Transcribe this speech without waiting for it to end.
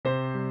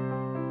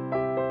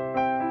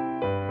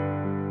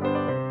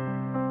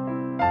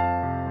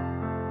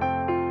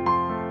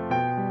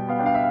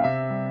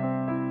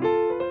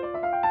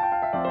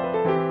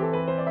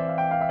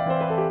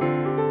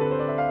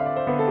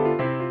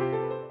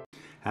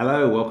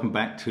Hello, welcome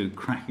back to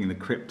Cracking the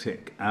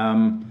Cryptic.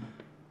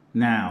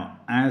 Now,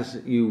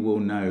 as you will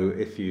know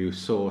if you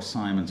saw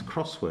Simon's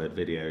crossword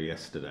video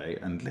yesterday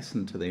and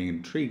listened to the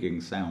intriguing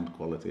sound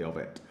quality of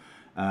it,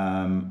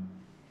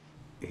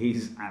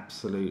 he's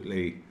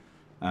absolutely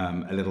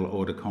a little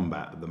hors de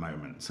combat at the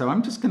moment. So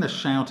I'm just going to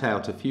shout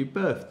out a few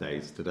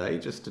birthdays today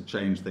just to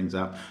change things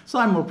up.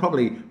 Simon will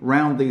probably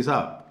round these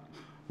up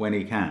when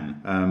he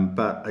can,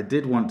 but I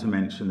did want to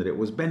mention that it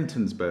was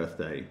Benton's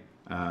birthday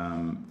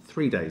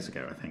 3 days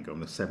ago, I think,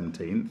 on the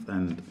 17th,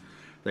 and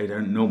they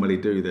don't normally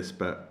do this,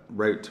 but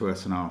wrote to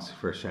us and asked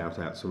for a shout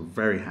out, so we're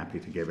very happy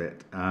to give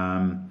it.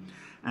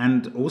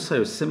 And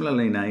also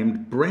similarly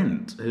named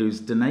Brent, who's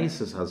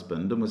Denise's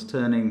husband and was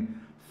turning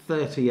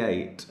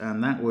 38,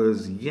 and that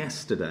was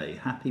yesterday.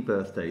 Happy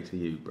birthday to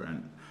you,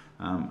 Brent.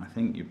 I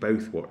think you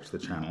both watch the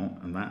channel,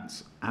 and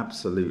that's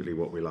absolutely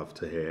what we love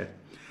to hear.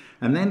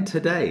 And then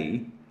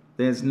today,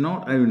 there's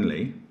not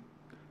only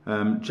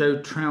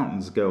Joe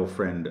Troughton's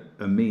girlfriend,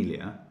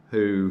 Amelia,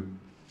 who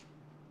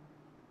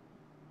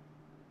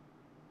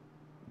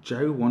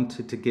Joe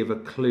wanted to give a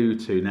clue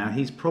to. Now,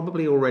 he's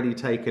probably already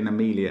taken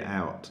Amelia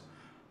out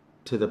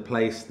to the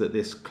place that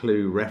this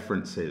clue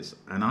references,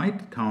 and I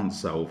can't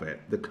solve it.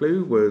 The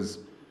clue was,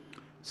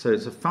 so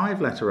it's a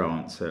 5-letter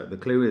answer. The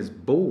clue is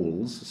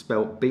balls,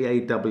 spelt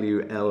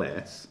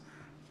B-A-W-L-S,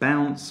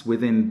 bounce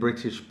within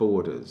British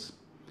borders.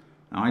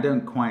 Now, I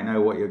don't quite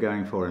know what you're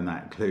going for in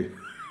that clue,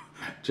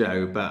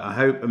 Joe, but I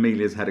hope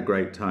Amelia's had a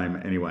great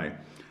time anyway.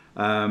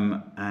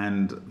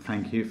 And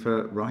thank you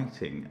for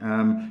writing.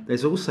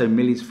 There's also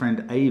Millie's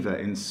friend Ava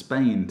in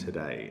Spain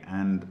today,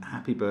 and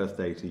happy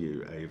birthday to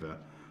you, Ava.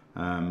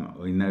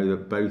 We know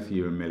that both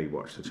you and Millie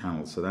watch the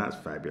channel, so that's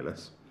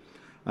fabulous.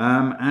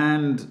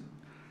 And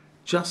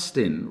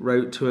Justin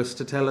wrote to us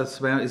to tell us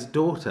about his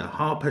daughter,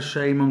 Harper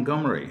Shea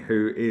Montgomery,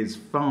 who is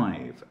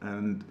 5,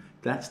 and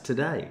that's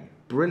today.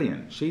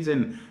 Brilliant. She's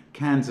in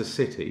Kansas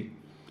City,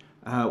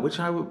 which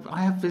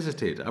I have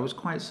visited. I was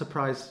quite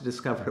surprised to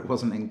discover it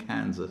wasn't in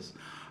Kansas.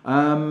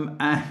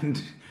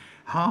 And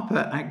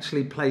Harper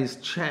actually plays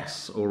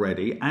chess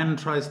already and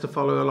tries to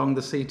follow along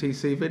the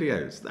CTC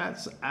videos.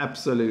 That's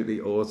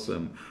absolutely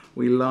awesome.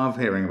 We love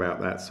hearing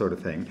about that sort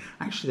of thing.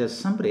 Actually, there's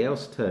somebody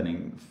else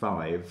turning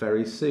 5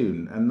 very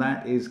soon, and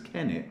that is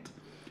Kenneth.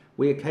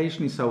 We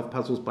occasionally solve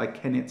puzzles by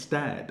Kenneth's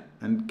dad,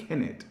 and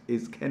Kenneth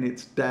is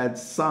Kenneth's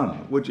dad's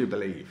son, would you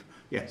believe?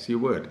 Yes, you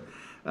would.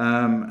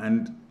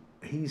 And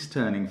he's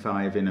turning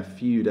 5 in a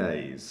few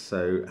days,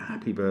 so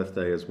happy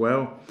birthday as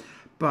well.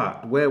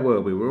 But where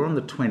were we? We were on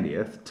the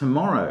 20th.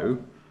 Tomorrow,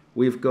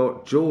 we've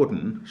got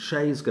Jordan,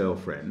 Shay's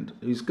girlfriend,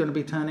 who's going to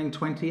be turning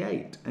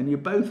 28. And you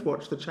both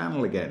watch the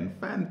channel again.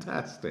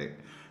 Fantastic.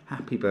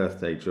 Happy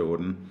birthday,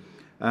 Jordan.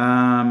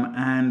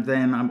 And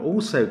then I'm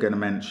also going to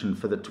mention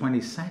for the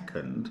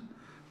 22nd,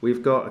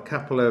 we've got a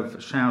couple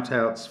of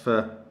shout-outs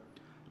for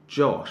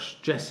Josh,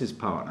 Jess's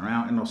partner,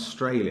 out in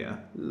Australia.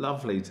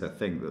 Lovely to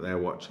think that they're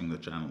watching the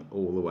channel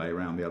all the way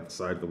around the other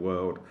side of the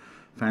world.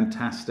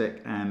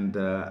 Fantastic, and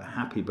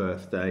happy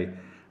birthday.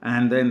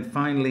 And then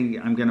finally,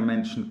 I'm going to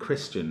mention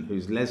Christian,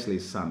 who's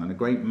Leslie's son and a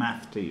great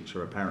math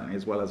teacher, apparently,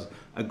 as well as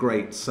a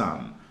great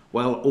son.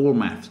 Well, all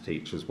math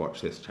teachers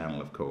watch this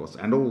channel, of course,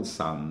 and all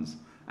sons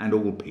and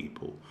all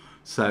people.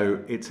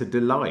 So it's a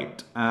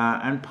delight.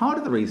 And part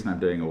of the reason I'm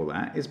doing all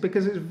that is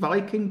because it's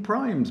Viking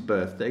Prime's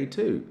birthday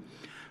too.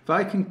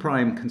 Viking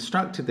Prime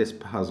constructed this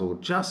puzzle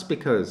just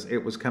because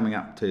it was coming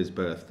up to his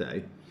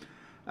birthday.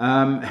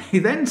 He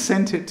then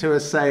sent it to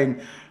us saying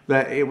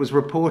that it was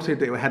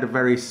reported it had a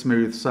very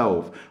smooth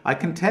solve. I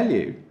can tell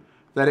you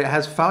that it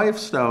has 5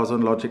 stars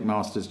on Logic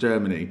Masters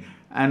Germany,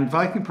 and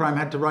Viking Prime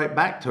had to write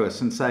back to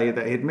us and say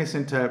that he'd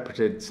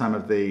misinterpreted some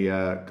of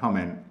the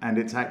comment, and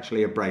it's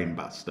actually a brain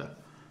buster.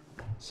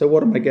 So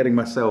what am I getting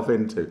myself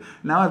into?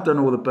 Now I've done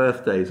all the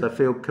birthdays, I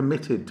feel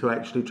committed to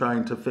actually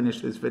trying to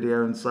finish this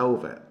video and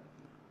solve it.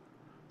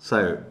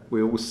 So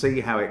we will see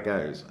how it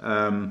goes.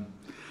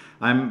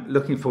 I'm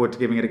looking forward to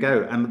giving it a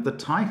go. And the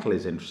title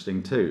is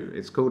interesting too.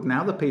 It's called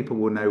Now the People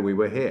Will Know We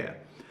Were Here.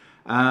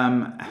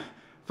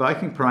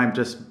 Viking Prime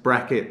just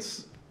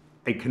brackets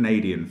a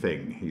Canadian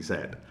thing, he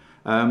said.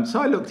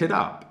 So I looked it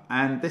up,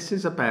 and this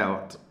is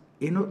about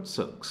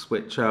Inutsuks,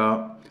 which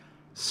are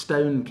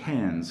stone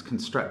cairns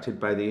constructed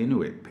by the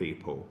Inuit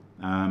people.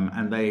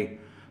 And they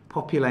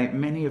populate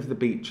many of the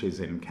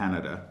beaches in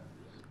Canada.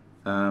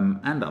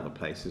 And other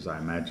places, I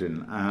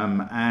imagine.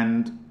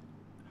 And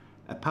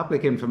a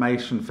public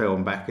information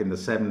film back in the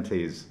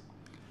 70s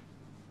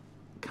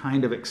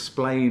kind of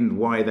explained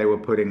why they were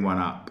putting one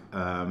up.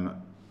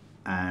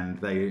 And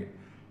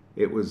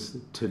it was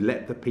to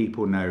let the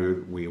people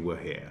know we were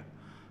here.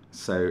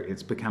 So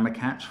it's become a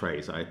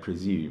catchphrase, I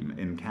presume,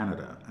 in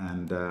Canada,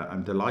 and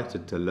I'm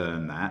delighted to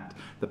learn that.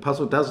 The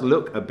puzzle does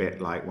look a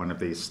bit like one of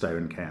these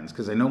stone cairns,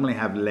 because they normally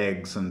have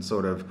legs and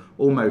sort of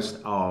almost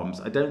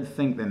arms. I don't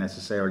think they're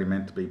necessarily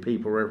meant to be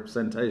people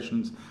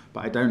representations,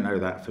 but I don't know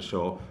that for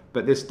sure.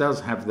 But this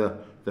does have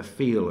the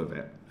feel of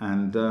it,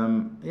 and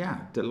yeah,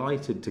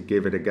 delighted to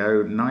give it a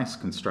go. Nice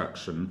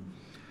construction.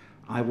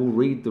 I will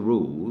read the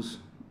rules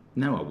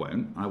No, I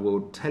won't. I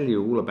will tell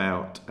you all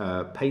about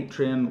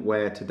Patreon,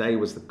 where today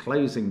was the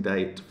closing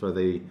date for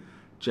the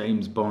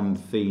James Bond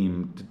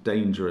themed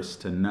Dangerous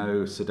to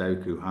Know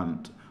Sudoku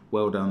hunt.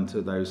 Well done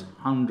to those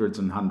hundreds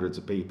and hundreds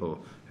of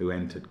people who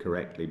entered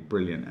correctly.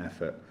 Brilliant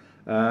effort.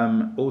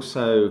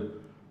 Also,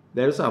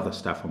 there's other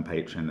stuff on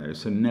Patreon though,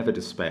 so never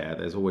despair.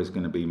 There's always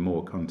going to be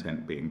more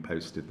content being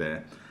posted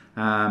there.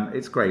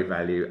 It's great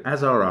value,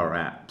 as are our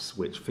apps,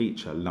 which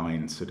feature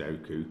line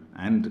Sudoku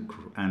and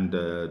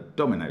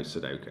domino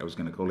Sudoku. I was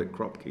going to call it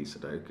crop key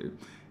Sudoku.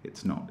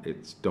 It's not,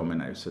 it's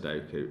domino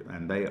Sudoku,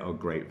 and they are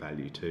great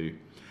value too.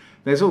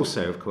 There's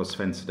also, of course,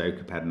 Sven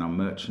Sudoku Pad and our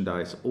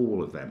merchandise,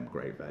 all of them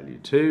great value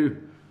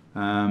too.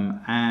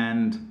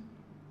 And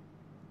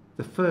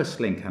the first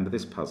link under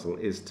this puzzle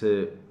is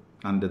to,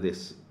 under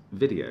this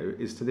video,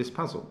 is to this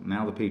puzzle.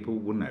 Now the people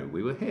will know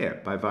we were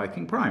here by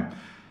Viking Prime.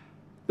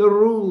 The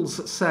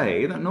rules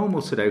say that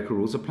normal Sudoku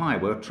rules apply.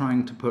 We're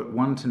trying to put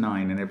 1 to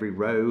 9 in every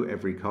row,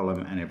 every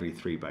column, and every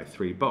 3 by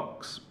 3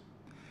 box.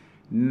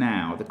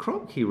 Now, the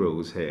crop key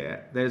rules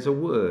here, there's a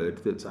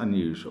word that's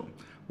unusual.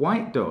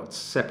 White dots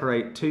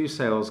separate 2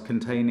 cells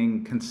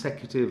containing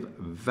consecutive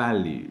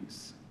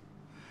values.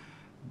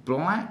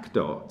 Black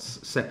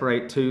dots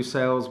separate 2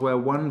 cells where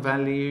one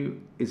value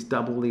is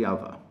double the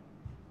other.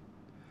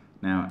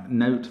 Now,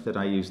 note that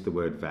I used the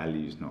word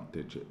values, not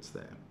digits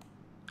there.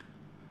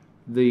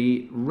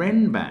 The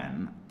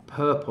Renban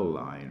purple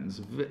lines,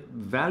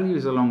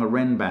 values along a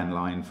Renban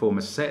line form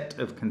a set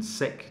of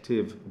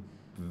consecutive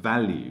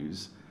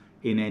values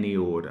in any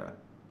order.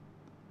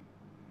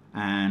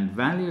 And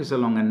values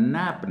along a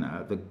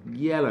Nabner, the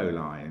yellow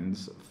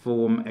lines,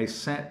 form a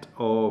set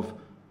of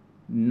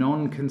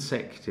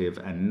non-consecutive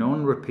and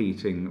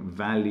non-repeating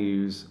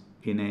values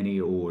in any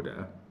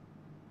order.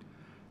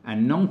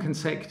 And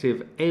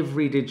non-consecutive,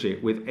 every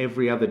digit with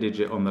every other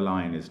digit on the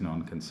line is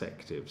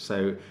non-consecutive.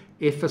 So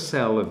if a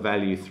cell of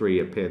value 3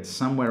 appeared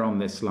somewhere on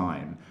this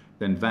line,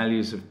 then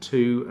values of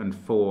 2 and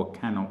 4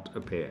 cannot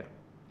appear.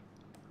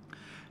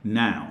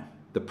 Now,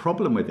 the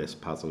problem with this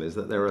puzzle is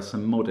that there are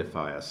some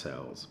modifier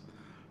cells.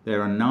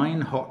 There are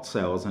 9 hot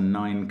cells and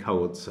 9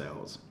 cold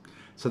cells.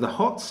 So the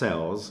hot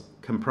cells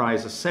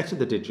comprise a set of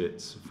the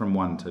digits from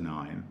 1 to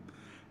 9.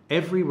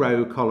 Every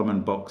row, column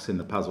and box in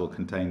the puzzle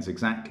contains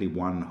exactly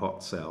 1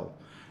 hot cell.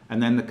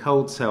 And then the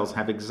cold cells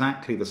have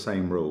exactly the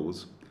same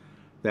rules.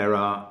 There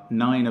are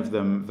 9 of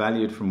them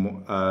valued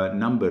from,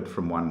 numbered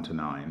from 1 to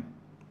 9,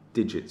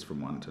 digits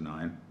from 1 to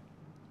 9.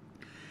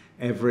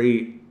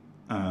 Every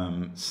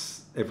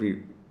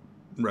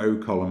row,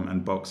 column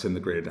and box in the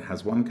grid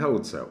has 1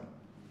 cold cell.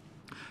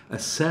 A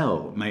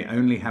cell may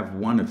only have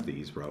 1 of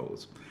these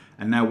roles.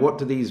 And now what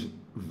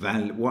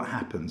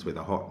happens with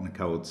a hot and a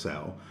cold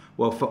cell?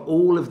 Well, for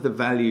all of the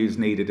values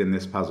needed in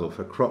this puzzle,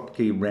 for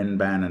Kropke,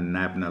 Renban and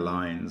Nabner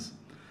lines,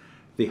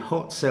 the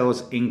hot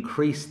cells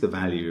increase the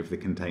value of the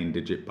contained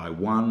digit by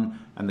 1,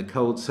 and the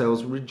cold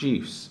cells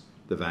reduce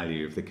the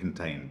value of the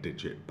contained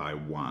digit by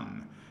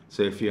 1.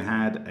 So if you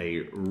had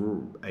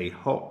a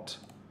hot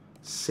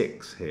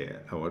 6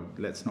 here, or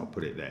let's not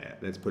put it there,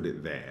 let's put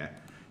it there.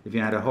 If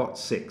you had a hot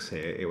 6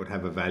 here, it would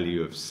have a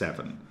value of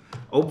 7.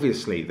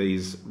 Obviously,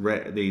 these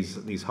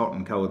hot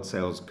and cold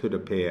cells could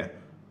appear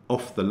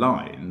off the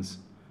lines,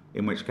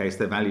 in which case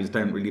their values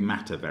don't really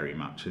matter very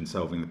much in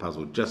solving the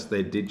puzzle, just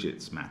their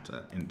digits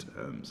matter in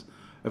terms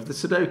of the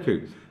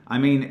Sudoku. I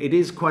mean, it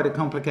is quite a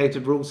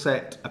complicated rule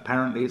set.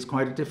 Apparently, it's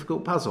quite a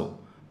difficult puzzle,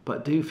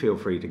 but do feel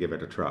free to give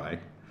it a try.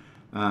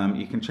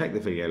 You can check the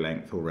video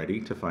length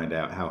already to find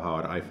out how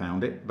hard I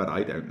found it, but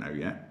I don't know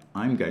yet.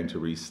 I'm going to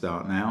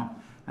restart now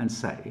and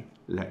say,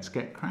 let's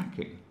get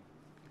cracking.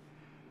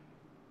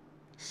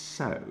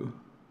 So,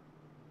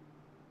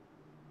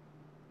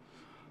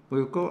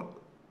 we've got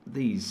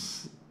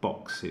these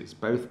boxes,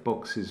 both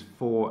boxes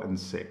 4 and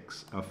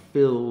 6 are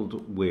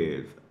filled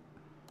with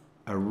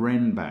a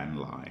Renban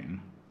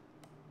line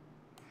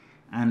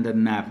and a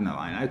Nabner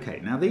line. Okay,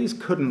 now these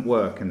couldn't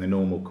work in the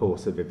normal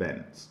course of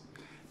events,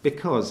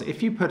 because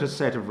if you put a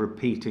set of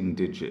repeating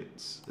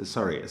digits, a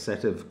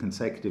set of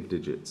consecutive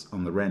digits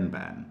on the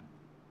Renban,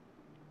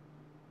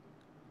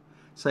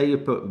 say you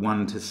put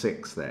 1 to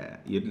 6 there,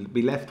 you'd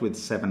be left with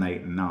 7,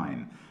 8 and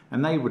 9,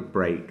 and they would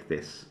break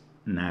this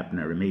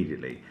Nabner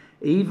immediately.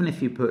 Even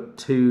if you put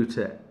 2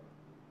 to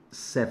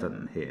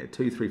 7 here,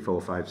 2, 3,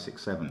 4, 5,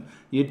 6, 7,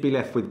 you'd be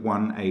left with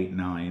 1, 8,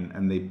 9,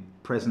 and the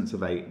presence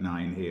of 8,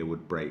 9 here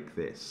would break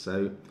this.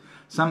 So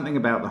something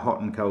about the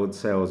hot and cold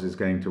cells is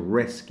going to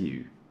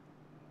rescue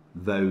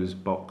those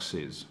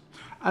boxes.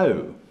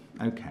 Oh,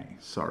 okay,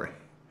 sorry.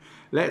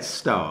 Let's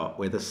start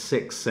with a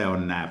 6-cell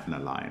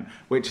Nabner line,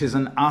 which is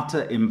an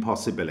utter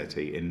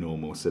impossibility in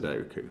normal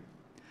Sudoku.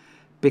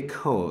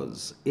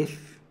 Because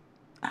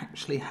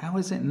actually, how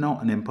is it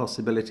not an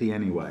impossibility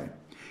anyway?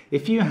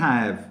 If you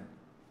have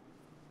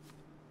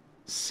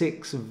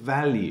 6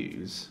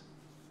 values,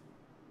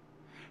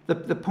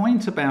 the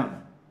point about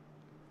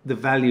the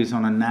values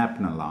on a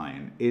Nabner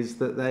line is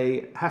that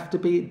they have to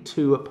be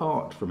 2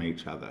 apart from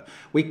each other.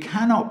 We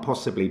cannot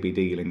possibly be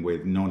dealing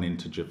with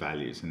non-integer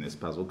values in this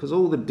puzzle because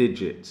all the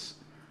digits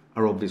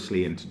are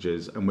obviously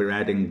integers, and we're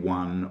adding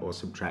 1 or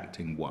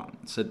subtracting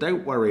 1. So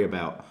don't worry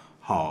about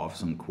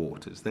halves and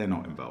quarters. They're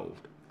not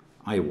involved.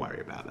 I worry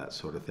about that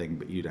sort of thing,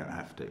 but you don't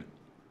have to.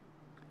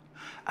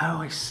 Oh,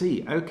 I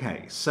see.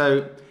 Okay,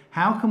 so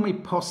how can we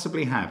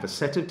possibly have a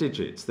set of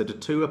digits that are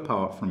 2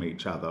 apart from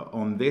each other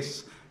on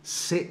this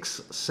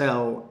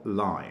 6-cell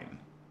line?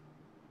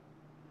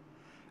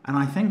 And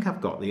I think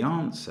I've got the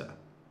answer.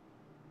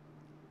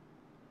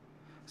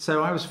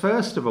 So I was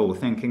first of all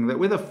thinking that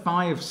with a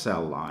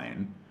 5-cell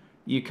line,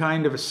 you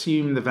kind of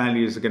assume the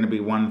values are going to be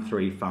 1,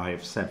 3,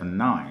 5, 7,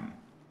 9.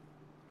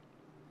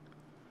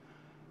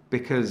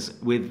 Because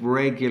with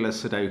regular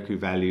Sudoku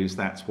values,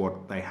 that's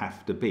what they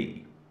have to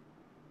be.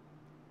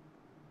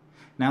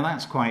 Now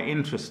that's quite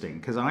interesting,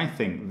 because I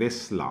think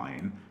this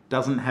line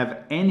doesn't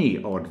have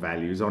any odd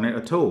values on it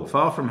at all.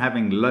 Far from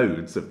having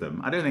loads of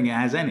them, I don't think it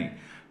has any.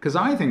 Because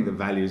I think the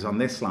values on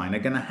this line are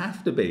going to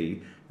have to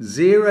be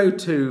 0,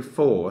 2,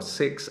 4,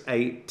 6,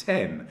 8,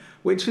 10,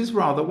 which is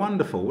rather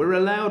wonderful. We're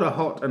allowed a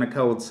hot and a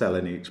cold cell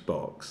in each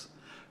box,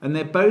 and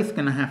they're both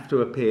going to have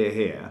to appear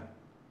here.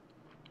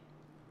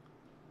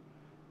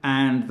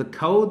 And the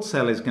cold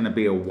cell is going to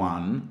be a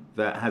 1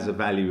 that has a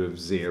value of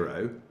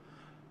 0.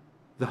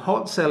 The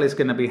hot cell is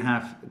going to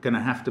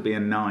have to be a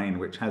 9,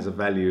 which has a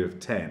value of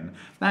 10.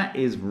 That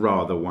is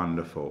rather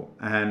wonderful.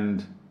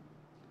 And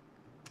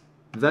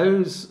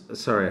those,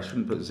 sorry, I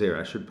shouldn't put 0,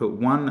 I should put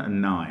 1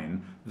 and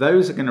 9.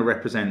 Those are going to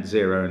represent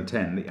 0 and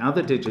 10. The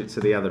other digits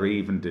are the other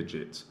even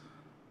digits,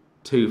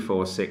 2,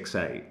 4, 6,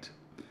 8.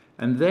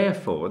 And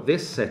therefore,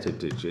 this set of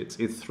digits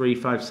is 3,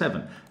 5,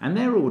 7. And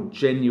they're all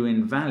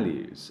genuine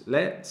values.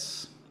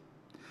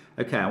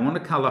 Okay, I want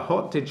to colour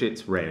hot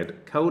digits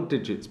red, cold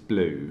digits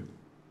blue.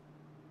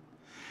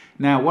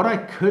 Now, what I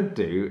could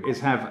do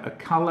is have a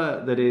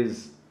colour that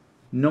is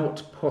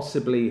not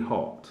possibly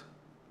hot.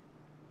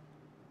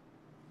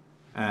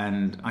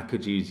 And I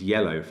could use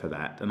yellow for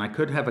that. And I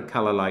could have a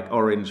colour like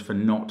orange for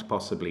not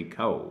possibly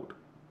cold.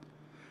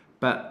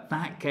 But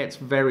that gets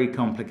very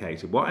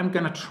complicated. What I'm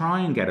going to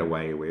try and get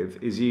away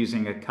with is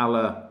using a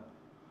colour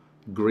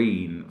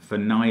green for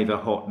neither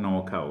hot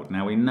nor cold.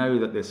 Now we know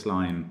that this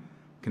line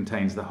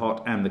contains the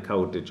hot and the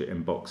cold digit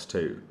in box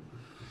 2.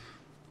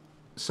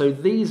 So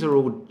these are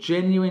all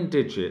genuine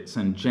digits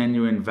and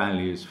genuine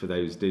values for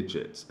those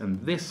digits.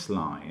 And this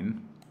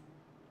line,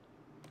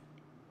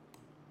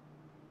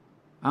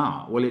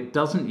 well, it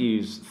doesn't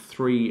use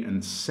 3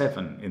 and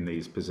 7 in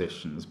these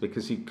positions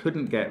because you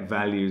couldn't get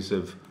values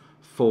of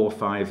 4,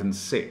 5 and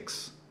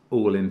 6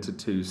 all into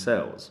 2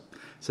 cells.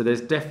 So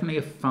there's definitely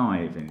a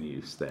 5 in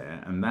use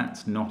there, and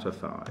that's not a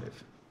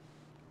 5.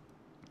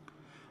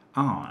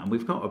 And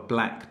we've got a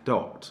black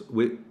dot.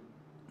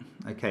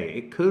 Okay,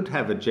 it could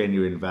have a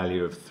genuine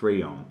value of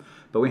 3 on,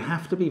 but we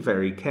have to be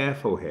very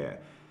careful here.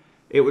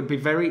 It would be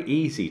very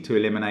easy to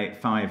eliminate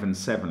 5 and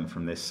 7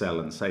 from this cell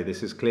and say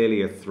this is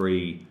clearly a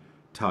 3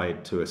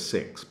 tied to a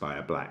 6 by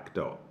a black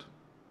dot.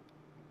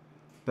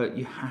 But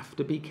you have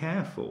to be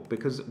careful,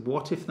 because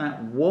what if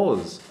that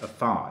was a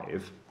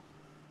 5?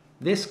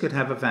 This could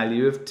have a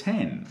value of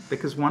 10,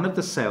 because one of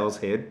the cells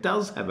here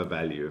does have a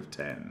value of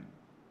 10.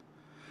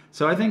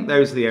 So I think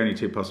those are the only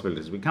 2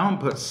 possibilities. We can't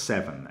put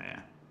 7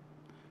 there,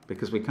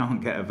 because we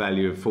can't get a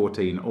value of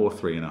 14 or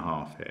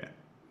 3.5 here.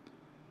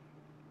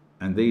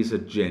 And these are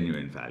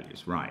genuine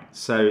values, right?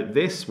 So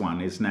this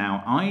one is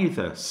now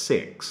either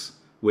 6,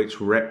 which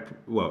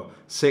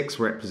 6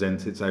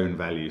 represents its own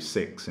value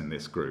 6 in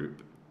this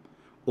group,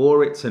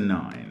 or it's a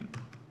 9,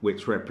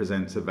 which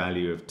represents a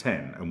value of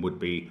 10 and would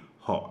be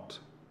hot.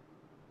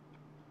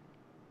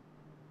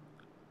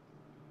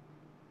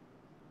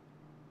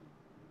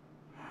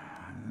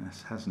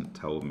 This hasn't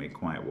told me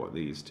quite what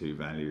these 2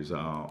 values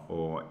are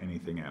or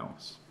anything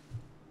else.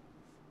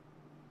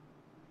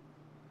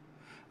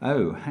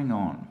 Oh, hang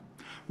on.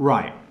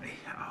 Right.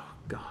 Oh,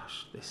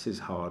 gosh, this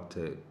is a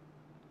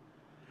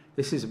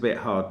bit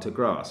hard to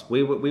grasp.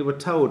 We were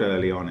told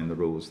early on in the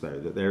rules, though,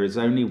 that there is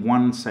only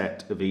one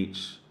set of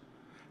each.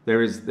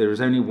 There is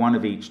only one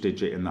of each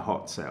digit in the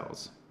hot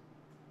cells,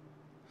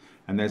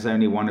 and there's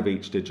only one of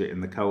each digit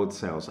in the cold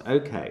cells.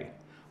 Okay,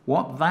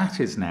 what that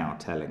is now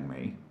telling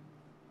me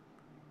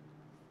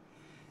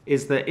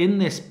is that in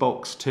this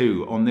box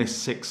 2 on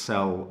this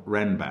 6-cell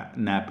Renban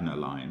Nabner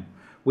line,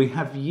 we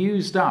have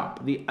used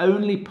up the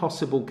only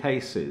possible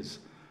cases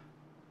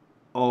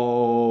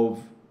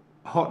of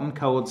hot and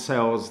cold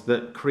cells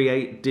that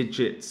create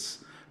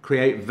digits,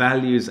 create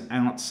values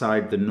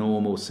outside the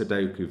normal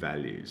Sudoku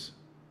values.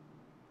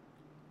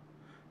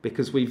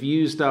 Because we've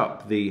used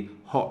up the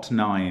hot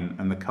 9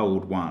 and the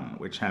cold 1,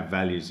 which have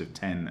values of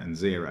 10 and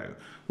 0.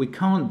 We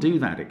can't do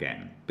that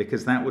again,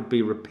 because that would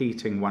be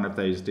repeating one of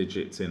those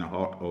digits in a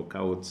hot or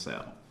cold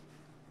cell.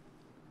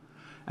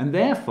 And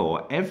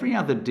therefore, every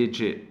other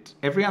digit,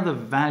 every other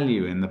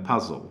value in the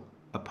puzzle,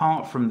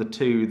 apart from the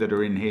 2 that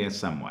are in here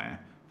somewhere,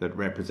 that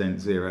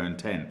represent 0 and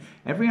 10,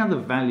 every other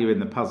value in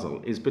the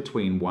puzzle is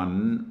between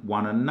 1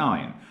 and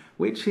 9,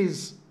 which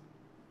is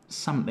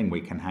something we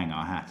can hang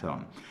our hat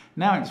on.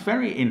 Now, it's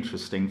very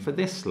interesting for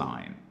this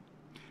line,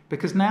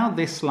 Because now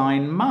this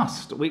line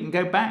must, we can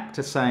go back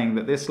to saying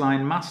that this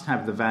line must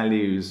have the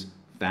values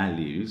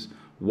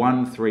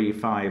 1, 3,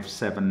 5,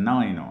 7,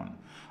 9 on.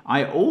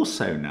 I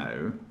also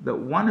know that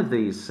one of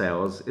these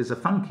cells is a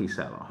funky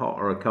cell, a hot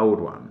or a cold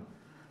one,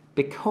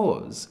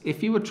 because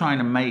if you were trying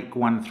to make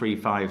 1, 3,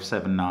 5,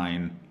 7,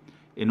 9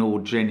 in all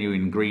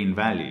genuine green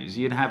values,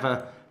 you'd have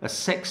a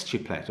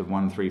sextuplet of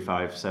 1, 3,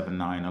 5, 7,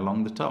 9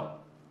 along the top.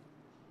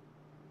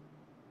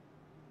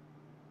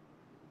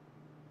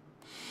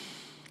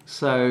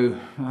 So,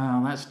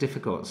 well, that's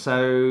difficult.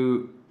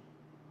 So,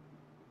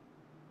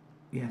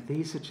 yeah,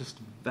 these are just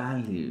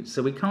values.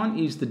 So we can't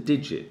use the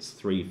digits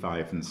 3,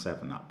 5, and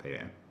 7 up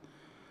here.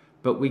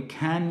 But we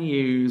can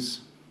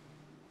use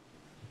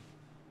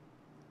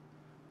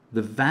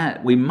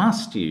we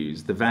must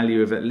use the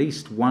value of at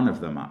least one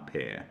of them up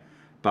here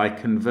by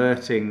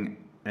converting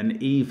an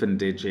even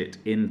digit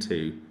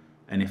into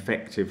an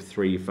effective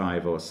 3,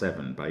 5, or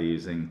 7 by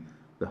using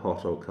the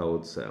hot or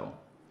cold cell.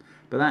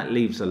 But that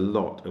leaves a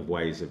lot of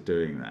ways of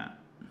doing that.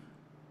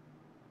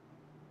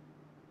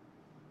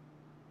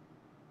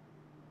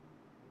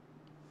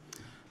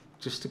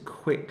 Just a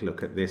quick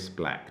look at this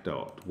black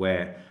dot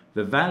where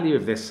the value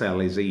of this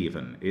cell is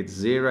even. It's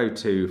 0,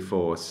 2,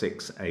 4,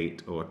 6,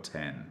 8, or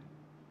 10.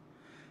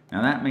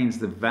 Now that means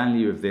the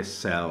value of this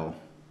cell,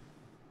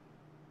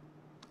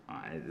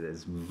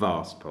 there's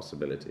vast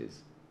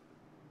possibilities.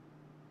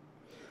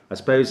 I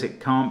suppose it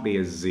can't be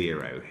a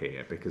 0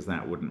 here because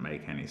that wouldn't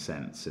make any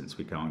sense since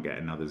we can't get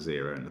another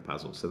 0 in the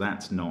puzzle. So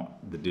that's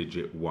not the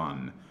digit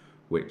 1,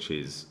 which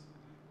is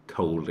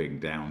colding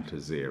down to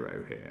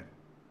 0 here.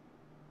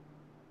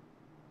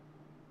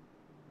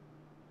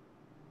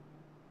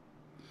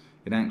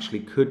 It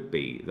actually could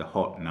be the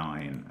hot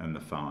 9 and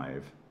the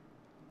 5.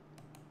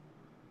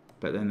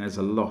 But then there's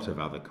a lot of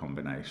other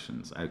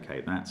combinations.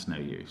 Okay, that's no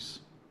use.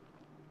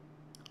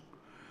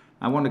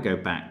 I want to go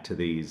back to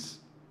these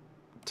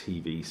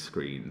TV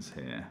screens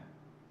here.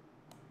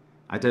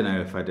 I don't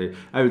know if I do.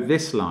 Oh,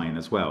 this line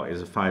as well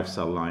is a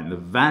 5-cell line. The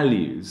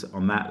values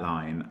on that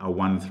line are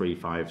 1, 3,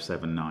 5,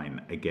 7,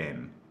 9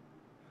 again.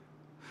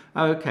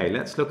 Okay,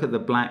 let's look at the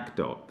black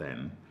dot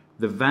then.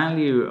 The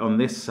value on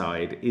this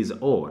side is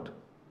odd.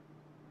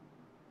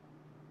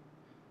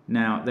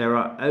 Now, there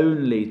are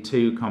only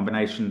 2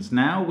 combinations.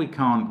 Now we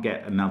can't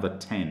get another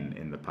 10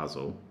 in the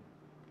puzzle.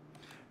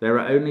 There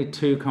are only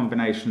 2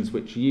 combinations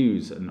which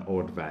use an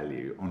odd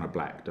value on a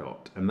black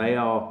dot, and they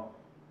are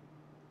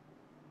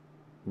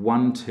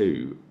 1,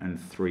 2, and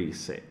 3,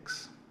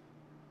 6.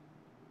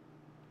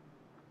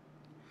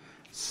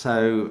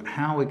 So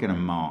how are we going to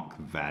mark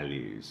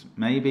values?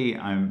 Maybe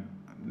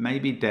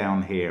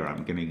down here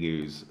I'm going to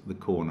use the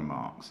corner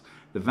marks.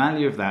 The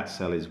value of that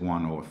cell is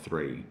 1 or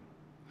 3.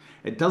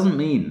 It doesn't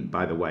mean,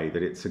 by the way,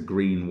 that it's a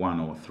green 1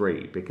 or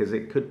 3, because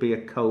it could be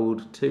a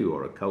cold 2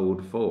 or a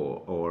cold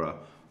 4 or a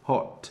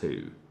hot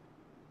 2.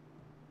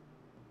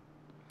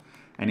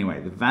 Anyway,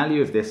 the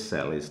value of this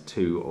cell is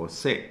 2 or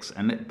 6,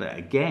 and but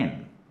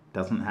again,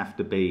 doesn't have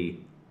to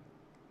be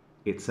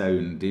its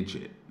own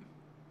digit.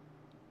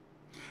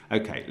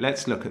 Okay,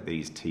 let's look at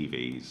these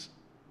TVs.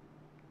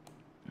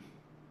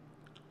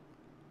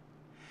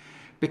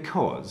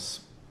 Because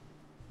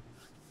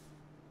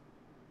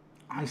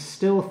I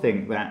still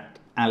think that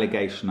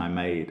allegation I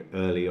made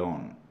early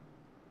on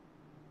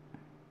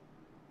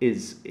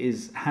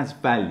has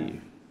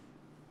value.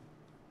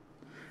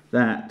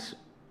 That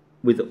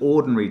with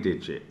ordinary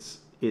digits,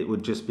 it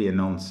would just be a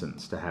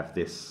nonsense to have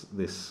this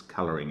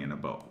colouring in a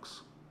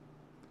box.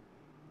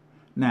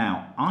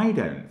 Now, I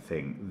don't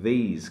think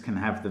these can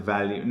have the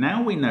value.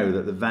 Now we know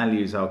that the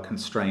values are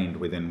constrained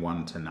within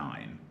 1 to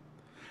 9.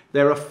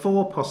 There are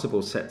 4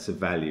 possible sets of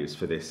values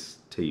for this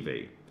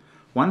TV.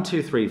 1,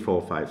 2, 3,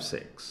 4, 5,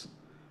 6.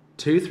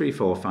 2, 3,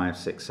 4, 5,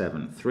 6,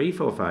 7. 3,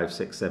 4, 5,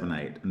 6, 7,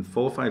 8. And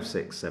 4, 5,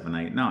 6, 7,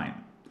 8,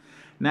 9.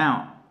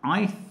 Now,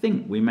 I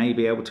think we may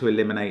be able to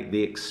eliminate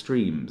the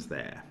extremes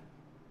there.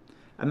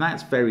 And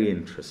that's very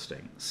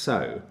interesting.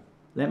 So,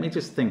 let me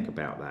just think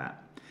about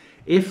that.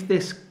 If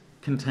this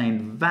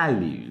contained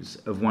values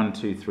of 1,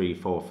 2, 3,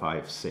 4,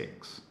 5,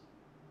 6.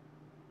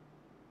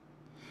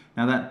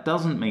 Now that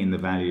doesn't mean the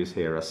values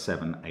here are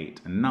 7,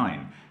 8 and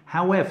 9.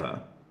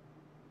 However,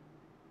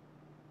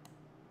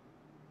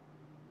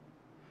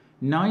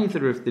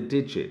 neither of the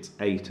digits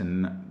 8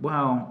 and,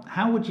 well,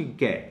 how would you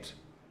get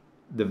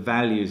the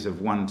values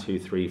of 1, 2,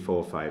 3,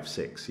 4, 5,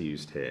 6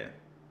 used here?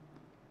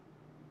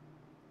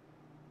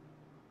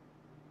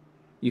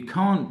 You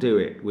can't do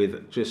it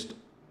with just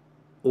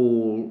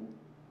all,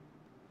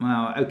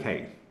 well,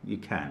 okay, you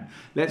can.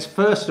 Let's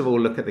first of all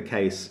look at the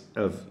case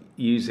of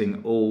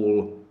using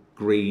all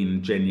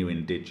green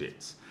genuine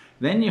digits.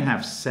 Then you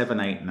have 7,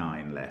 8,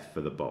 9 left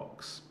for the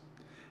box.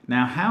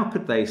 Now, how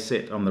could they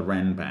sit on the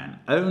Renban?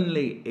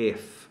 Only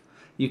if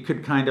you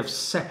could kind of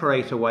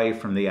separate away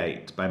from the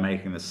 8 by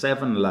making the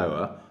 7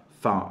 lower,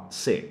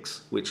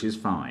 6, which is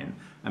fine,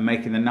 and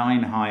making the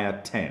 9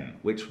 higher, 10,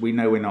 which we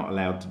know we're not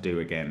allowed to do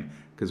again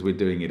because we're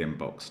doing it in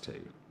box 2.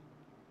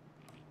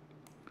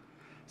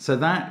 So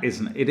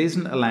it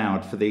isn't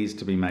allowed for these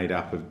to be made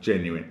up of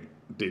genuine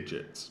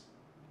digits.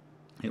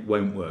 It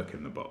won't work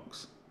in the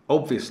box.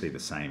 Obviously the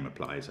same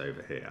applies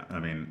over here. I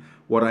mean,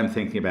 what I'm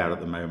thinking about at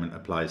the moment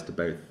applies to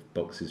both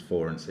boxes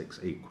 4 and 6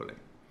 equally.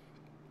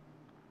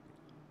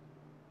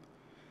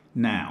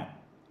 Now,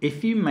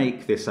 if you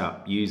make this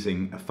up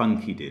using a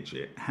funky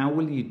digit, how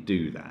will you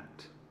do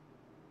that?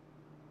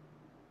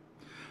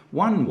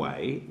 One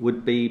way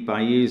would be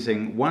by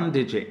using one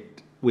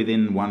digit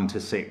within 1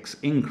 to 6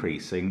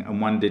 increasing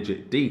and one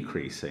digit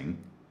decreasing,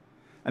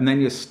 and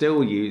then you're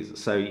still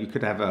so you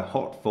could have a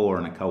hot 4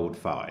 and a cold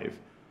 5,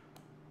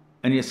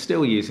 and you're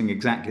still using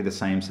exactly the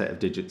same set of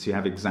digits. You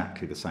have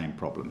exactly the same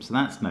problem, so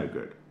that's no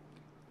good.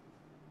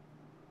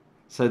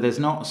 So there's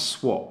not a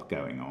swap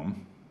going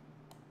on.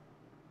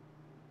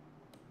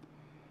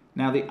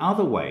 Now the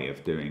other way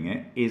of doing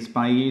it is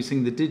by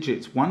using the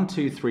digits 1,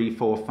 2, 3,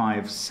 4,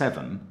 5,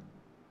 7,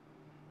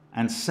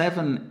 and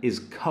 7 is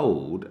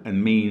cold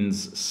and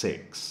means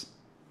 6.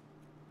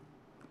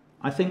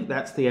 I think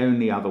that's the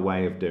only other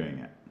way of doing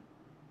it,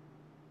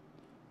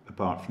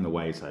 apart from the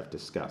ways I've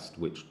discussed,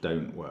 which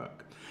don't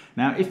work.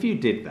 Now if you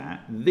did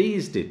that,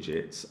 these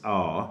digits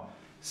are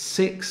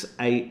 6,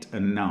 8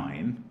 and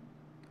 9,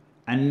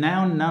 and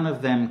now none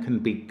of them can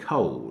be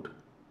cold.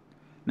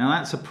 Now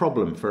that's a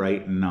problem for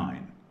 8 and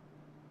 9.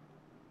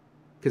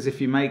 Because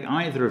if you make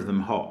either of them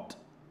hot,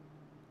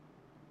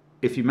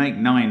 if you make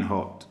 9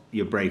 hot,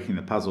 you're breaking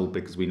the puzzle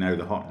because we know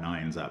the hot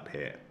 9's up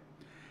here.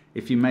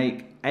 If you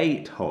make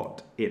 8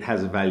 hot, it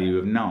has a value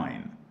of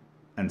 9,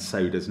 and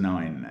so does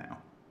 9 now.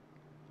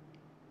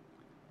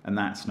 And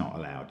that's not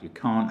allowed. You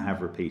can't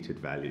have repeated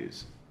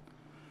values.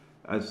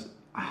 As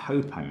I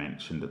hope I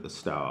mentioned at the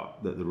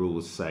start, that the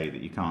rules say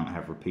that you can't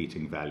have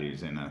repeating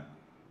values in a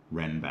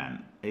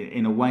Renban.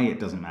 In a way, it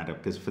doesn't matter,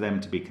 because for them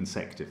to be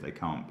consecutive, they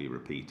can't be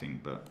repeating,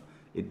 but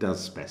it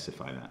does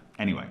specify that.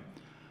 Anyway,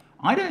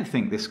 I don't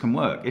think this can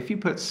work. If you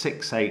put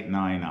 6, 8,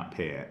 9 up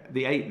here,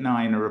 the 8,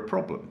 9 are a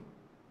problem.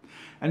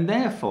 And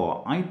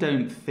therefore, I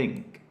don't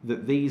think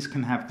that these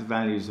can have the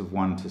values of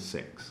 1 to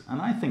 6.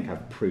 And I think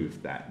I've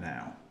proved that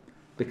now.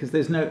 Because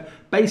there's no,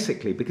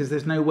 basically, because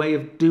there's no way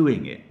of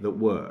doing it that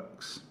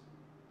works.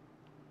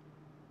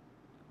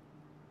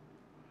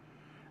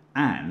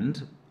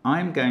 And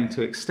I'm going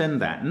to extend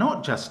that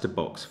not just to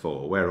box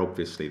 4, where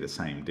obviously the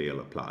same deal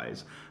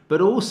applies,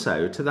 but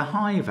also to the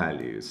high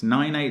values.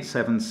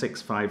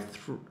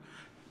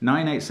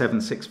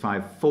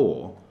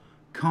 987654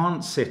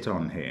 can't sit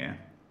on here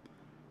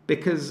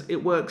because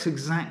it works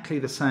exactly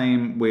the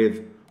same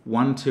with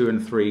 1, 2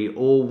 and 3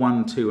 or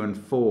 1, 2 and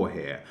 4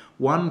 here.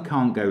 1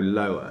 can't go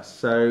lower,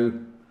 so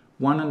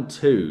 1 and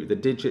 2, the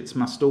digits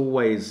must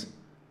always...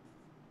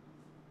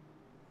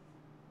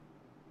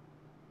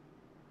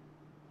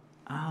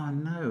 Oh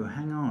no,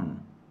 hang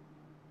on.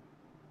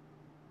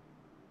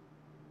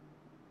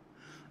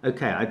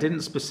 Okay, I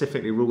didn't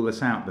specifically rule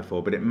this out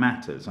before, but it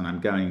matters, and I'm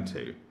going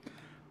to.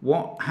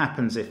 What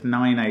happens if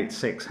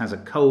 986 has a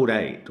cold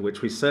 8,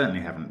 which we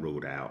certainly haven't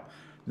ruled out?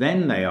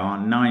 Then they are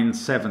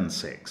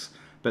 976.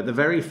 But the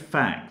very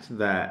fact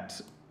that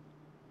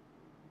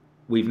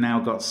we've now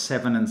got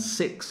 7 and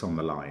 6 on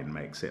the line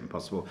makes it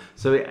impossible.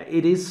 So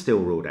it is still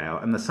ruled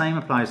out, and the same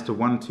applies to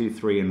 1, 2,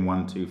 3 and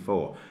 1, 2,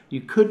 4.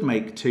 You could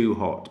make 2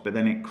 hot, but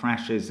then it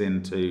crashes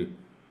into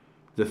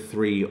the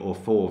 3 or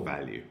 4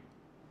 value.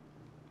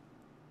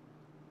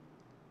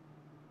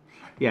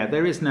 Yeah,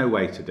 there is no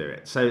way to do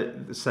it. So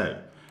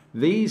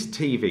these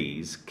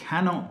TVs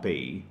cannot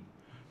be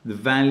the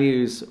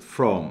values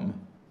from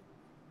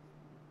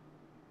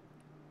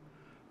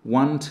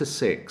 1 to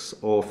 6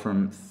 or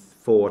from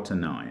 4 to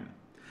 9.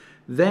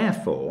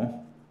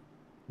 Therefore,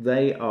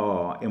 they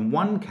are, in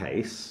one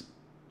case,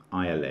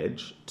 I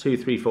allege, 2,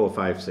 3, 4,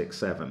 5, 6,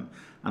 7.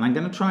 And I'm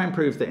going to try and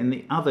prove that in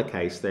the other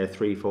case, they're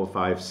 3, 4,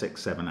 5,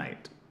 6, 7,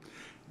 8.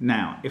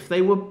 Now, if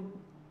they were...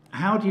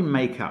 How do you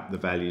make up the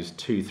values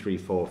 2, 3,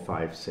 4,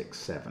 5, 6,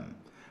 7?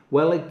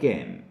 Well,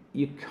 again,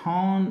 you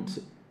can't...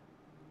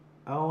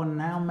 Oh,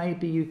 now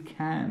maybe you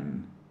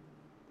can.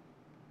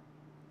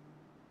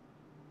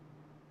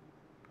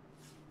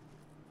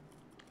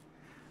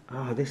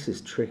 Ah, this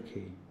is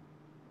tricky.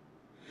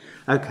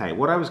 Okay,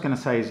 what I was going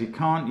to say is you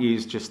can't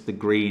use just the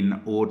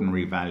green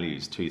ordinary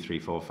values 2, 3,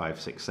 4, 5,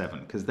 6,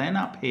 7, because then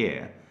up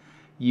here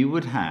you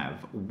would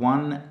have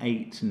 1,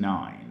 8,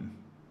 9.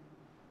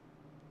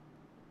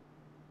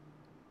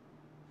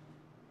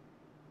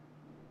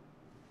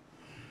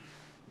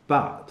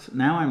 But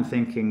now I'm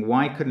thinking,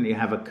 why couldn't you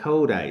have a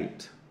cold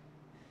 8,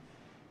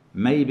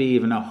 maybe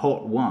even a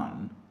hot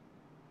 1,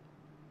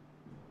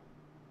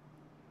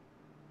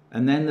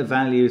 and then the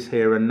values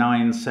here are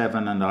 9,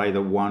 7 and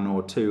either 1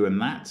 or 2,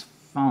 and that's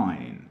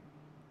fine.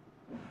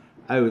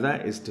 Oh,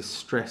 that is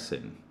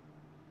distressing.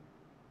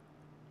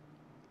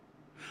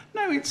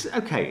 No, it's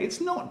okay,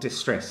 it's not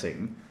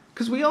distressing,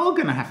 because we are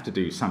going to have to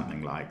do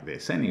something like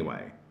this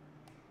anyway.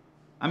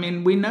 I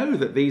mean, we know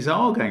that these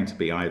are going to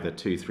be either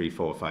 2, 3,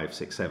 4, 5,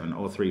 6, 7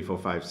 or 3, 4,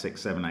 5,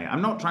 6, 7, 8.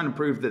 I'm not trying to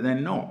prove that they're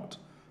not.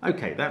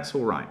 Okay, that's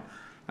all right.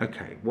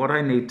 Okay, what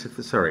I need to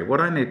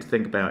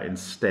think about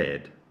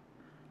instead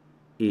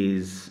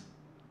is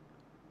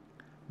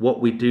what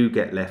we do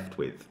get left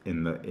with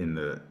in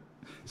the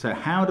So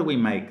how do we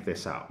make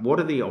this up? What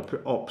are the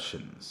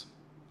options?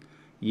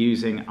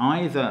 Using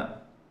either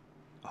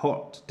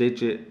hot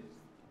digit,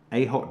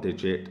 a cold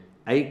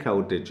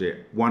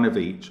digit, one of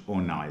each,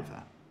 or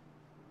neither.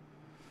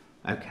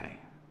 Okay,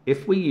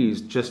 if we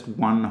use just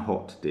one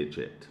hot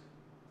digit,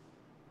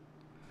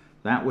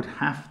 that would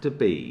have to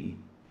be,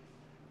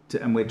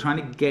 and we're trying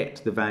to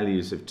get the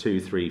values of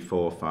 2, 3,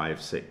 4,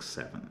 5, 6,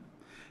 7.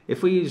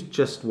 If we use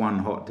just one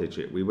hot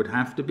digit, we would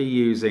have to be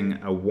using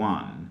a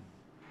 1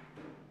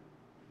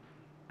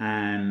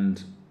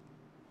 and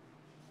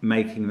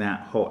making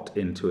that hot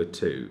into a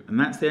 2. And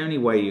that's the only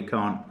way you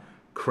can't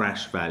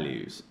crash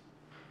values.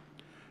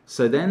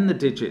 So then the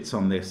digits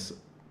on this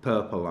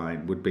purple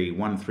line would be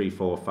 1, 3,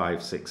 4,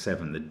 5, 6,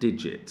 7, the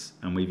digits,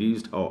 and we've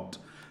used hot.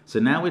 So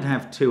now we'd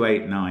have 2,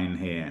 8, 9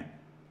 here,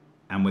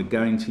 and we're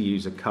going to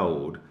use a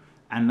cold,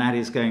 and that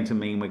is going to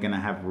mean we're going to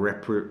have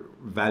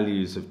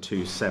values of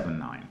 2, 7,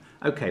 9.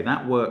 Okay,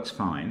 that works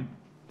fine.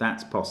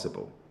 That's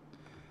possible.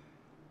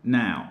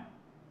 Now,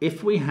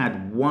 if we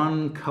had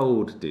one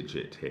cold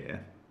digit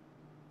here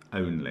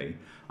only,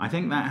 I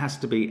think that has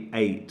to be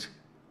 8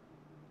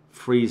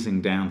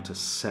 freezing down to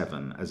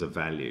 7 as a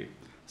value.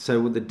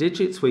 So the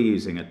digits we're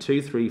using are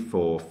 2, 3,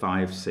 4,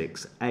 5,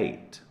 6,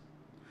 8.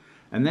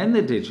 And then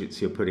the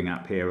digits you're putting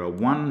up here are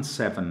 1,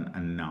 7,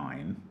 and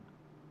 9.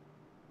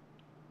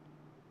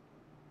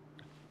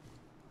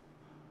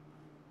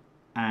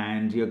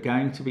 And you're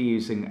going to be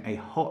using a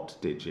hot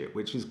digit,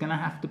 which is going to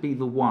have to be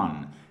the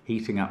 1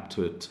 heating up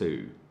to a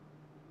 2.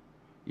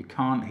 You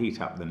can't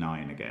heat up the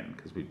 9 again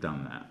because we've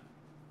done that.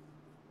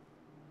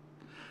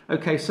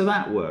 Okay, so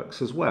that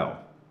works as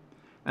well.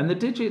 And the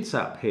digits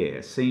up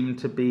here seem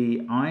to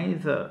be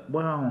either,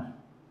 well,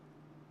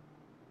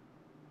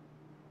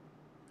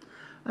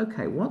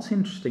 okay, what's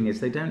interesting is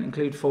they don't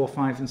include 4,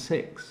 5, and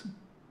 6.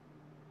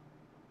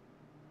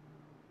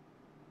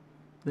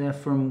 They're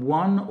from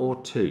 1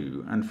 or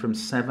 2 and from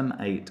 7,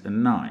 8,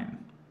 and 9.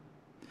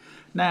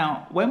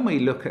 Now, when we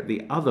look at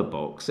the other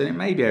box, and it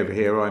may be over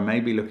here or I may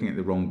be looking at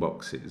the wrong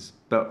boxes,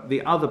 but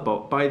the other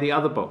box, by the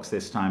other box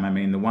this time, I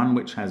mean the one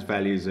which has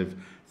values of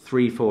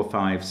 3, 4,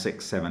 5,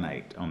 6, 7,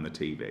 8 on the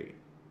TV.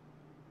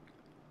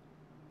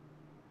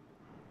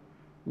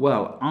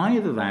 Well,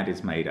 either that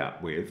is made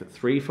up with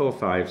 3, 4,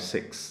 5,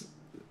 6,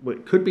 well,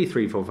 it could be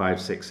 3, 4,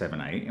 5, 6, 7,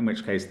 8, in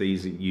which case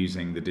these are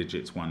using the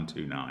digits 1,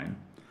 2, 9.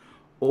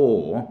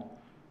 Or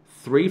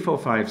 3, 4,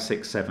 5,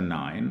 6, 7,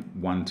 9,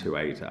 1, 2,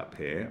 8 up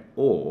here,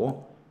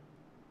 or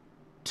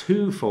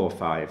 2, 4,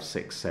 5,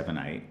 6, 7,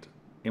 8,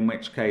 in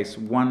which case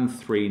 1,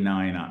 3,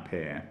 9 up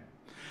here.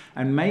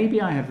 And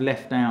maybe I have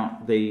left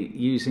out the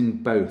using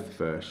both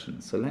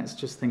versions. So let's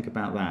just think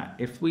about that.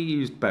 If we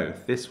used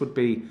both, this would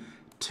be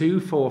 2,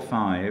 4,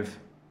 5,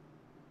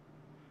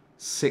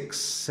 6,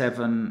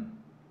 7,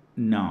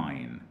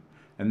 9.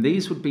 And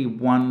these would be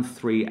 1,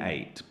 3,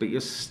 8, but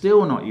you're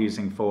still not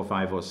using 4,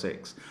 5, or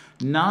 6.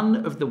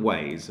 None of the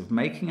ways of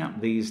making up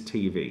these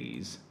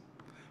TVs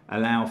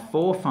allow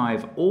 4,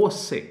 5, or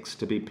 6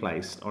 to be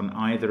placed on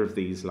either of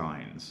these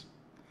lines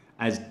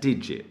as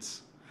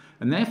digits.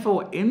 And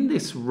therefore, in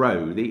this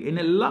row, the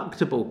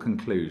ineluctable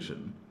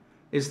conclusion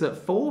is that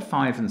 4,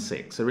 5, and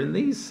 6 are in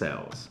these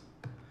cells,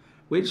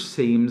 which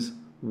seems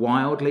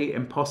wildly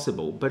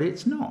impossible, but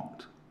it's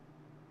not.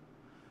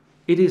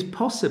 It is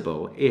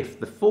possible if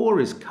the 4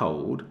 is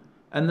cold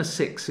and the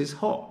 6 is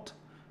hot,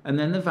 and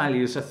then the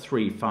values are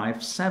 3,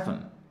 5,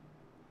 7.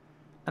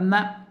 And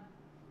that,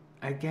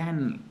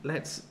 again,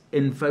 let's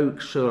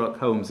invoke Sherlock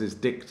Holmes's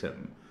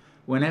dictum.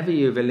 Whenever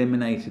you've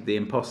eliminated the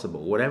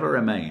impossible, whatever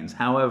remains,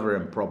 however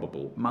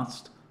improbable,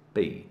 must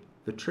be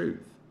the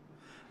truth.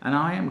 And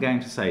I am going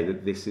to say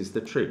that this is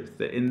the truth,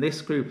 that in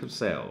this group of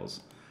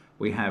cells,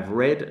 we have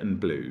red and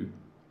blue.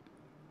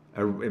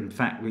 In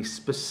fact, we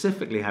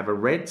specifically have a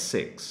red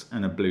 6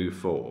 and a blue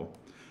 4.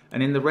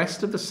 And in the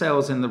rest of the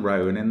cells in the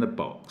row and in the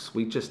box,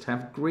 we just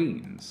have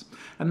greens.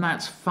 And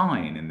that's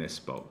fine in this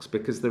box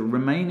because the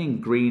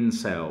remaining green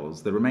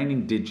cells, the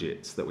remaining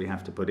digits that we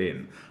have to put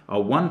in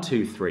are 1,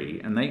 2,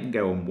 3, and they can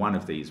go on one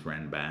of these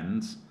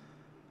Renbans,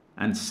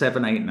 and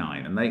 7, 8,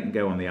 9, and they can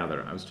go on the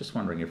other. I was just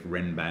wondering if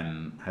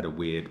Renban had a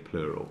weird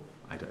plural.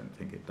 I don't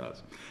think it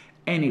does.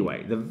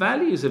 Anyway, the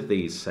values of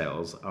these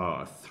cells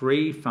are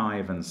 3,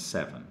 5, and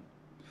 7.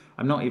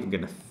 I'm not even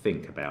going to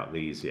think about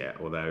these yet,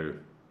 although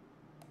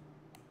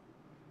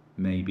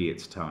maybe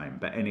it's time.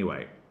 But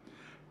anyway,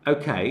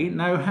 okay,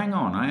 no, hang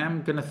on. I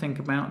am going to think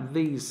about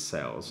these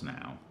cells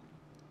now.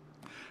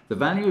 The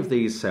value of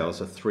these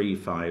cells are 3,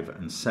 5,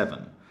 and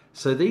 7.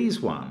 So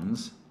these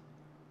ones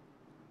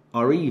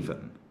are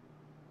even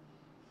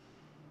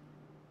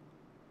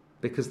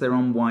because they're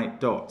on white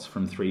dots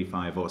from 3,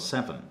 5, or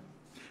 7.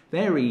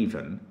 They're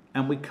even,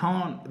 and we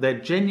can't, they're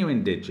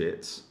genuine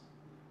digits,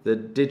 the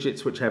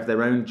digits which have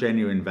their own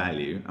genuine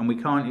value, and we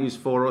can't use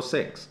 4 or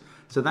 6.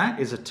 So that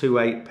is a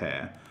 2-8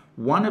 pair.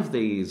 One of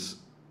these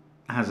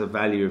has a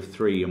value of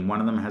 3 and one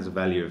of them has a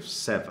value of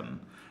 7.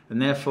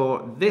 And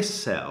therefore this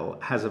cell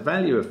has a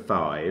value of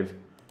 5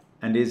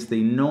 and is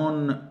the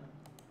non-hot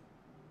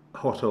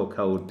or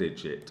cold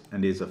digit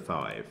and is a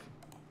 5.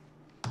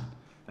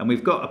 And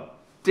we've got a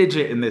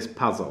digit in this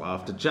puzzle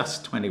after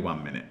just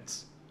 21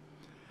 minutes.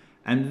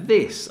 And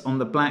this on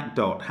the black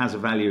dot has a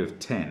value of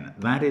 10.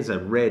 That is a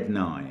red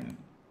 9.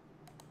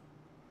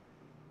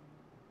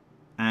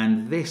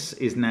 And this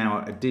is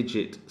now a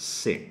digit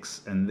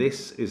 6. And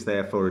this is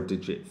therefore a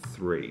digit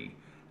 3.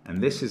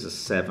 And this is a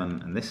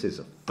 7. And this is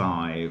a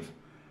 5.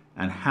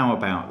 And how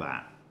about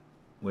that?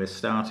 We're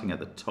starting at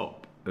the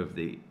top of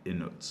the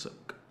inutsuk.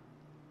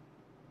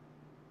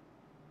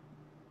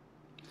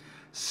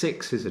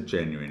 6 is a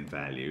genuine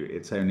value.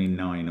 It's only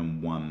 9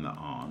 and 1 that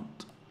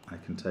aren't. I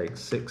can take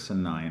 6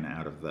 and 9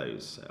 out of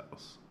those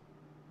cells.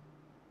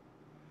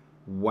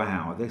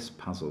 Wow, this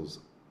puzzle's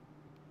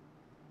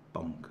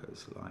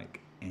bonkers like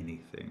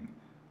anything.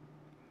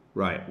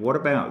 Right, what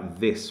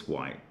about this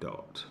white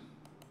dot?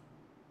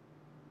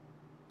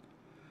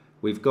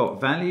 We've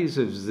got values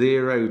of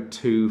 0,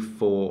 2,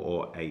 4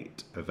 or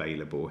 8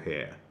 available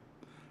here.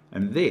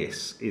 And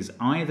this is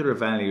either a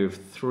value of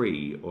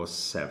 3 or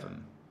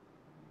 7.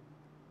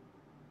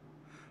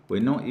 We're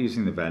not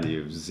using the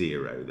value of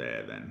 0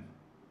 there then.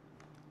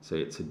 So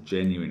it's a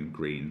genuine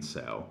green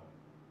cell.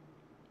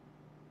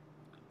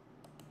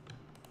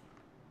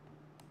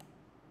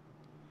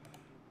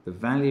 The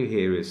value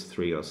here is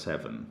 3 or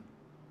 7.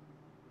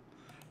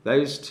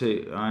 Those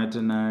two, I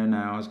don't know, no,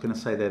 I was going to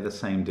say they're the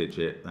same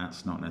digit.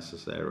 That's not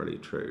necessarily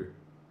true.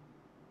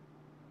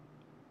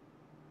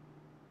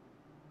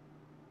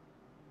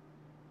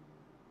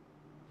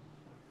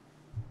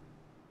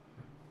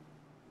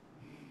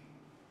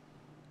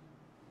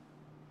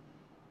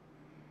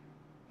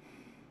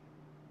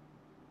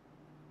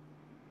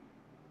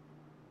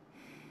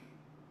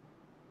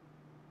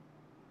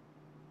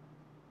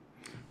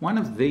 One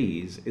of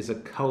these is a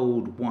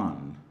cold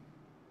 1,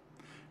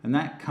 and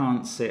that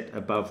can't sit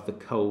above the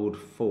cold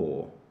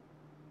 4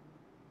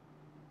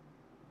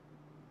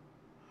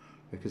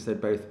 because they'd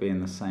both be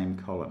in the same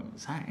column.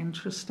 Is that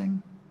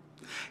interesting?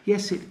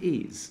 Yes, it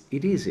is.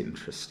 It is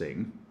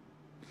interesting.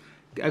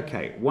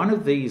 Okay, one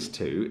of these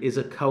two is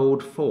a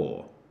cold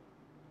 4,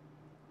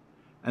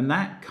 and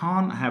that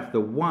can't have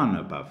the 1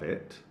 above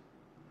it,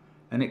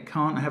 and it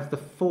can't have the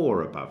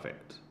 4 above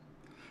it.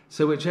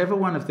 So whichever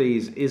one of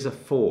these is a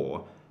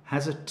 4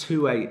 has a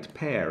 2-8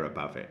 pair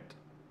above it.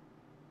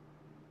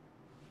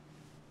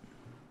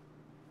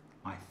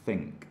 I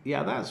think.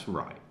 Yeah, that's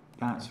right.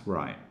 That's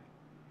right.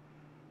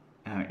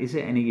 Is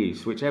it any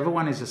use? Whichever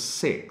one is a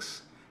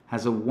 6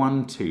 has a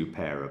 1-2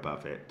 pair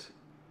above it.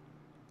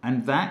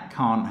 And that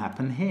can't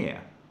happen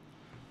here,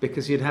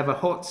 because you'd have a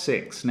hot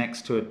 6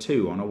 next to a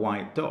 2 on a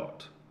white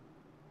dot.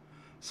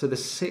 So the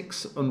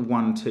 6 and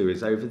 1-2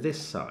 is over this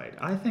side.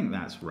 I think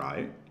that's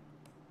right.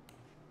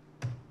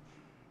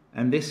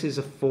 And this is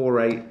a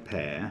 4-8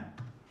 pair,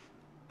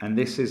 and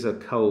this is a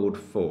cold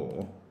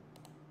 4.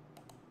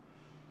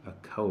 A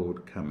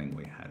cold coming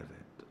we had of it.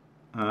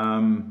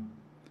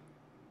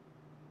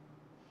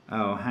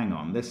 Oh, hang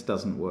on, this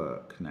doesn't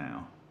work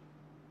now.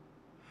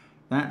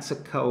 That's a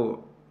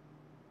cold...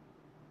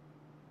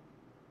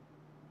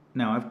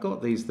 No, I've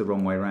got these the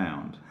wrong way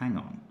round. Hang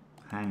on.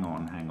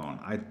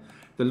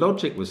 The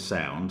logic was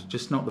sound,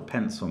 just not the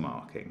pencil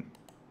marking.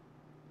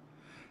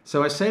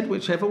 So I said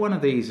whichever one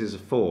of these is a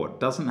 4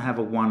 doesn't have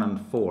a 1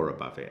 and 4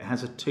 above it. It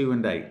has a 2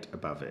 and 8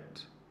 above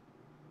it.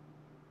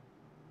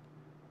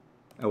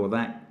 Oh, well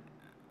that...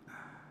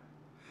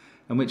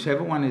 And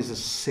whichever one is a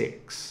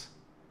 6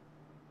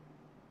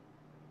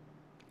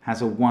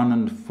 has a 1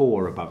 and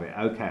 4 above it.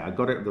 Okay, I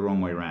got it the wrong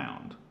way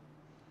round.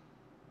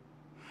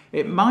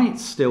 It might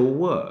still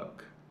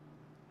work.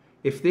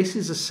 If this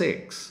is a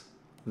 6,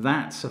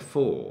 that's a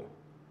 4.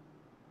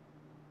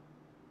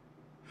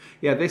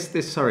 Yeah,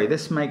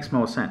 this makes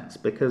more sense,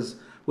 because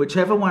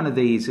whichever one of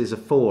these is a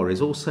 4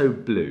 is also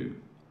blue.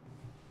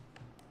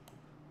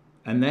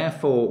 And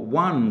therefore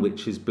 1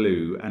 which is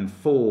blue and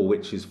 4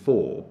 which is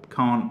 4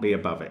 can't be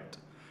above it.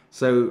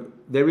 So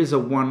there is a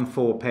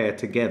 1-4 pair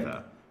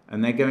together,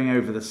 and they're going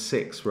over the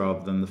 6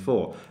 rather than the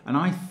 4. And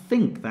I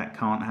think that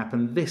can't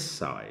happen this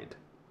side.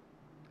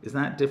 Is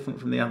that different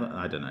from the other?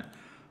 I don't know.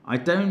 I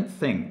don't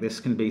think this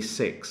can be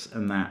 6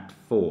 and that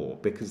 4,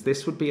 because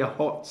this would be a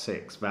hot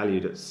 6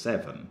 valued at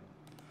 7.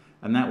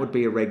 And that would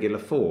be a regular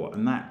 4,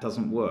 and that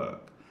doesn't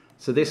work.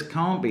 So this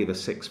can't be the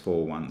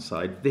 6-4 one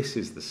side. This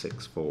is the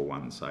 6-4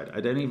 one side.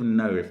 I don't even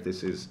know if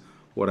this is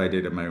what I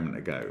did a moment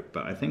ago,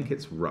 but I think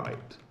it's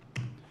right.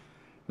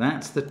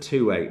 That's the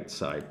 2-8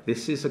 side.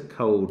 This is a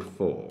cold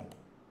 4.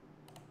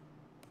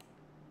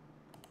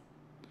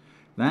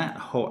 That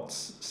hot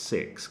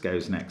 6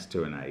 goes next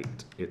to an 8.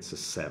 It's a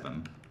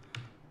 7.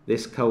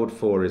 This cold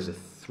 4 is a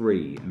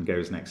 3 and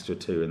goes next to a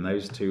 2, and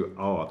those two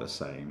are the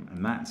same.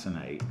 And that's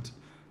an 8,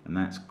 and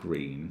that's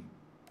green.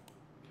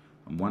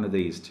 And one of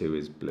these two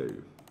is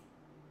blue.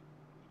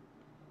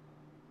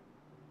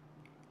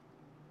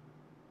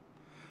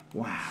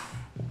 Wow.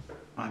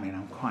 I mean,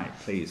 I'm quite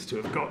pleased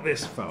to have got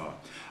this far.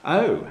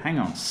 Oh, hang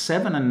on.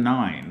 7 and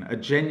 9 are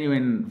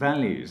genuine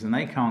values, and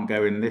they can't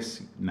go in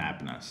this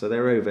Nabner, so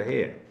they're over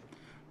here.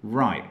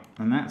 Right,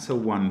 and that's a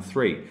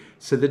 1-3.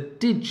 So the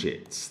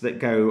digits that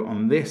go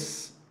on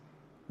this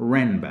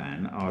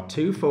Renban are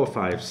 2, 4,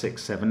 5,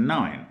 6, 7,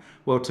 9.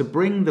 Well, to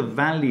bring the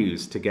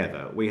values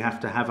together, we have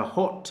to have a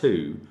hot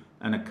 2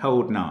 and a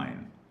cold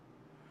 9.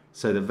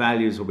 So the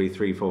values will be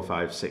 3, 4,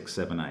 5, 6,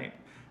 7, 8.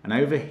 And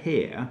over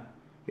here,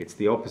 it's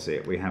the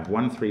opposite. We have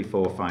 1, 3,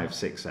 4, 5,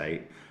 6,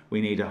 8.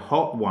 We need a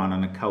hot 1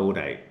 and a cold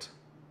 8.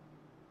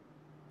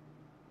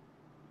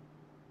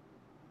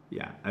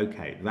 Yeah,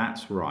 okay,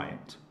 that's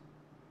right.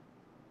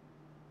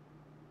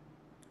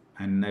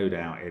 And no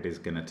doubt it is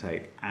going to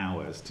take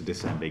hours to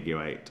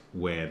disambiguate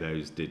where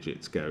those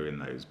digits go in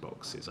those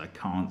boxes. I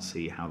can't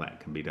see how that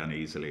can be done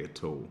easily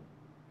at all.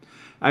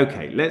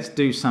 Okay, let's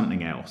do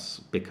something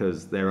else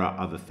because there are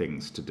other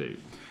things to do.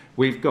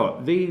 We've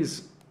got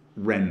these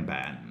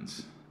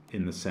Renbans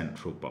in the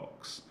central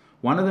box.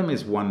 One of them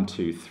is 1,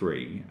 2,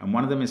 3, and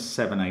one of them is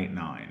 7, 8,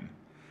 9.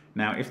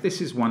 Now, if this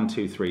is 1,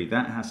 2, 3,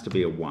 that has to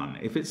be a 1.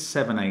 If it's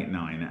 7, 8,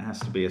 9, it has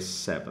to be a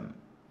 7.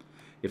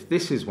 If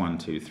this is 1,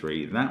 2,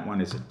 3, that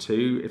one is a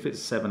 2. If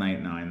it's 7, 8,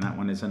 9, that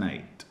one is an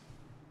 8.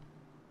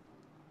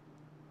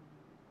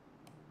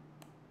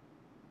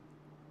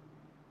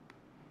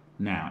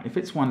 Now, if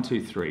it's 1,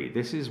 2, 3,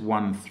 this is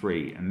 1,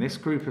 3, and this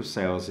group of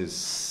cells is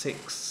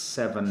 6,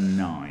 7,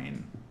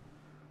 9.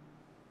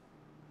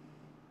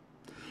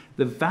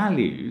 The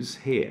values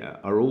here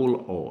are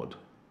all odd.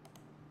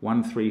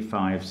 1, 3,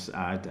 5,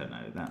 I don't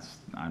know,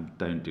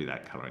 don't do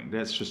that colouring.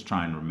 Let's just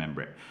try and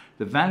remember it.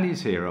 The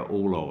values here are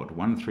all odd.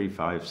 1, 3,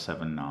 5,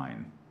 7,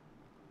 9.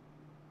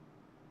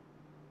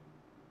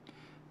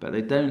 But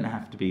they don't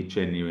have to be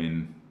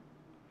genuine.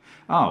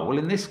 Oh, well,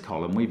 in this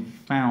column, we've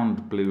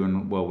found blue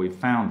and, well, we've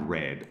found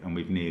red and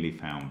we've nearly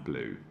found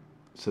blue.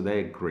 So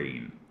they're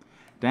green.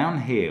 Down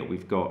here,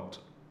 we've got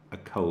a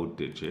cold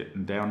digit,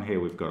 and down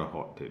here, we've got a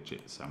hot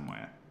digit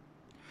somewhere.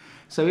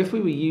 So if we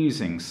were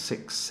using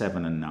 6,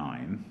 7, and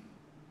 9,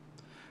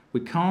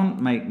 we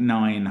can't make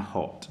 9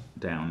 hot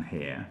down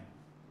here.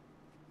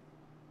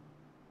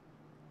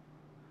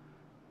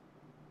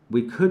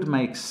 We could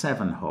make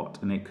 7 hot,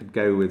 and it could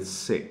go with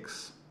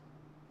 6.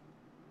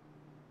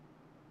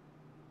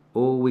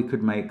 Or we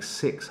could make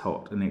 6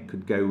 hot, and it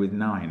could go with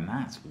 9.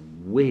 That's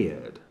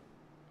weird.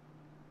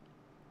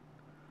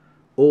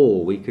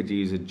 Or we could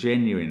use a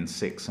genuine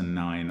 6 and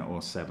 9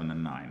 or 7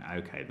 and 9.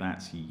 Okay,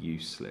 that's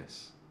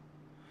useless.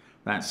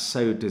 That's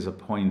so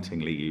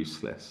disappointingly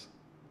useless.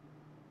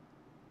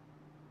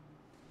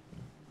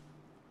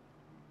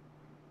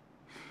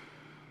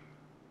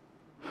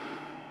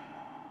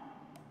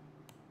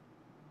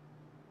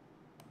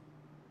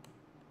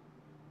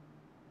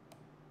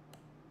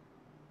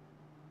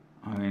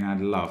 I mean,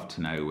 I'd love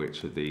to know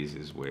which of these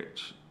is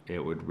which.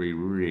 It would be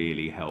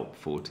really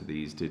helpful to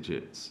these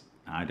digits.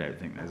 I don't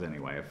think there's any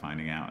way of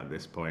finding out at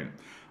this point.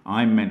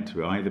 I'm meant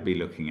to either be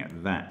looking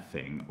at that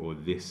thing or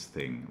this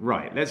thing.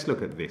 Right, let's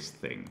look at this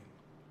thing.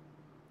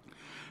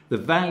 The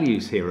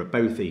values here are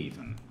both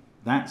even.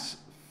 That's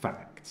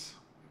facts.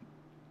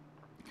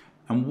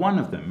 And one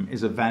of them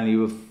is a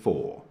value of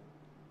 4.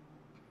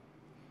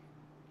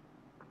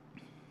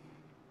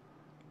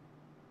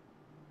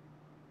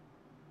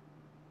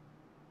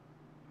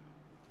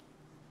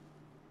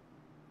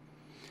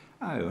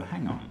 Oh,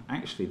 hang on.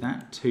 Actually,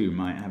 that 2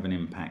 might have an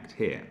impact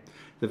here.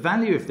 The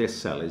value of this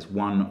cell is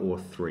 1 or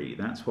 3.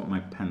 That's what my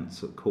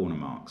pencil corner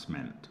marks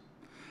meant.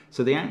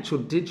 So the actual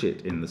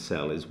digit in the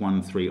cell is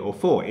 1, 3, or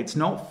 4. It's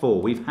not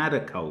 4. We've had a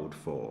cold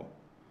 4.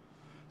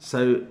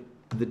 So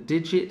the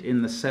digit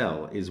in the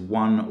cell is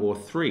 1 or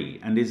 3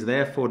 and is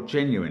therefore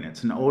genuine.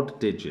 It's an odd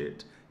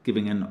digit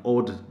giving an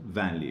odd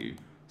value.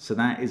 So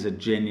that is a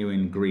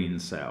genuine green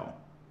cell.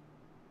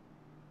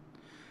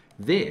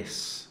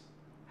 This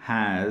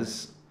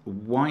has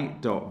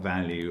white dot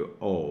value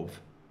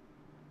of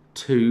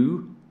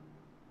 2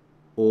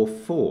 or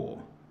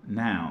 4.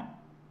 Now,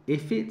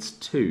 if it's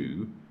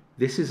 2,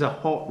 this is a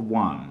hot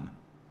 1,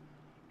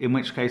 in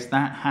which case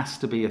that has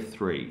to be a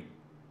 3.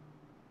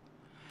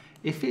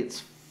 If it's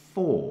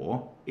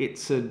 4,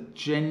 it's a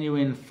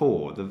genuine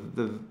 4.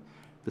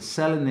 The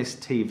cell in this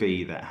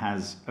TV that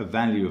has a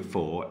value of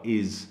 4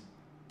 is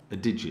a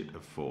digit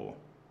of 4.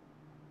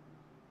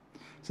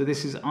 So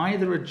this is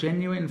either a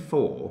genuine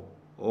 4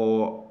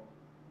 or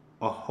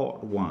a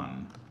hot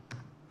 1.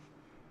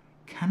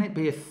 Can it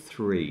be a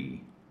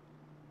 3?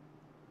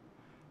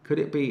 Could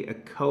it be a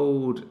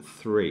cold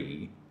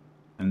 3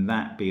 and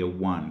that be a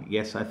 1?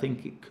 Yes, I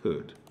think it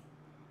could.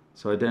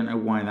 So I don't know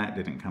why that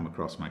didn't come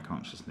across my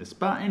consciousness.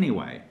 But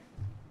anyway,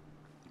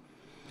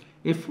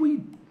 if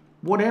we,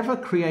 whatever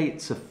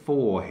creates a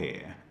 4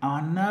 here, oh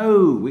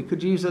no, we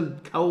could use a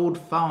cold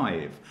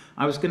 5.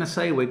 I was going to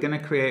say we're going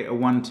to create a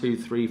 1, 2,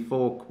 3,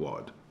 4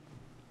 quad.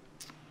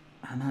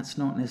 And that's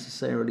not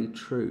necessarily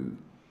true.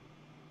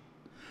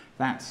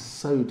 That's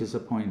so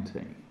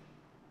disappointing.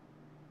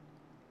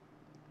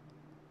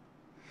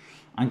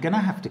 I'm going to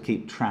have to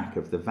keep track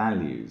of the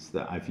values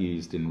that I've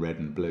used in red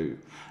and blue.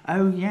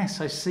 Oh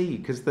yes, I see,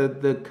 because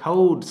the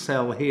cold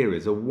cell here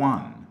is a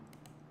 1.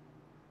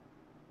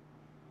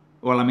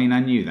 Well, I mean, I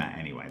knew that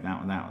anyway.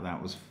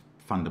 That was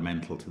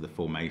fundamental to the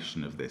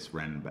formation of this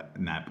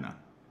Nabner.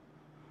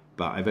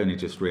 but I've only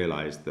just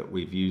realized that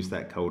we've used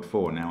that code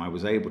 4. Now I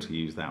was able to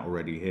use that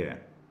already here.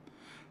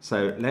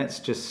 So let's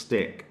just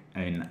stick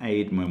an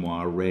aide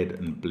memoir red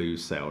and blue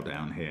cell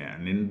down here.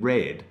 And in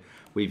red,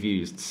 we've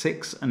used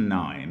 6 and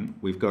 9.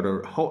 We've got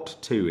a hot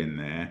 2 in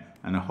there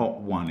and a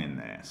hot 1 in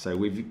there. So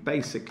we've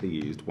basically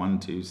used 1,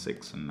 2,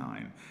 6 and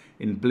 9.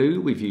 In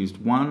blue, we've used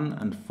 1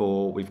 and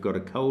 4. We've got a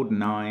cold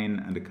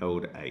 9 and a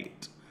cold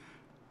 8.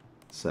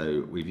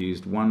 So we've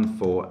used 1,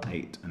 4,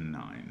 8 and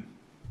 9.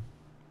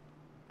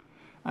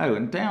 Oh,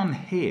 and down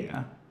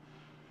here,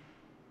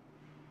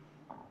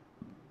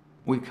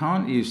 we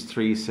can't use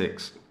 3,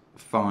 6,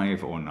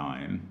 5 or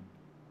 9.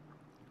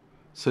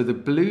 So the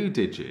blue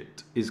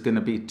digit is going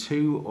to be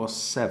 2 or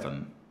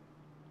 7.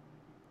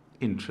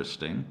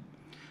 Interesting.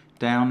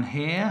 Down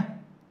here,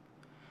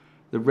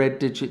 the red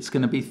digit's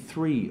going to be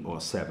 3 or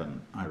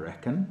 7, I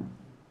reckon.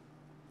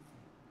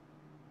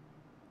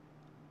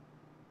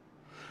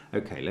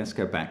 Okay, let's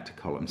go back to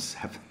column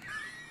 7,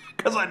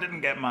 because I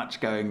didn't get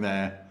much going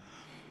there.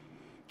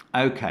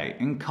 Okay,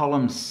 in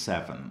column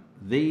 7,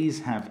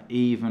 these have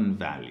even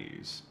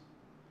values.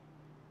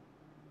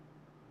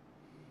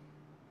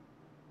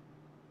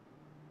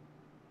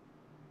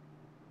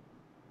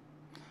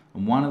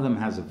 And one of them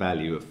has a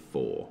value of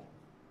 4.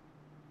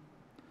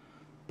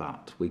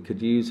 But we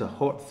could use a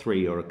hot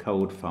 3 or a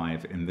cold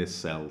 5 in this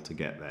cell to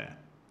get there.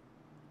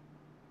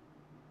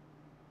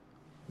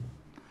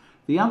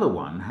 The other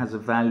one has a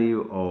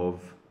value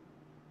of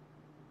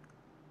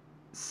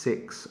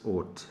 6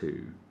 or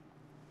 2.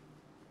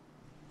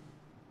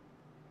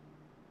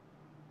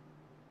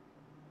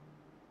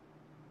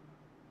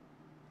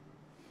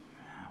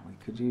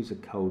 We could use a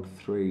cold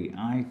 3.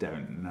 I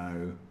don't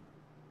know.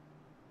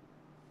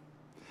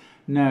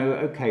 No,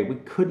 okay, we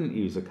couldn't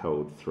use a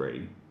cold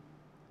 3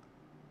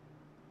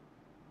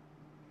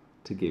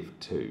 to give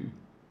 2.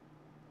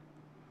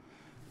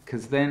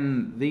 Because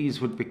then these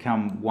would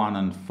become 1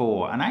 and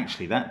 4. And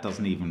actually that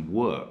doesn't even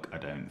work, I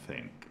don't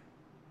think.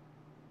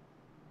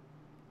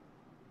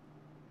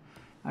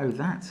 Oh,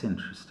 that's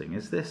interesting.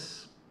 Is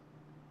this...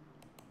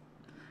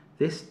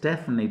 This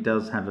definitely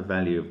does have a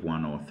value of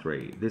 1 or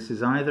 3. This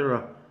is either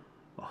a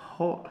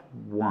hot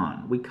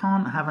 1. We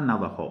can't have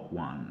another hot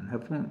 1.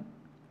 Have we?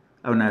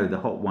 Oh no, the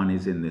hot 1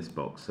 is in this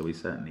box, so we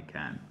certainly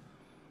can.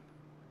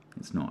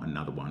 It's not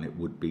another one, it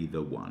would be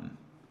the 1.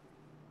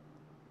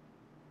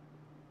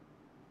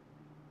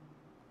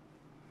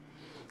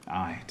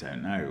 I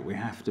don't know, we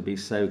have to be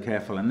so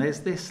careful. And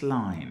there's this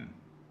line.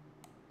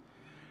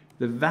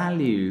 The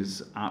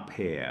values up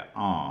here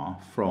are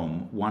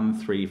from 1,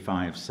 3,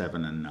 5,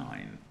 7 and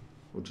 9.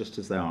 Or just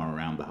as they are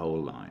around the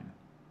whole line.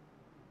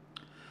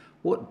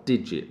 What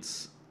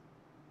digits?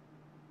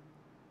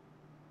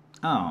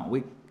 Oh,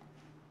 we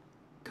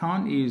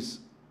can't use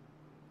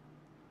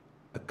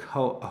a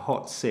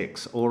hot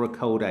 6 or a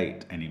cold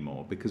 8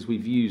 anymore because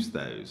we've used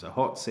those. A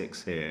hot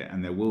 6 here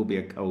and there will be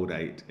a cold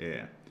 8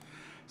 here.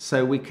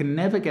 So we can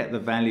never get the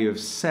value of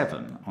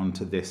 7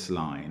 onto this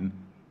line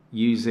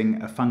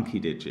using a funky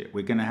digit.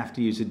 We're going to have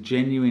to use a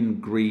genuine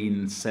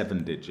green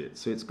 7 digit.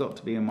 So it's got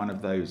to be in one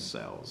of those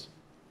cells.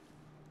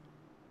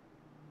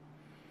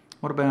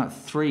 What about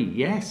 3?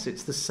 Yes,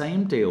 it's the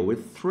same deal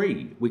with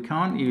 3. We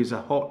can't use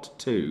a hot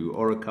 2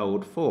 or a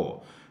cold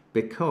 4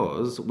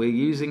 because we're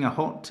using a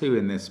hot 2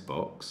 in this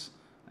box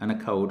and a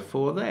cold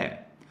 4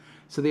 there.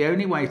 So the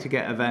only way to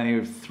get a value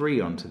of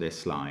 3 onto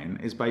this line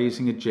is by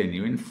using a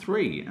genuine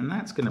 3, and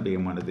that's going to be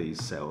in one of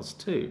these cells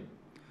too.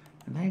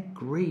 And they're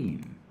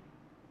green.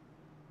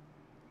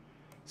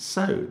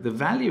 So the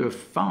value of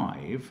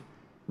 5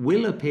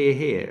 will appear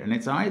here, and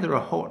it's either a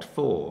hot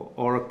 4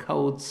 or a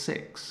cold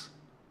 6.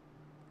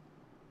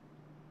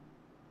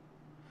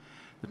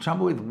 The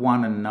trouble with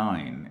 1 and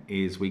 9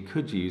 is we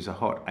could use a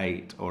hot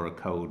 8 or a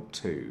cold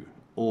 2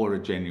 or a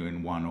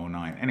genuine 1 or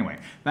 9. Anyway,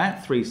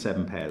 that 3,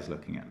 7 pair is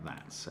looking at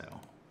that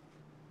cell.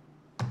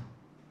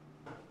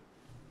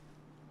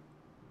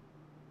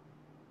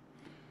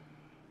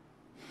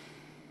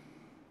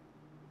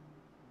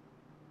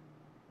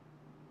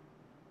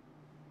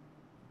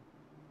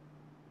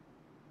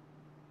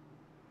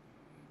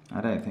 I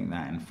don't think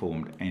that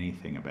informed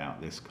anything about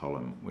this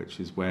column, which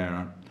is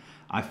where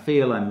I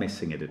feel I'm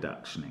missing a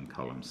deduction in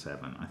column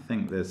 7. I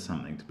think there's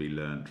something to be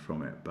learned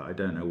from it, but I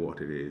don't know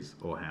what it is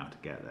or how to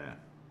get there.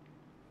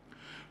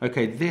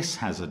 Okay, this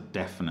has a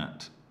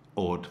definite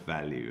odd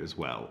value as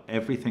well.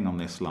 Everything on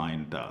this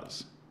line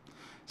does.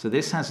 So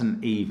this has an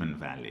even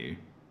value,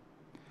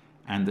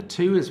 and the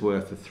 2 is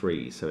worth a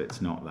 3, so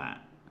it's not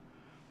that.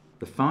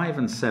 The 5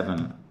 and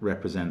 7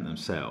 represent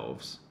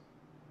themselves.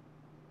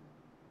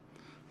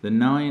 The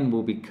 9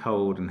 will be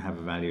cold and have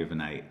a value of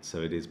an 8,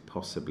 so it is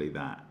possibly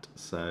that.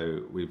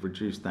 So we've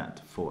reduced that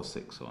to 4,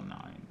 6 or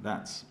 9.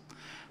 That's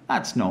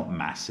not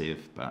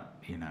massive, but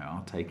you know,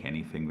 I'll take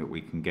anything that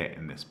we can get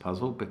in this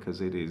puzzle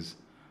because it is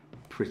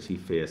pretty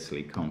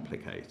fiercely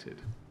complicated.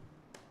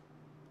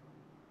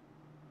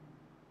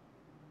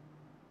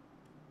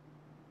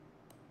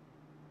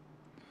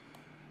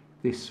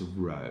 This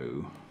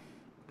row,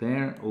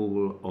 They're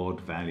all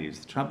odd values.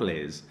 The trouble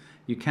is,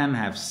 you can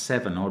have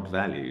 7 odd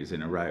values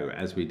in a row,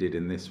 as we did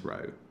in this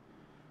row.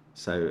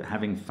 So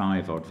having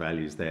 5 odd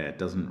values there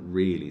doesn't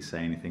really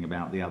say anything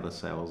about the other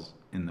cells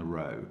in the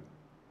row.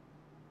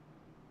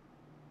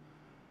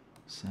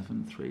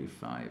 7, 3,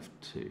 5,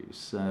 2.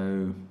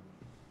 So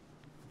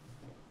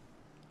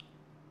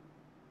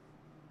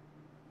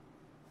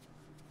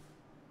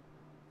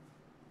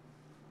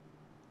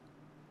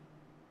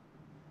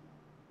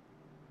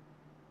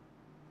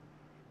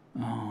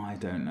oh, I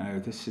don't know.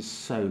 This is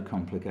so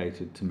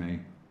complicated to me.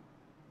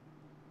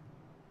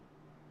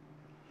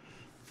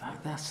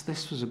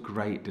 This was a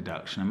great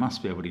deduction. I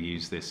must be able to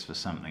use this for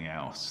something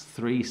else.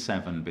 3,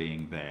 7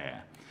 being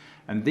there.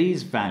 And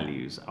these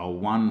values are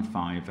 1,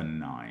 5 and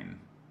 9.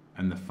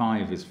 And the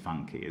 5 is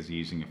funky, as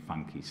using a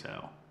funky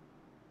cell.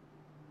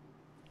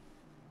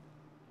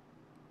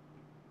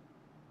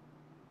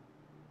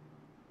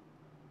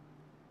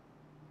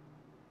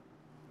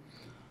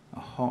 A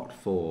hot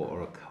 4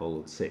 or a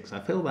cold 6. I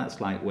feel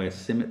that's like where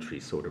symmetry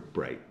sort of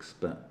breaks,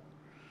 but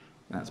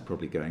that's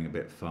probably going a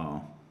bit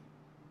far.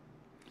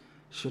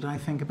 Should I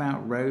think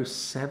about row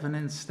 7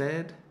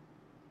 instead?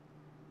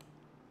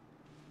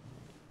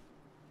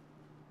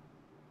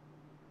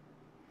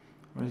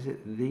 Or is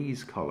it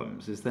these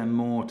columns? Is there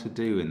more to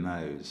do in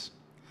those?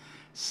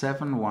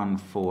 7, 1,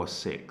 4,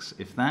 6.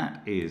 If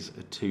that is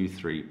a 2,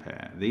 3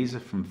 pair, these are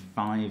from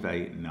 5,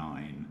 8,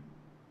 9.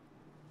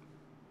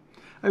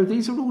 Oh,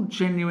 these are all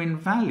genuine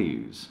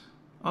values.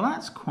 Oh,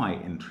 that's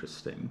quite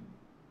interesting.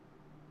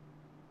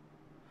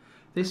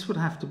 This would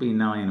have to be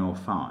 9 or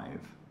 5.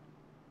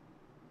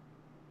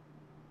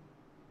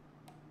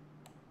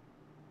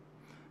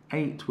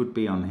 8 would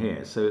be on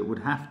here, so it would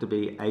have to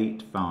be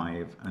 8,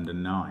 5 and a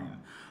 9.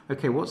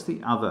 Okay, what's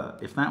the other?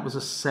 If that was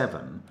a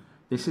 7,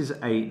 this is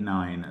 8,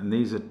 9, and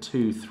these are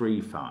 2,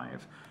 3,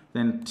 5.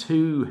 Then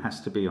 2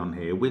 has to be on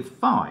here with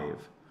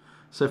 5.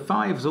 So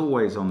 5's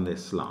always on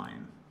this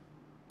line.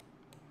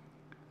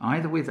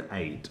 Either with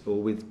 8 or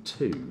with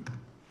 2.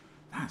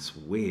 That's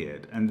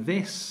weird. And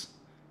this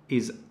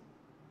is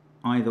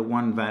either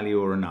one value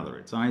or another.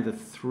 It's either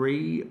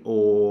 3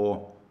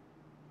 or...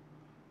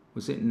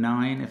 was it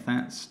 9 if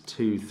that's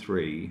 2,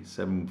 3,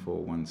 7, 4,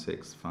 1,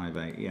 6, 5,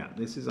 8. Yeah,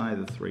 this is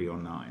either 3 or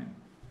 9.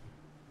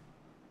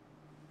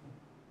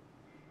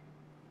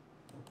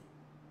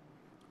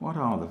 What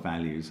are the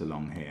values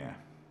along here?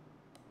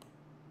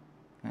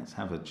 Let's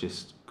have a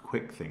just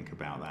quick think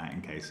about that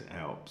in case it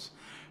helps.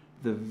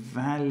 The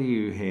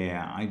value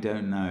here, I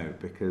don't know,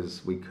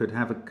 because we could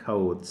have a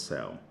cold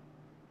cell.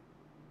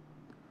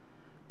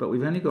 But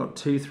we've only got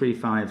 2, 3,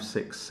 5,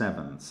 6,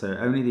 7, so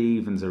only the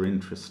evens are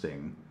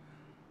interesting.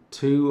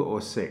 2 or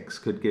 6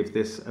 could give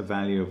this a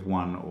value of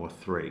 1 or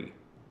 3.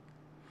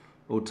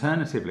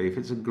 Alternatively, if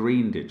it's a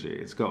green digit,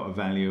 it's got a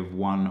value of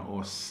 1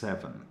 or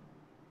 7.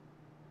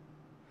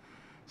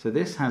 So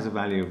this has a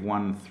value of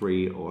 1,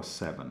 3 or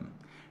 7.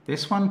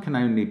 This one can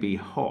only be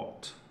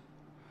hot,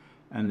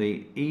 and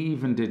the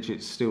even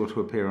digits still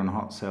to appear on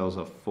hot cells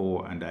are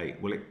 4 and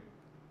 8. Well,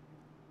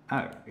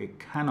 it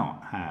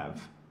cannot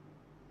have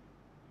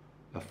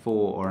a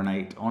 4 or an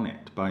 8 on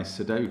it by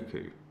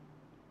sudoku.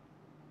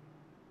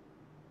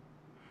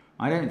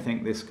 I don't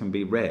think this can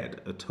be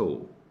read at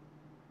all.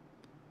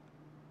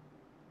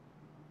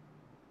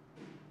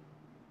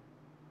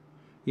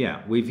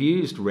 Yeah, we've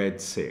used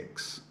red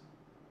 6,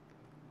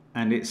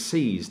 and it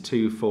sees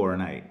 2, 4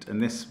 and 8,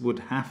 and this would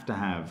have to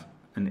have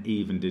an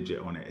even digit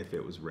on it if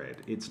it was red.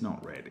 It's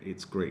not red,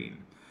 it's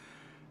green.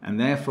 And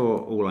therefore,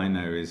 all I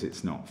know is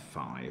it's not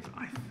 5,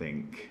 I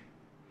think.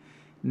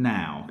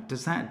 Now,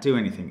 does that do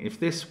anything? If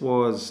this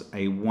was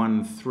a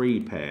 1, 3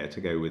 pair to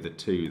go with a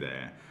 2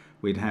 there,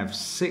 we'd have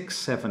 6,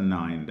 7,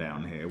 9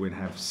 down here. We'd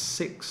have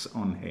 6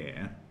 on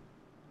here.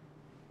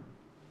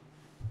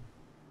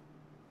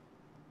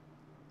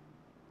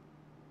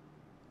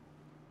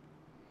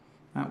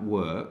 That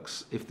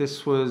works. If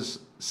this was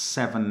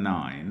 7,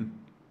 9,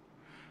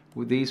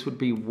 well, these would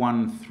be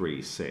 1,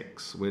 3,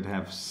 6. We'd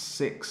have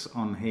 6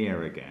 on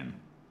here again.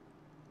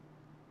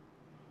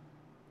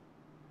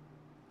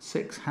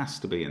 6 has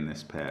to be in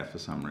this pair for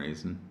some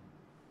reason.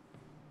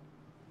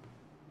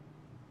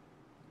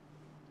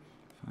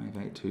 5,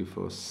 8, 2,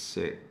 4,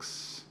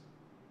 6.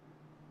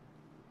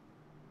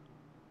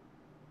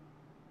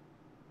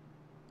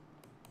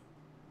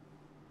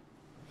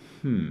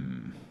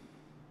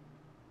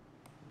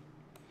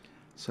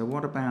 So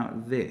what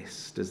about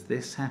this? Does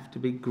this have to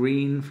be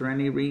green for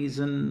any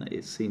reason?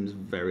 It seems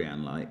very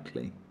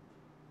unlikely.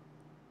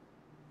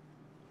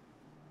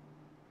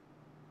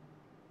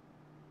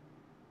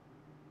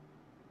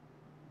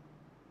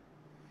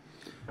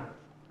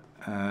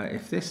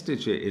 If this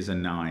digit is a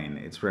 9,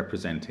 it's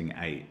representing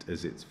 8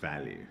 as its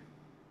value.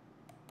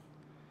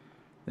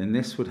 Then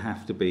this would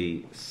have to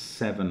be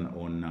 7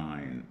 or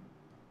 9.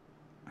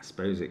 I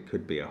suppose it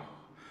could be a...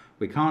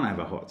 We can't have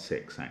a hot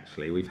 6,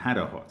 actually. We've had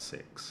a hot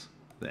 6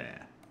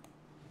 there.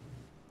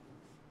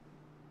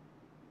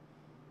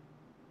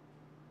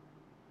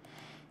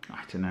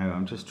 I don't know.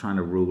 I'm just trying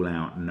to rule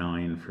out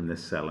 9 from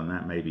this cell, and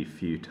that may be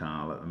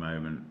futile at the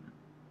moment.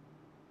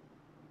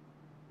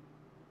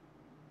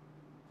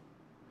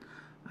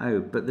 Oh,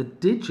 but the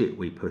digit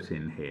we put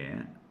in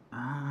here,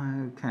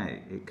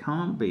 okay, it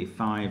can't be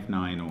 5,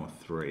 9 or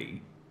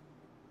 3.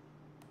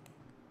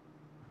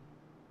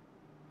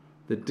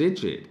 The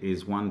digit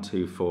is 1,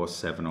 2, 4,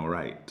 7 or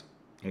 8.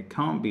 It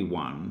can't be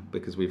 1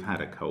 because we've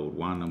had a cold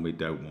 1 and we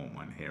don't want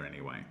one here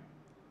anyway.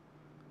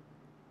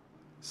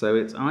 So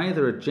it's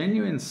either a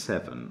genuine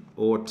 7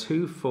 or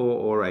 2, 4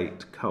 or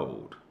 8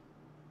 cold.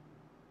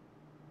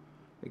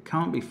 It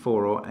can't be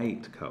 4 or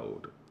 8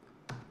 cold.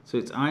 So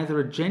it's either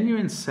a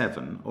genuine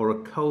 7 or a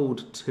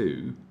cold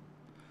 2,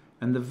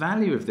 and the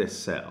value of this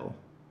cell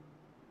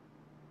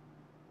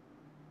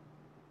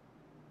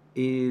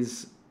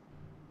is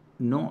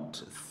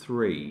not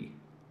 3.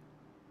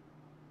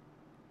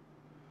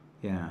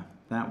 Yeah,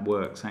 that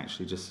works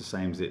actually just the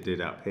same as it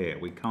did up here.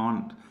 We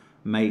can't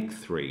make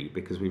 3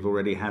 because we've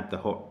already had the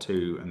hot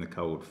 2 and the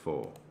cold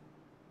 4.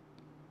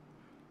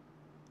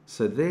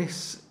 So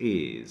this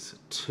is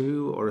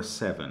 2 or a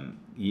 7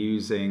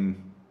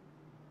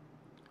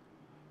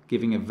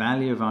 giving a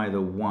value of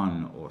either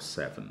 1 or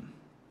 7.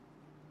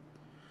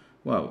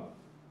 Well,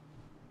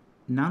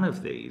 none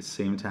of these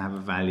seem to have a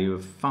value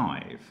of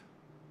 5.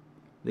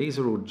 These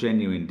are all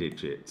genuine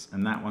digits,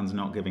 and that one's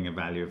not giving a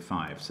value of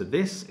 5. So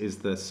this is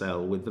the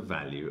cell with the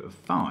value of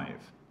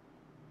 5.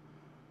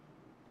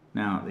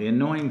 Now, the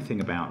annoying thing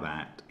about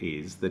that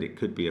is that it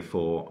could be a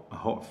 4, a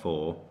hot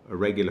 4, a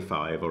regular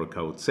 5, or a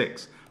cold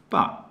 6.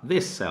 But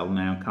this cell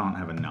now can't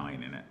have a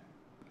 9 in it.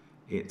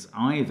 It's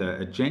either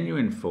a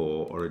genuine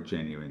 4 or a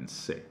genuine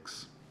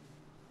 6.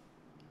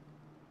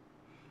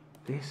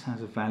 This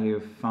has a value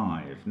of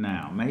 5.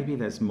 Now, maybe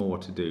there's more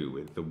to do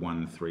with the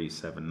 1, 3,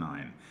 7,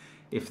 9.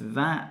 If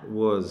that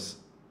was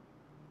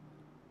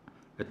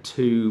a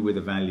 2 with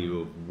a value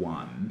of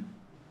 1,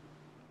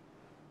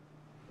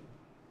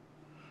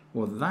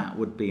 well, that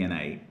would be an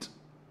 8.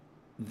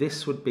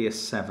 This would be a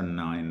 7,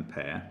 9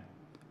 pair.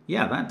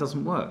 Yeah, that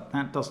doesn't work.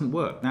 That doesn't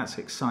work. That's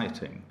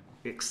exciting.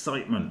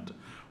 Excitement.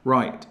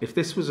 Right, if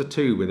this was a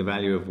 2 with a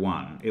value of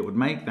 1, it would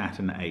make that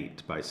an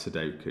 8 by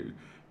sudoku.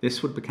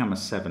 This would become a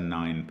 7,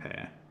 9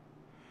 pair.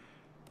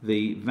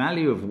 The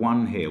value of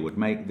 1 here would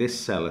make this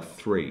cell a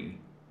 3.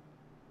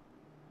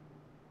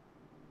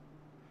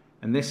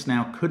 And this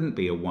now couldn't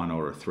be a 1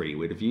 or a 3.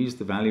 We'd have used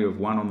the value of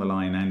 1 on the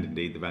line and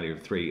indeed the value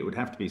of 3. It would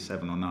have to be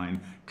 7 or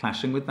 9,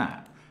 clashing with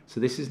that. So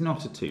this is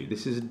not a 2.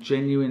 This is a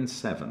genuine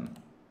 7.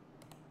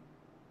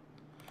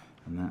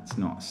 And that's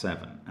not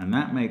 7. And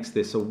that makes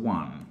this a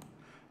 1.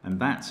 And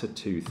that's a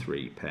 2,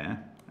 3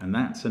 pair. And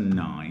that's a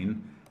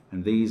 9.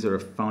 And these are a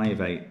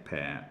 5, 8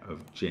 pair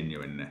of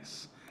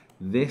genuineness.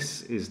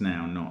 This is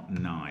now not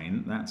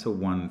 9. That's a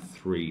 1,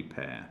 3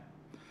 pair.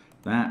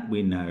 That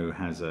we know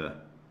has a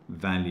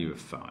value of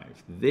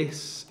 5.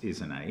 This is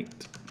an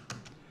 8.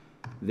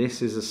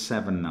 This is a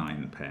 7,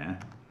 9 pair.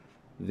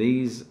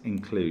 These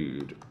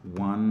include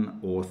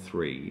 1 or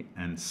 3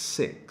 and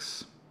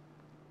 6.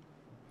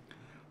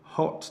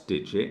 Hot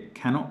digit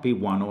cannot be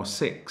 1 or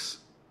 6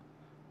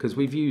 because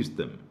we've used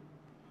them.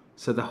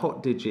 So the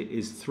hot digit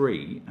is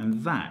 3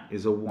 and that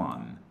is a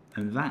 1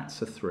 and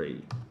that's a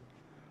 3.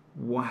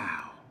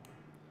 Wow.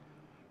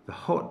 The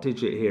hot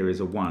digit here is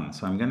a 1,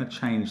 so I'm going to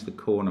change the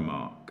corner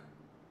mark.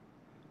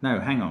 No,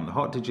 hang on, the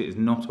hot digit is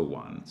not a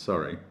 1,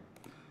 sorry.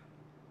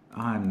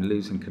 I'm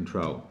losing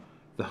control.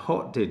 The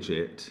hot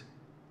digit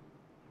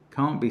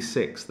can't be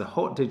 6, the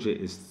hot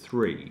digit is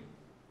 3.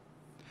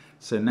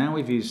 So now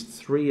we've used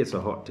 3 as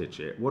a hot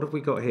digit. What have we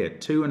got here?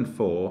 2 and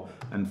 4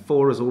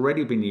 has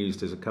already been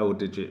used as a cold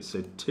digit,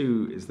 so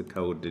 2 is the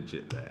cold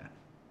digit there.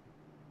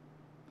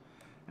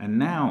 And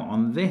now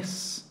on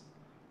this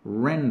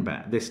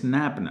Renban, this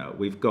Nabner,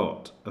 we've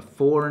got a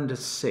 4 and a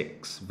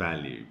 6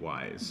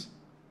 value-wise.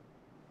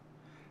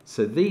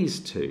 So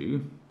these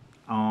two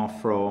are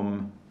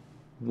from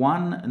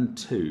 1 and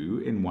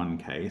 2 in one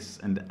case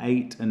and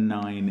 8 and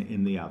 9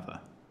 in the other.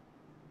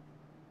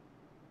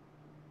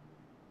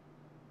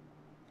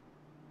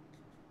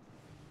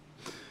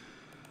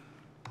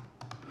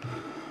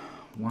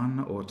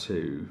 One or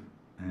 2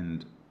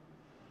 and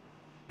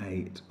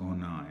 8 or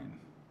 9.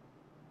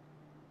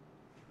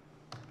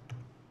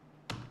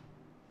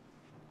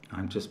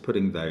 I'm just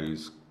putting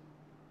those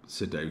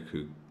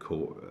sudoku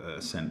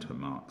center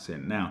marks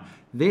in. Now,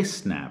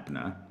 this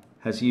Nabner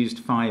has used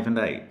 5 and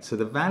 8, so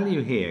the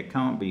value here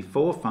can't be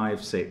 4,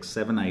 5, 6,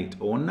 7, 8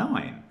 or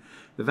 9.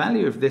 The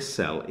value of this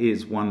cell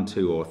is 1,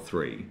 2 or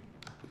 3.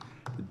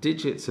 The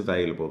digits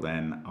available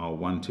then are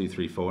 1, 2,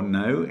 3, 4.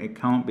 No, it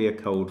can't be a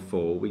cold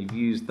 4. We've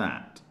used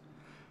that.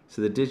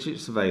 So the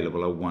digits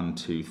available are 1,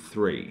 2,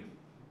 3.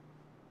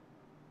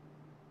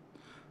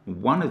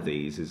 One of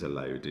these is a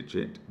low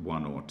digit,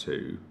 1 or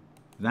 2.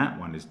 That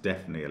one is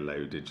definitely a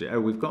low digit. Oh,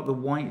 we've got the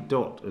white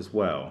dot as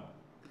well.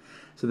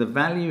 So the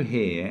value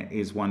here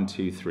is 1,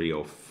 2, 3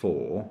 or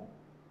 4.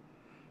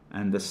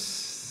 And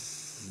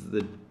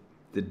the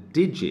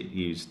digit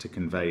used to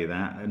convey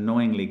that,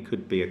 annoyingly,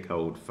 could be a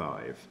cold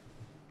 5.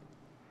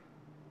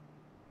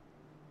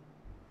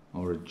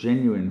 Or a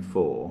genuine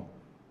 4,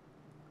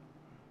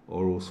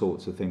 or all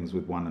sorts of things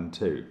with 1 and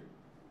 2.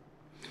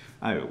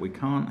 Oh, we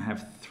can't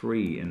have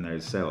 3 in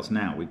those cells.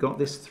 Now, we got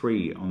this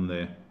 3 on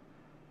the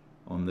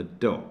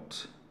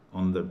dot,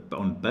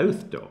 on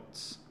both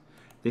dots.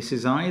 This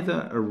is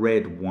either a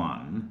red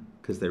 1,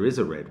 because there is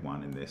a red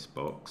 1 in this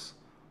box,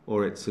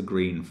 or it's a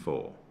green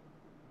 4,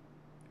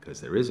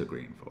 because there is a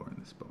green 4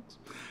 in this box.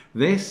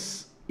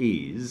 This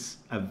is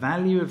a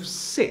value of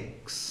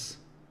 6.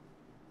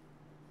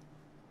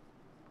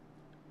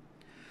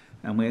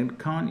 And we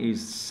can't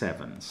use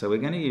 7, so we're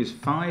going to use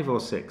 5 or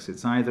 6.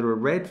 It's either a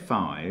red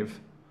 5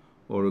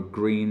 or a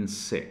green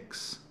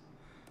 6.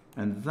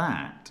 And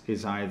that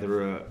is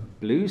either a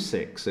blue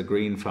 6, a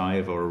green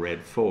 5, or a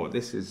red 4.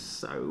 This is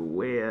so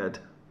weird.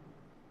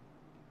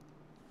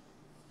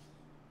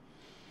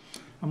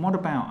 And what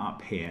about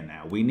up here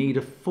now? We need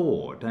a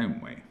 4,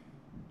 don't we?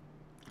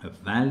 A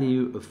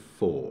value of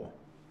 4.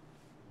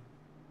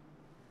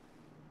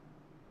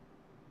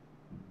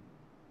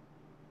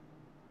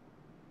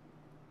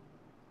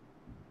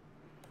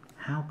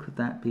 How could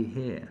that be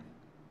here?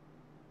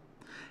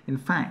 In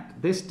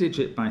fact, this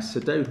digit by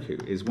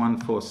sudoku is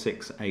 1, 4,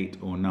 6, 8,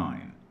 or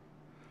 9.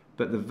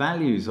 But the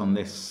values on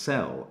this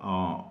cell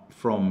are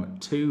from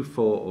 2,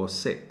 4, or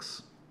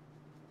 6.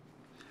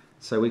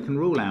 So we can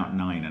rule out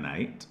 9 and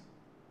 8.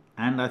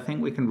 And I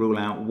think we can rule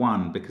out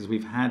 1 because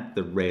we've had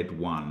the red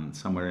 1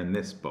 somewhere in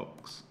this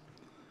box.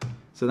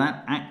 So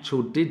that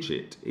actual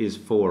digit is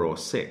 4 or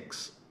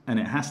 6. And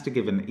it has to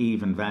give an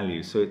even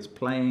value. So it's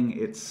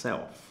playing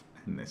itself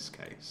in this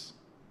case.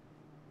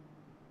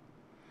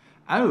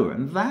 Oh,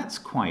 and that's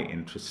quite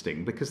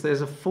interesting because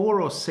there's a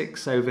 4 or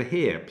 6 over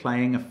here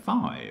playing a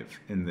 5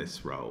 in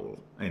this row.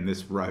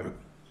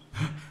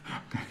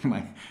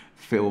 My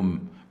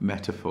film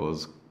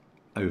metaphors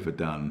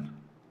overdone.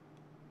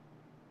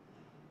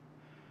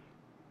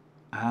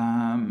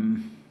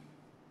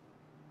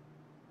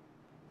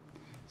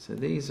 So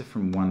these are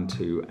from 1,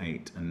 2,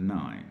 8, and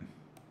 9.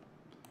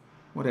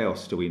 What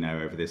else do we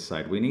know over this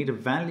side? We need a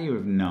value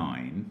of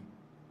 9,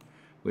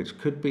 which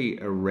could be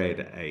a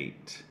red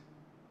 8.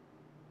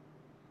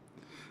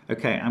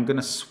 Okay, I'm going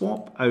to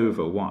swap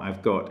over what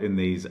I've got in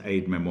these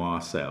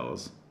aide-memoire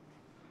cells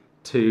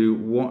to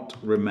what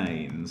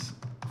remains.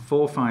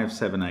 4, 5,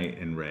 7, 8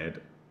 in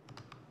red,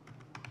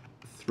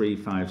 3,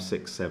 5,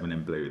 6, 7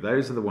 in blue.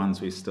 Those are the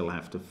ones we still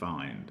have to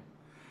find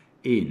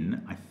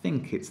in, I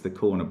think it's the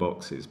corner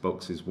boxes,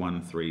 boxes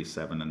 1, 3,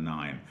 7, and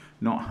 9.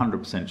 Not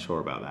 100%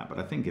 sure about that, but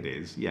I think it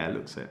is. Yeah, it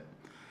looks it.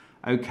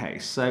 Okay,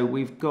 so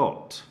we've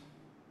got...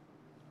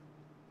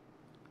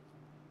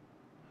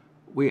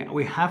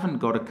 We haven't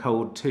got a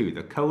code 2.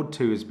 The code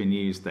 2 has been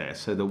used there,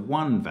 so the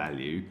 1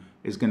 value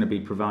is going to be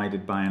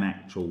provided by an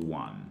actual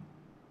 1,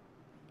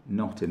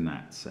 not in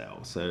that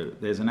cell. So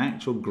there's an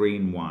actual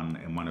green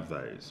 1 in one of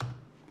those.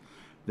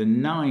 The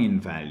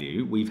 9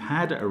 value, we've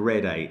had a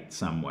red 8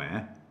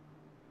 somewhere.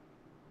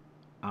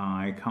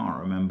 I can't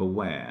remember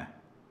where.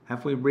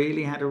 Have we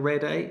really had a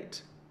red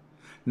 8?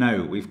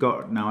 No,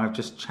 no, I've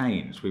just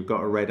changed. We've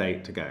got a red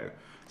 8 to go.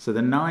 So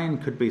the 9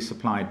 could be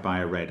supplied by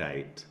a red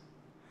 8.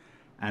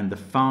 And the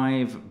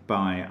 5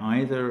 by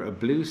either a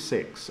blue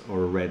 6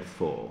 or a red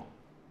 4.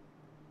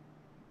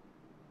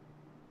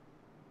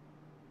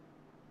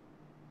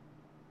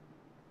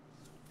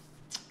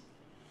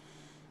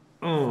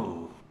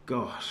 Oh,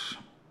 gosh.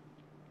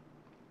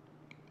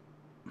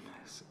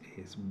 This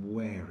is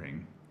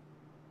wearing.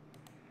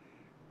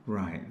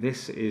 Right,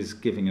 this is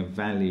giving a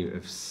value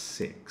of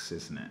 6,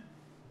 isn't it?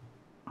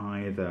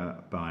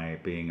 Either by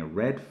being a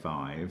red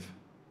 5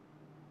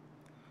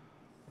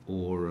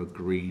 or a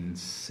green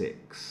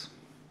 6.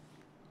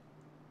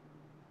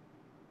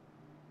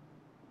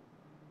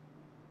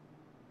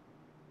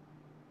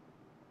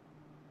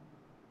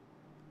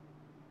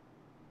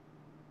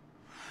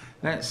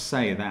 Let's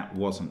say that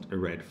wasn't a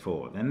red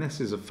 4. Then this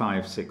is a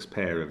 5, 6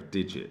 pair of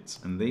digits,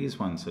 and these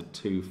ones are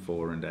 2,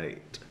 4, and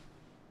 8.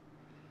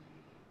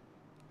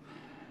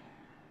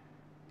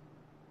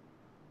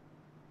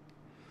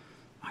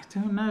 I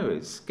don't know.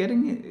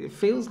 It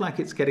feels like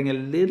it's getting a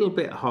little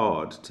bit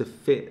hard to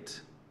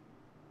fit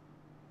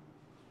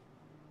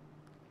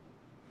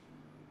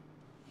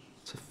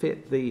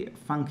the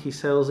funky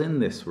cells in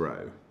this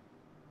row.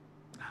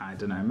 I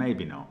don't know,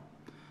 maybe not.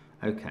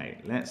 Okay,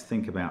 let's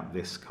think about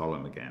this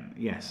column again.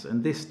 Yes,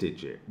 and this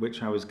digit,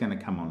 which I was going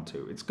to come on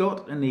to, it's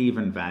got an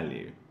even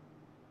value.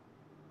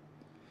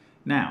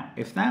 Now,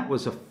 if that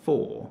was a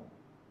 4,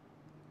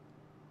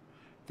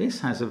 this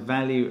has a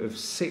value of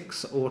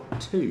 6 or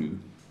 2.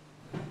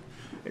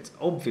 It's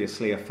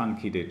obviously a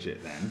funky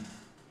digit then.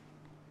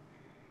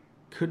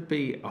 Could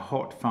be a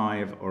hot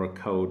 5 or a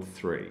cold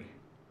 3.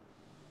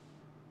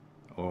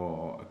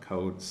 Or a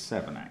code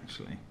 7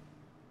 actually.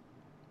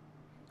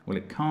 Well,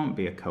 it can't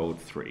be a code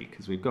 3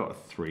 because we've got a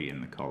 3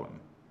 in the column.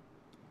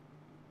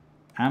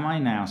 Am I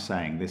now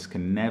saying this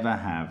can never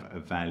have a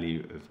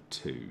value of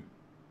 2?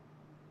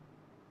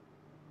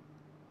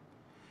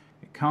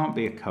 It can't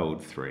be a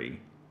code 3.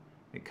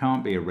 It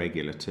can't be a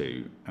regular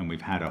 2, and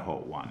we've had a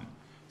hot 1.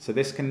 So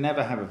this can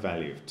never have a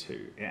value of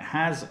 2. It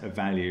has a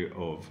value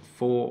of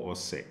 4 or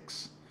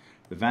 6.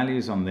 The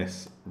values on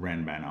this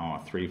Renban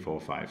are 3, 4,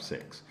 5,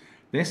 6.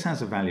 This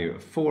has a value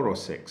of 4 or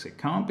 6. It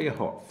can't be a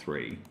hot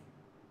 3.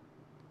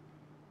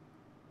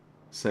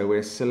 So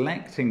we're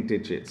selecting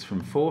digits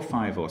from 4,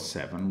 5 or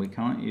 7. We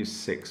can't use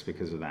 6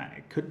 because of that.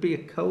 It could be a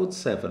cold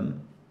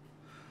 7,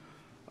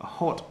 a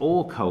hot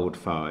or cold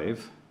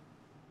 5,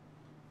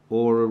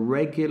 or a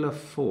regular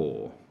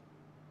 4.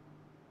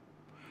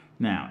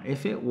 Now,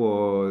 if it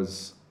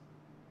was...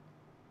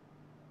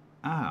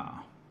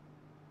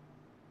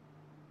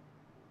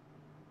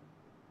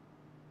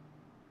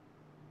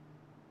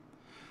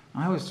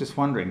 I was just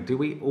wondering, do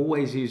we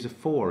always use a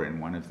 4 in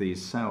one of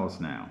these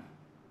cells now?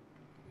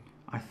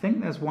 I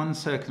think there's one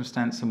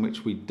circumstance in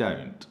which we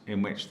don't,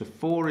 in which the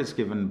 4 is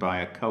given by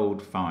a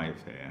cold 5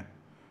 here.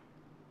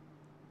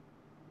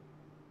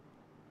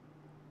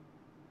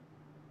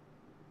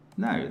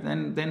 No,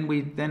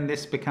 then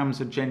this becomes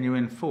a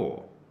genuine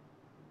 4.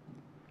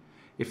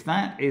 If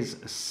that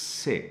is a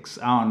 6,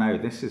 oh no,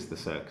 this is the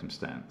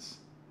circumstance.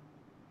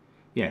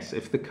 Yes,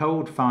 if the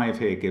cold 5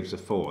 here gives a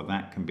 4,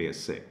 that can be a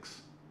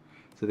 6.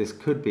 So this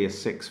could be a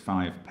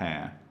 6-5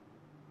 pair.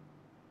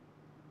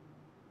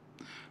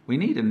 We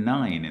need a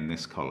 9 in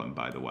this column,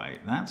 by the way.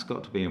 That's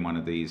got to be in one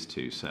of these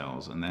two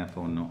cells, and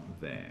therefore not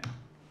there.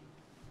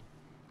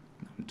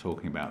 I'm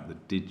talking about the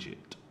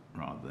digit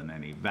rather than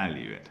any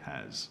value it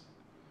has.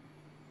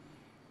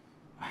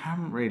 I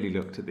haven't really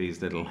looked at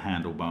these little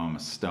handlebar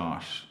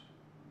moustache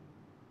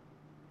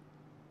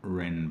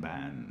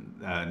Renban,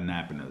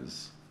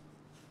 Nabners.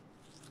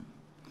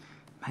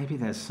 Maybe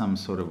there's some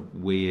sort of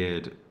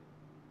weird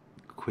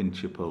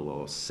quintuple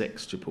or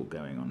sextuple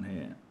going on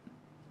here.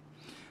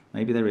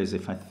 Maybe there is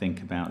if I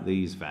think about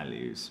these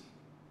values.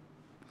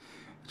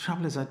 The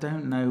trouble is I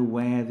don't know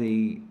where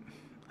I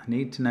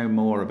need to know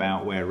more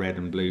about where red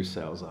and blue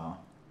cells are.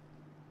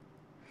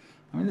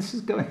 I mean, this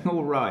is going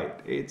all right.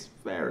 It's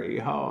very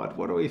hard.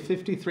 What are we,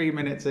 53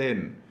 minutes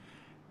in?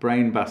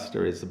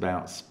 Brainbuster is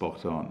about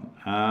spot on.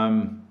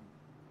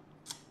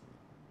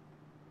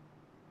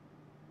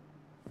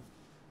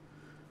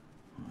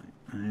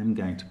 I am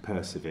going to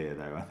persevere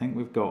though. I think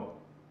we've got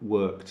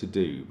work to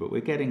do, but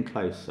we're getting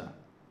closer.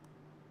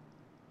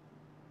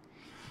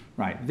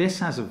 Right, this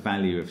has a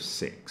value of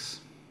 6.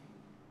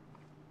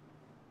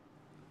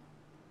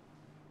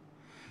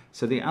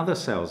 So the other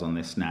cells on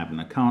this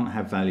Nabner can't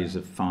have values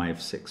of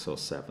 5, 6 or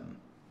 7.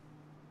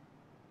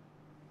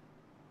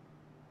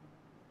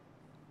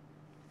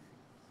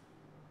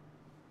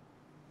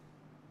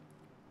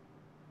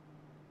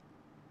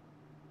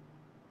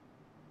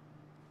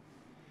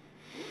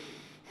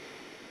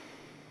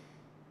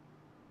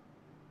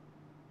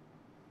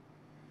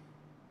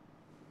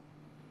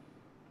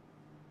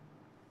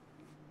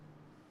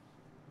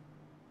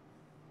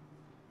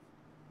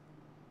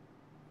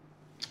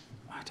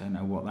 I don't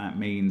know what that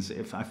means.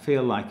 If I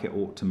feel like it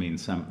ought to mean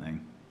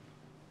something.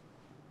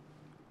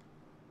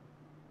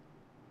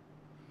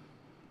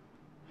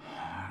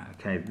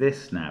 Okay,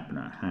 this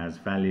Nabner has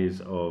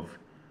values of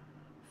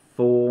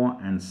 4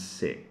 and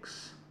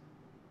 6.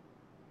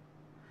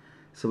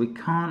 So we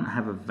can't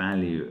have a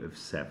value of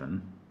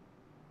 7.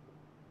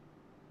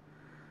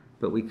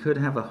 But we could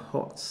have a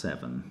hot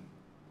 7.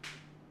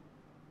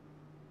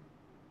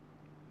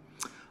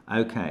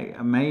 Okay,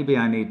 maybe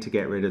I need to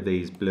get rid of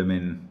these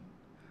bloomin'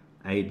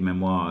 aide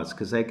memoirs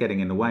because they're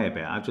getting in the way a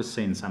bit. I've just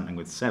seen something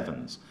with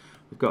 7s.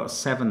 We've got a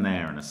 7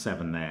 there and a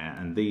 7 there,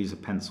 and these are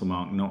pencil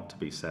marked not to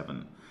be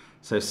 7.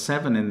 So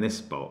 7 in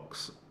this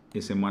box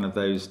is in one of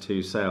those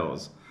two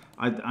cells.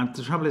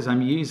 The trouble is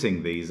I'm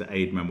using these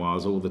aide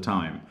memoirs all the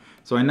time.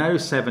 So I know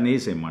 7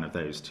 is in one of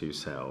those two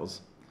cells,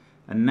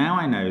 and now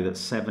I know that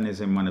 7 is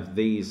in one of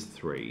these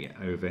 3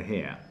 over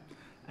here.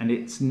 And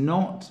it's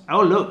not,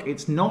 oh look,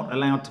 it's not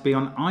allowed to be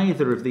on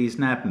either of these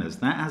Nabners.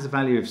 That has a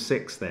value of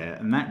 6 there,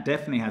 and that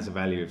definitely has a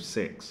value of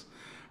 6.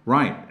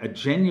 Right, a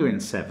genuine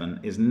 7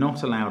 is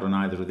not allowed on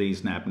either of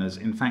these Nabners.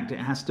 In fact, it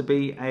has to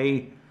be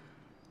a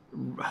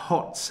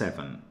hot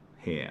 7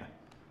 here.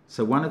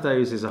 So one of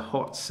those is a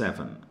hot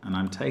 7, and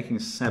I'm taking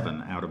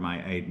 7 out of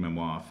my aide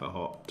memoire for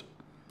hot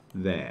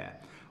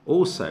there.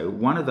 Also,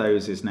 one of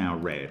those is now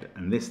red,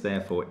 and this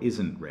therefore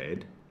isn't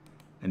red,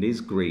 and is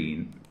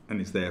green, and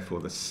is therefore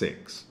the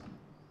 6.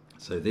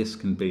 So this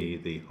can be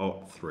the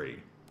hot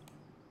 3.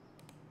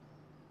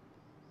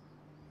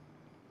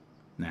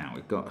 Now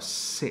we've got a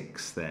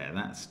 6 there.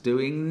 That's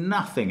doing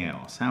nothing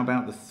else. How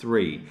about the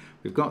 3?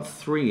 We've got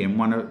 3 in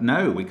one of...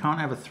 No, we can't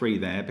have a 3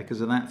 there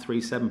because of that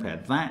 3-7 pair.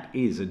 That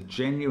is a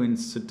genuine...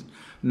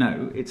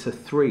 No, it's a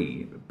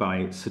 3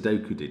 by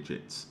sudoku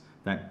digits.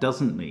 That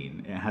doesn't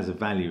mean it has a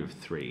value of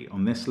 3.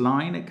 On this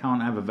line, it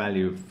can't have a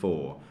value of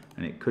 4,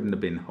 and it couldn't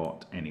have been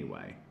hot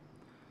anyway.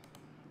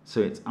 So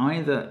it's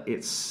either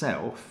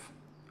itself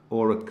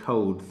or a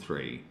cold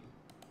 3.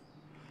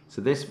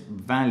 So this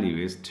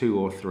value is 2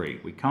 or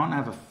 3. We can't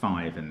have a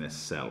 5 in this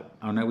cell.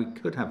 Oh no, we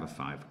could have a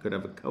 5. We could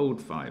have a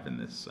cold 5 in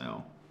this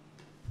cell.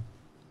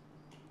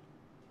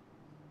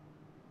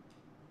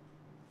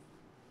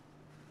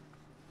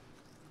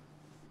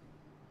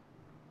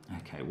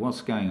 Okay,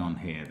 what's going on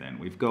here then?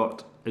 We've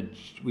got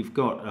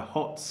a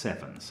hot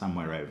 7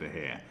 somewhere over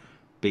here,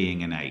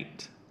 being an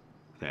 8.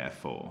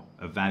 therefore,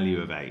 a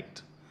value of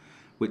 8.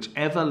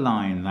 Whichever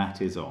line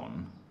that is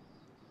on,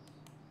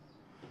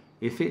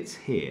 if it's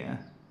here,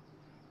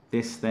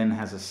 this then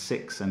has a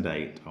 6 and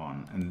 8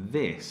 on, and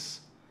this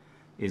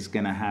is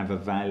going to have a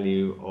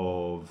value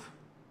of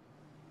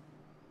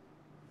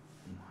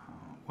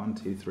 1,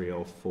 2, 3,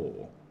 or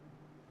 4.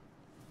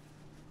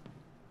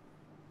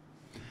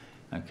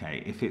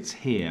 Okay, if it's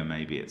here,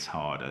 maybe it's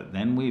harder.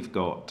 Then we've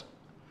got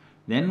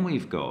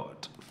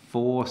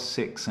 4,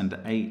 6, and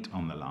 8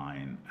 on the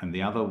line, and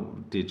the other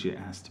digit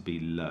has to be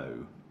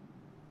low.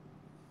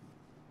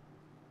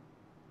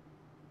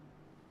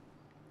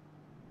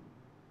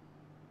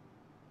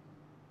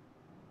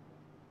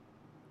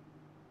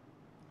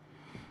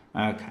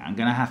 Okay, I'm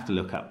going to have to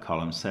look up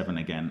column 7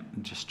 again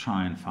and just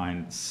try and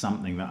find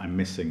something that I'm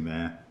missing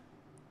there,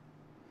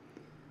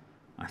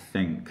 I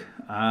think.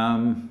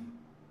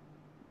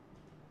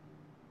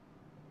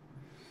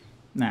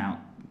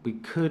 Now, we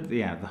could,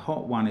 yeah, the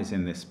hot 1 is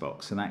in this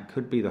box, so that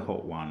could be the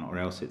hot 1, or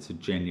else it's a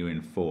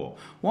genuine 4.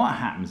 What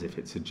happens if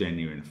it's a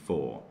genuine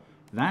 4?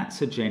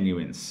 That's a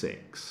genuine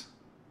 6.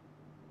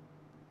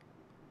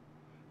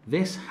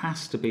 This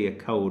has to be a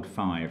cold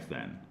 5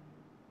 then.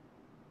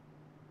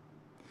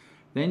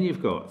 Then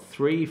you've got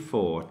 3,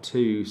 4,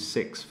 2,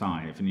 6,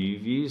 5, and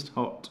you've used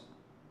hot.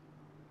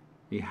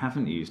 You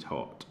haven't used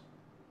hot.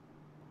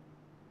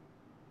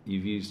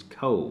 You've used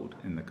cold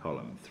in the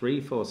column. 3,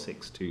 4,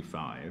 6, 2,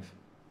 5.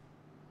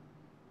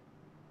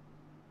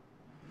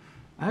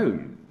 Oh,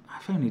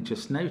 I've only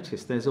just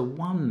noticed there's a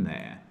 1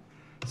 there.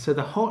 So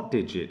the hot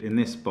digit in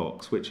this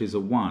box, which is a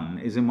 1,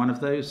 is in one of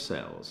those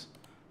cells.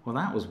 Well,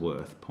 that was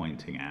worth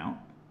pointing out.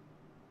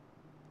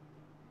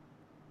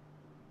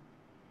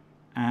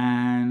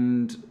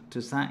 And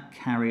does that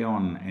carry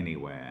on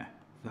anywhere?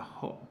 The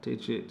hot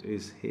digit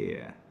is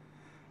here.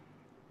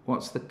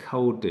 What's the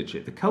cold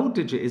digit? The cold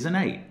digit is an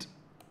 8.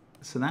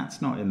 So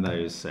that's not in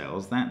those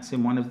cells. That's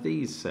in one of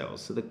these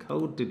cells. So the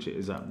cold digit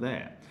is up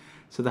there.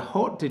 So the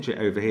hot digit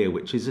over here,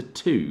 which is a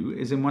 2,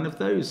 is in one of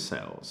those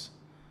cells.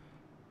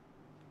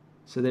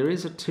 So there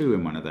is a 2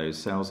 in one of those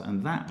cells,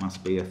 and that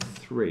must be a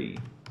 3.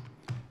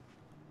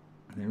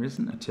 There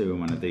isn't a 2 in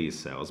one of these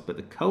cells, but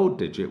the cold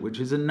digit, which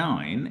is a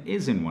 9,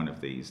 is in one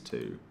of these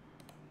two.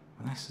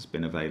 Well, this has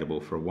been available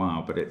for a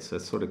while, but it's a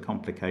sort of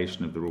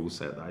complication of the rule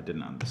set that I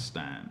didn't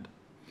understand.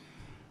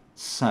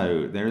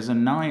 So there is a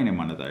 9 in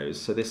one of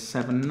those, so this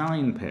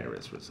 7-9 pair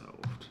is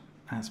resolved.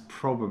 That's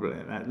probably,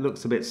 that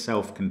looks a bit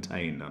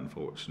self-contained,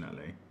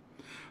 unfortunately.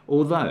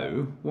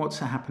 Although, what's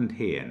happened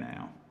here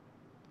now?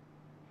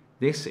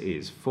 This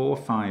is 4,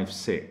 5,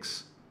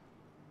 6,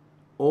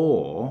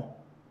 or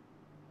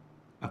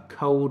a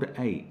cold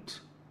 8.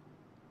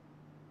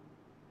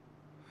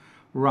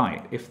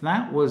 Right, if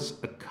that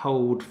was a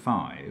cold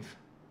 5,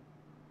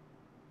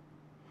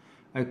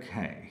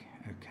 okay,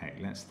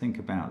 let's think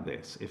about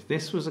this. If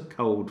this was a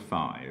cold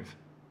 5,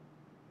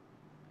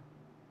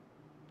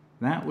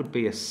 that would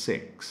be a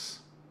 6.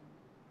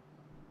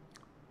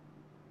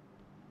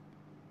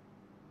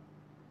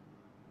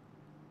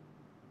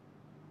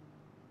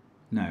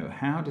 No,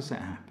 how does it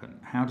happen?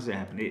 How does it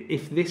happen?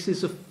 If this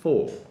is a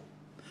 4,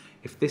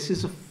 if this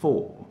is a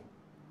 4,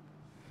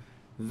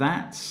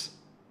 that's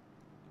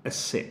a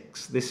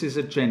 6. This is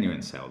a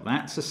genuine cell.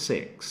 That's a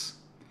 6.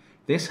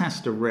 This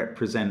has to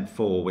represent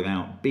 4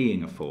 without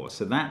being a 4,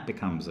 so that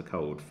becomes a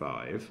cold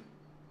 5.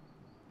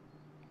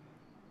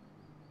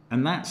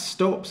 And that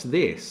stops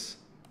this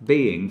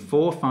being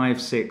 4,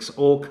 5, 6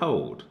 or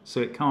cold, so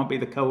it can't be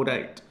the cold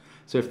 8.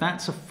 So if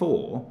that's a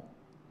 4,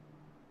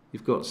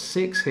 you've got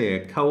 6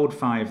 here, cold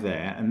 5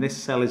 there, and this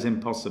cell is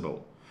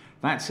impossible.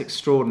 That's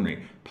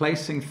extraordinary.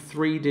 Placing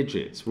 3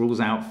 digits rules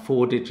out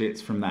 4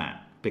 digits from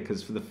that,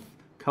 because for the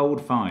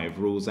cold 5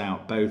 rules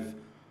out both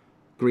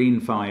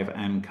green 5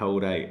 and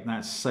cold 8.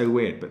 That's so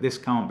weird, but this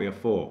can't be a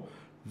 4.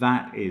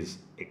 That is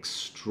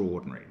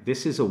extraordinary.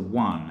 This is a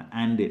 1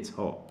 and it's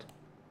hot.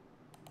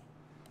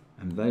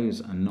 And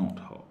those are not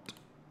hot.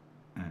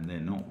 And they're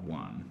not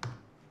 1.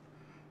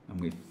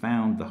 And we've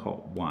found the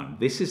hot 1.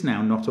 This is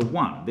now not a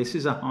 1. This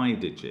is a high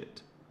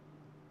digit.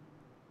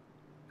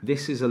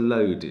 This is a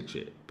low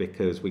digit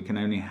because we can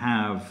only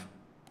have,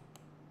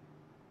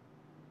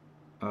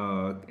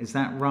 is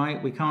that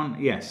right? We can't,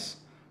 yes,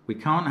 we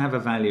can't have a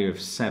value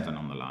of 7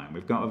 on the line.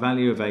 We've got a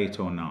value of 8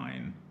 or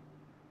 9,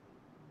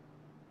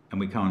 and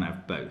we can't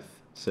have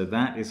both. So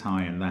that is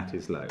high and that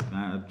is low.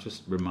 Now, I'm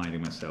just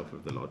reminding myself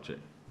of the logic.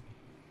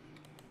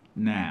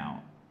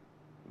 Now,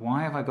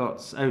 why have I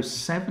got, oh,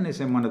 7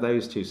 is in one of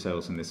those two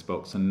cells in this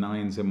box and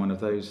 9's in one of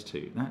those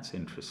two. That's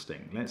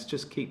interesting. Let's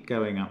just keep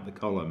going up the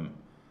column.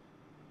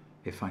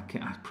 If I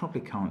can, I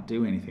probably can't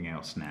do anything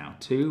else now.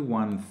 2,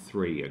 1,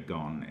 3 are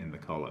gone in the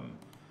column.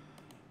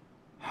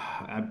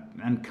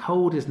 And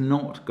cold is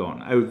not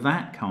gone. Oh,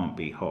 that can't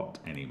be hot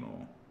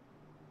anymore,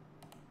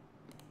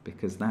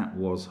 because that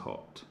was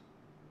hot.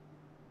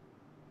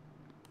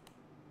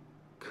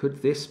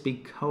 Could this be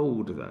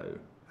cold, though?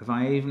 Have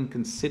I even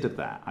considered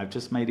that? I've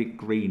just made it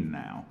green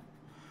now.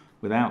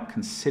 without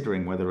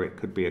considering whether it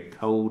could be a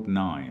cold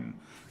 9.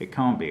 It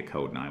can't be a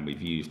cold 9.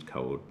 We've used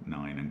cold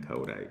 9 and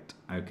cold 8.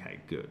 Okay,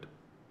 good.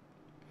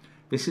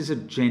 This is a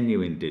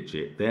genuine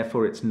digit,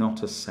 therefore it's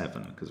not a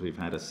 7 because we've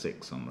had a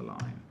 6 on the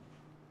line.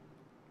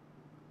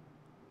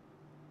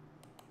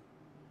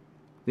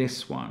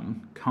 This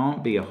one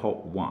can't be a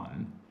hot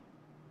 1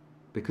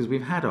 because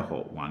we've had a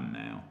hot 1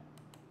 now.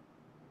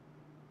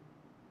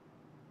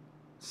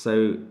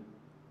 So,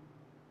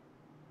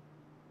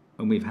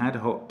 and we've had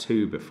hot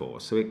 2 before,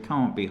 so it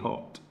can't be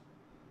hot.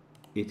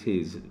 It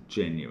is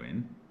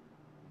genuine.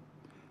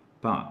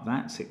 But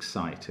that's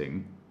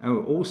exciting.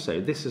 Oh,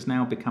 also, this has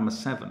now become a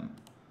 7.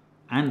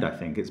 And I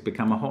think it's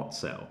become a hot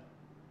cell.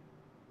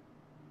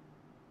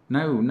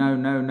 No, no,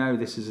 no, no,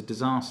 this is a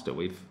disaster.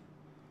 We've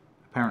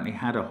apparently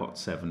had a hot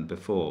 7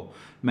 before.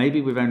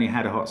 Maybe we've only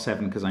had a hot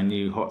 7 because I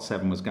knew hot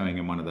 7 was going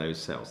in one of those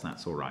cells.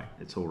 That's all right.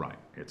 It's all right.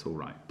 It's all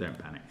right. Don't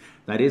panic.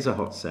 That is a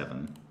hot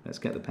 7. Let's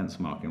get the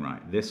pencil marking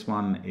right. This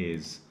one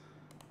is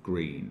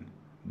green,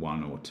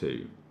 1 or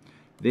 2.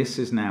 This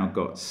has now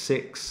got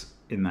 6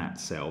 in that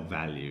cell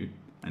value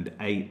and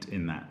 8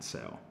 in that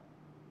cell.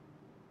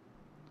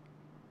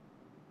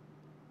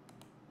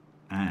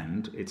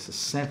 And it's a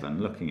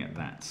 7 looking at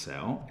that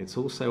cell. It's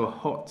also a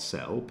hot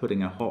cell,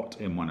 putting a hot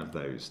in one of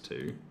those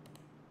two.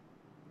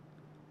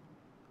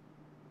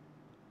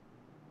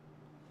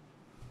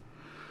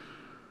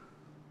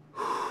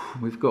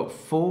 We've got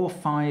 4,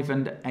 5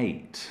 and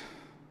 8.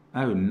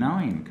 Oh,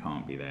 9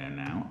 can't be there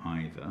now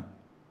either.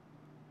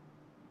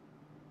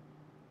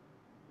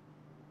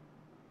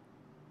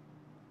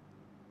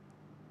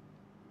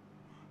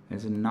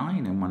 There's a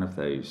 9 in one of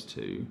those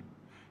two.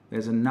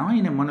 There's a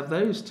 9 in one of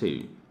those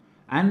two.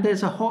 And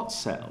there's a hot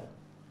cell.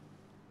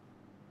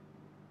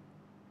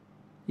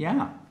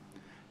 Yeah.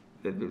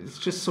 It's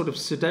just sort of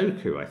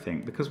sudoku, I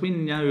think, because we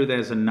know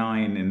there's a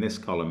 9 in this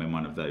column in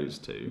one of those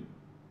two.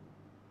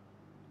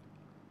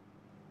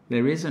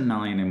 There is a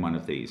 9 in one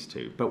of these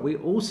two, but we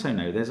also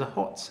know there's a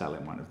hot cell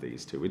in one of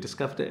these two. We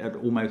discovered it at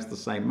almost the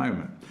same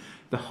moment.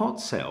 The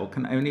hot cell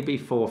can only be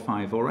 4,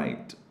 5 or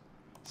 8.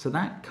 So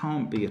that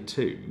can't be a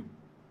 2.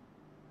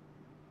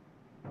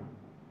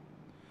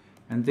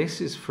 And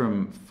this is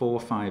from 4,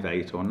 5,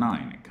 8 or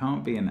 9. It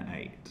can't be an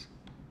 8.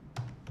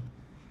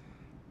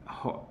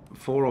 Hot,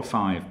 4 or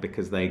 5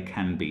 because they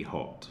can be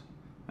hot.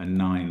 And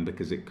 9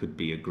 because it could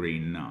be a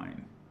green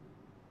 9.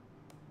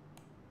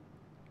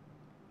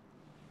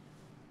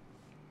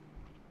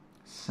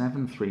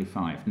 Seven, 3,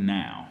 5.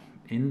 Now,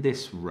 in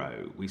this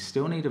row, we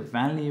still need a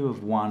value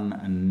of 1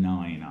 and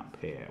 9 up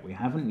here. We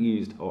haven't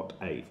used hot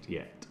 8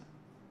 yet.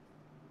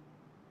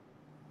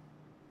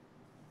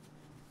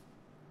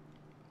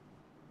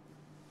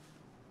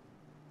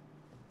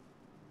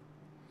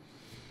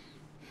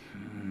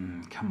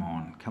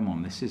 Come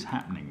on, this is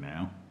happening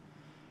now.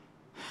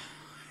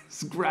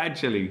 It's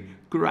gradually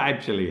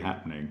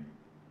happening.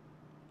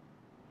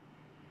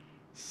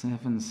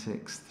 7,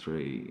 6,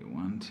 3,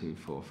 1, 2,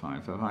 4,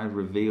 5. Have I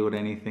revealed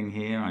anything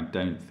here? I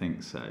don't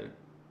think so.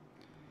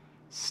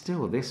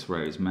 Still, this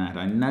row's mad.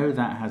 I know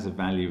that has a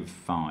value of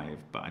 5,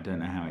 but I don't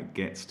know how it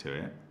gets to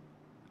it.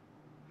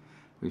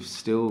 We've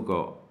still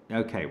got...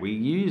 Okay, we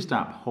used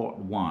up hot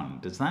 1.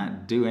 Does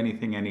that do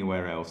anything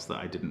anywhere else that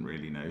I didn't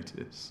really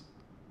notice?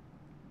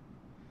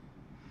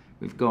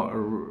 We've got a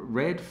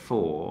red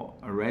 4,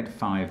 a red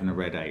 5 and a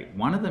red 8.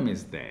 One of them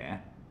is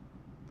there.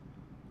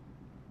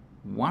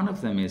 One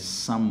of them is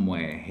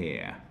somewhere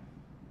here.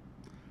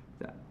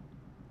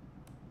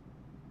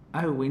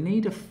 Oh, we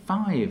need a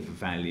 5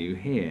 value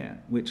here,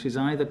 which is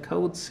either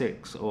cold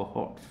 6 or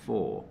hot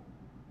 4.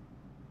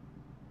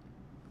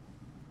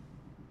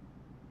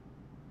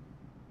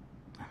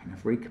 I mean,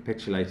 I've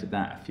recapitulated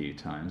that a few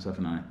times,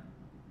 haven't I?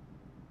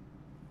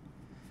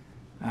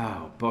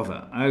 Oh,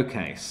 bother.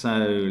 Okay, so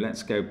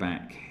let's go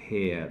back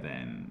here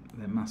then.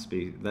 There must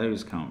be,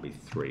 those can't be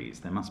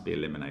 3s. There must be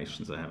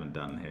eliminations I haven't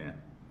done here.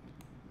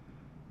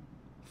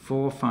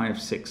 4,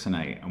 5, 6 and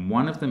 8. And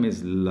one of them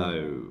is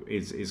low,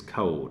 is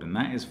cold, and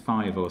that is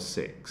 5 or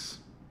 6.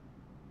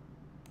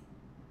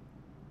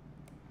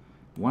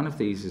 One of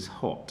these is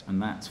hot,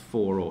 and that's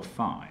 4 or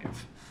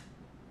 5.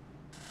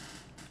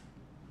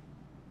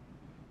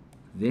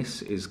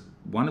 This is,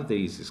 one of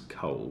these is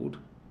cold.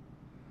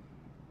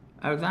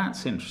 Oh,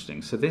 that's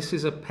interesting. So this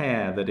is a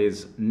pair that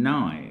is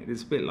 9.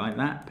 It's a bit like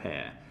that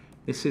pair.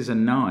 This is a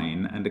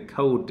 9 and a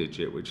cold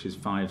digit, which is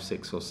 5,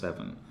 6 or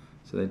 7.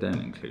 So they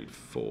don't include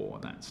 4.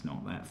 That's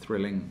not that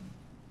thrilling.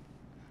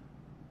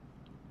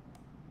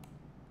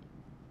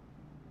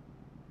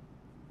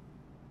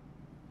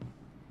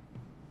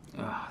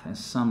 Oh, there's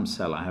some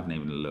cell I haven't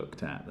even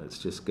looked at that's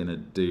just going to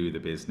do the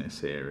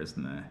business here,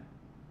 isn't there?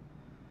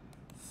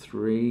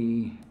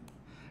 3.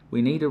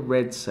 We need a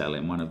red cell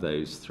in one of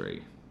those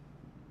 3.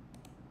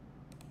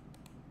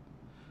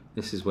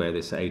 This is where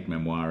this aide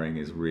memoiring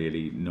is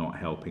really not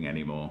helping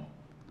anymore.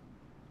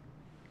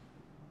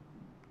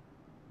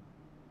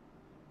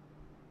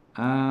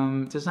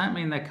 Does that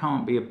mean there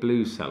can't be a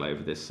blue cell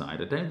over this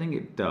side? I don't think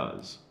it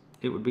does.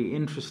 It would be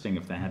interesting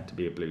if there had to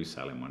be a blue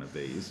cell in one of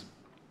these.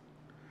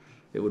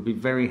 It would be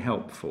very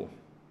helpful.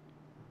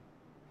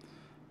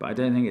 But I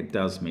don't think it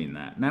does mean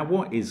that. Now,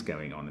 what is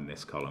going on in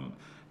this column?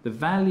 The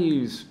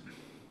values...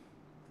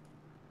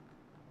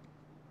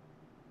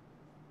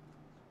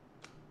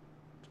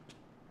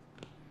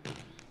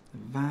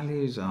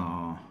 values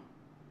are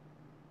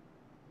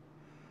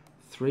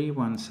 3,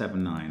 1,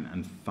 7, 9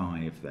 and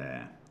 5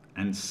 there,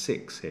 and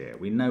 6 here.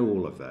 We know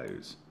all of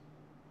those.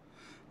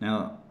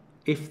 Now,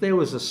 if there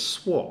was a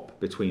swap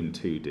between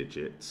two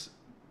digits,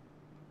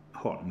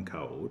 hot and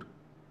cold,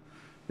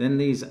 then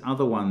these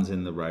other ones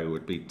in the row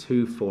would be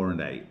 2, 4 and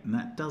 8, and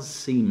that does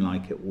seem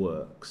like it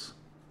works.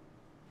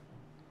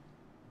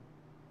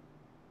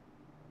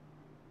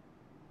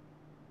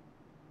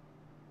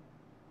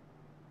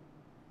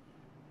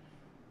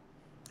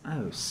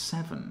 Oh,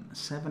 7.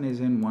 7 is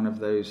in one of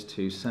those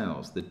two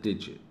cells, the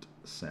digit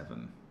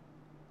 7.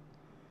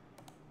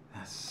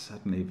 That's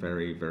suddenly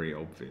very, very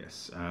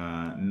obvious.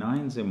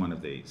 9's in one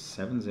of these,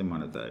 7's in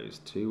one of those,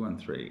 2, 1,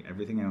 3.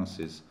 Everything else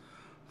is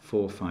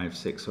 4, 5,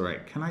 6 or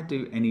 8. Can I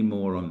do any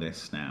more on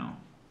this now?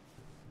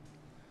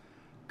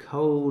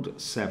 Cold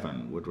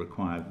 7 would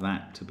require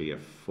that to be a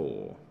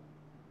 4.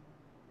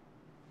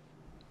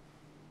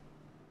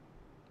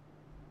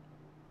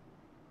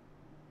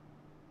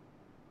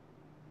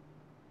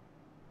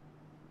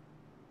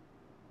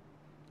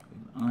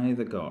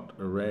 Either got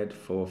a red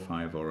 4,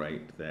 5 or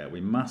 8 there.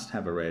 We must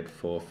have a red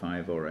 4,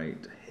 5 or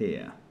 8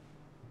 here.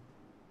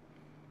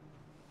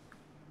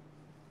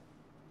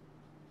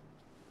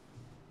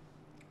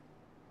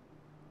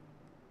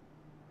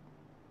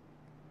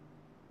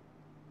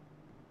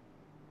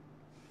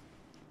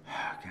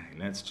 Okay,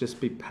 let's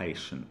just be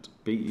patient.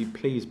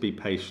 Please be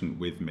patient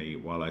with me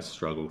while I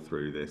struggle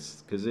through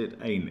this, because it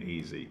ain't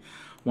easy.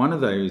 One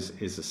of those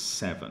is a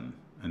 7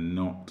 and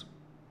not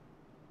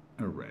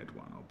a red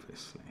one,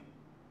 obviously.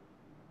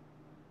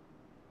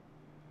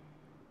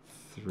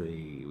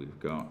 3, we've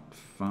got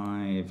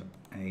 5,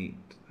 8,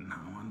 no,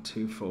 1,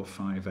 2, 4,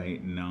 5,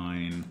 8,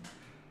 9.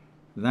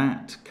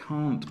 That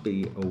can't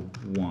be a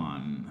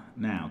 1.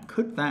 Now,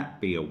 could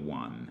that be a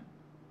 1?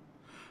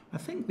 I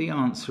think the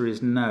answer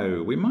is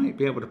no. We might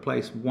be able to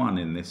place 1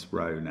 in this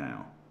row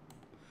now.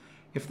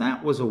 If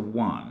that was a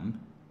 1,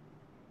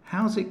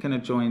 how's it going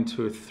to join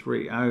to a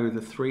 3? Oh,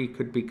 the 3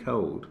 could be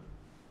cold.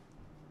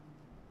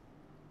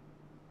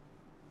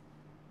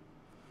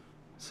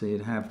 So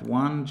you'd have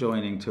 1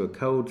 joining to a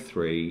cold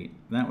 3,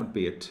 that would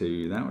be a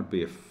 2, that would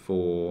be a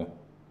 4.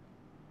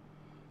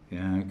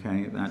 Yeah,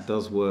 okay, that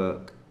does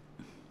work.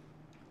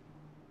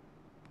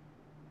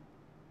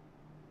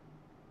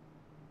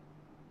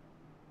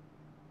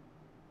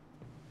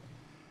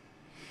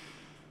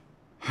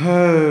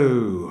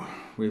 Oh,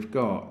 we've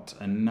got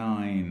a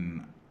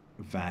 9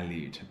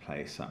 value to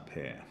place up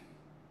here.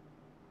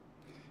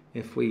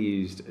 If we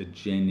used a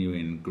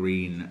genuine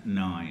green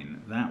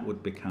 9, that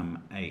would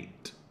become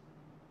 8.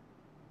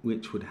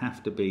 Which would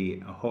have to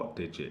be a hot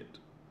digit,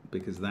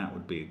 because that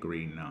would be a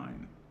green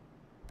 9.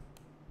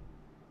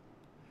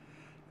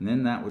 And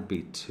then that would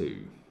be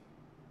 2.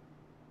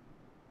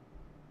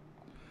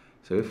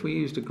 So if we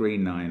used a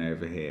green 9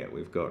 over here,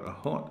 we've got a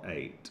hot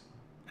 8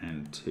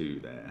 and 2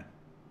 there.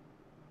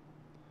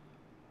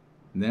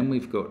 And then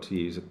we've got to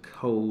use a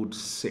cold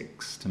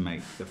 6 to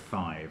make the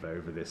 5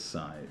 over this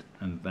side,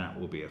 and that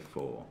will be a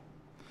 4.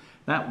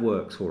 That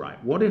works all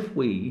right. What if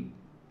we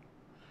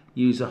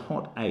use a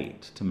hot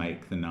 8 to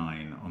make the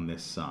 9 on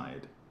this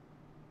side?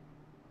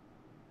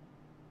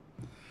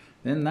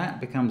 Then that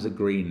becomes a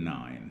green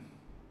 9.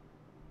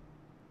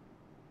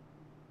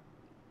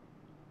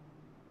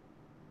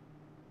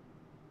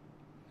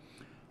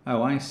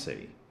 Oh, I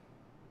see.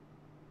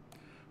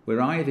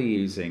 We're either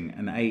using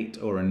an 8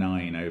 or a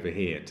 9 over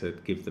here to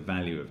give the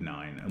value of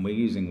 9, and we're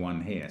using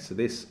 1 here. So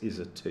this is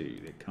a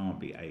 2. It can't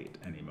be 8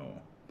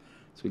 anymore.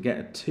 So we get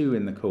a 2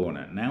 in the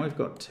corner. Now we've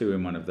got 2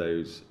 in one of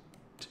those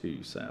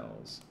 2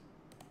 cells.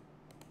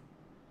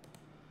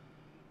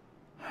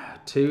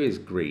 2 is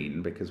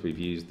green because we've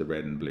used the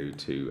red and blue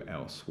 2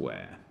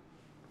 elsewhere.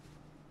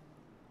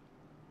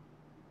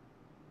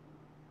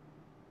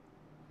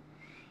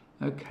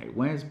 Okay,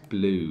 where's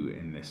blue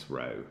in this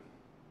row?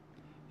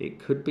 It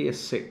could be a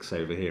 6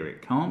 over here.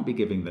 It can't be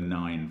giving the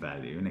 9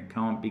 value, and it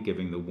can't be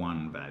giving the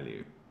 1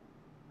 value.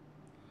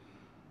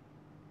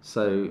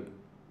 So,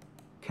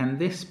 can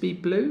this be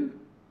blue?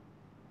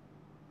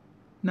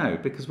 No,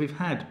 because we've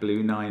had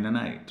blue 9 and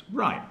 8.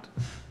 Right.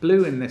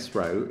 Blue in this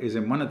row is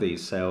in one of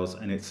these cells,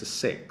 and it's a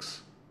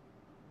 6.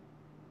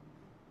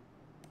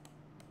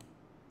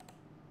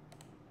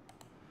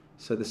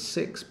 So the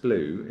 6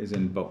 blue is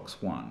in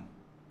box 1.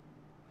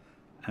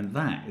 And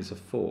that is a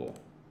 4.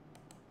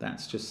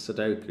 That's just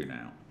Sudoku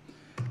now.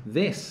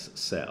 This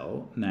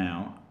cell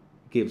now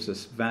gives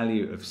us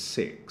value of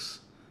 6.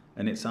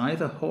 And it's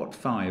either hot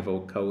 5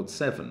 or cold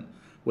 7.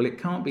 Well, it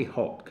can't be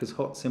hot because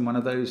hot's in one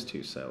of those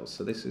 2 cells.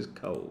 So this is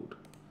cold.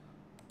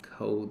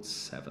 Cold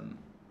 7.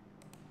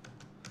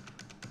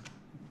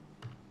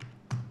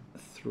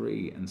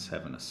 3 and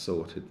 7 are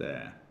sorted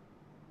there.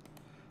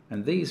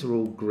 And these are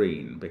all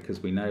green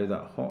because we know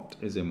that hot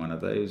is in one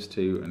of those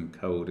 2 and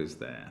cold is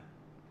there.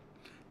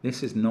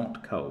 This is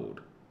not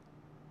cold.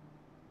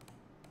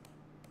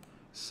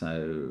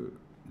 So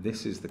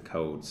this is the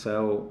cold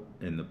cell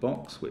in the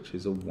box, which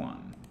is a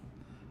 1.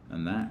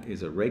 And that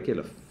is a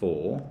regular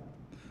 4.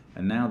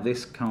 And now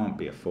this can't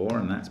be a 4,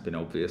 and that's been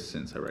obvious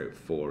since I wrote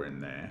 4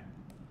 in there.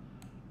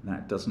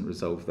 That doesn't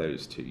resolve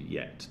those two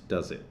yet,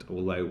 does it?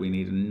 Although we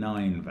need a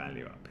 9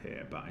 value up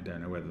here, but I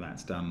don't know whether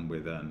that's done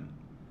with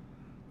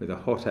a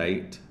hot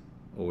 8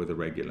 or with a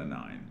regular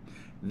 9.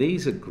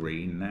 These are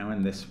green now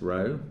in this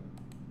row.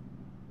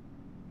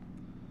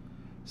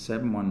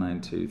 7, 1,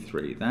 9, 2,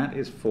 3. That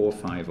is 4,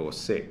 5, or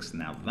 6.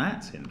 Now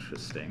that's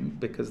interesting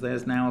because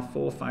there's now a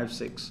 4, 5,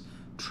 6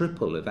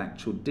 triple of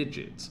actual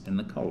digits in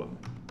the column.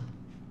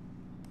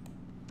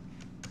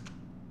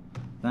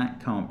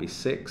 That can't be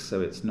 6, so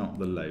it's not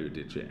the low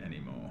digit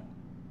anymore.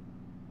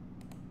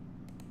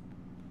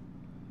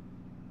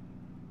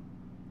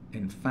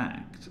 In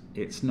fact,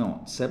 it's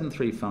not 7,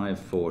 3, 5,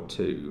 4,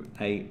 2,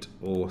 8,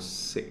 or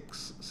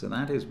 6. So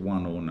that is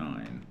 1 or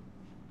 9.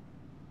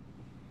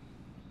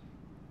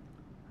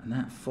 And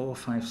that 4,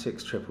 5,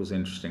 6 triple is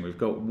interesting. We've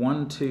got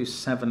 1, 2,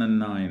 7, and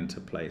 9 to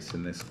place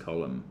in this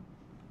column.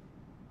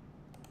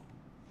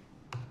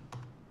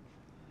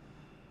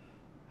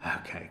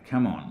 Okay,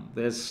 come on.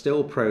 There's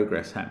still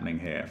progress happening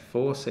here.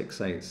 4, 6,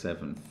 8,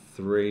 7,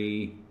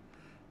 3.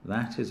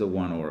 That is a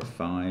 1 or a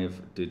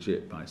 5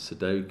 digit by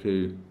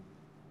sudoku.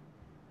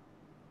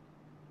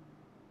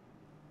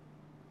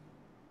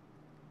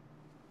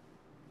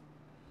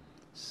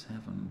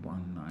 Seven,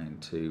 1, 9,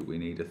 2. We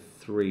need a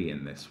 3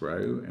 in this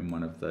row in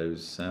one of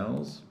those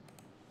cells.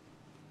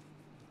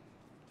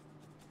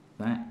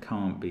 That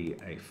can't be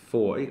a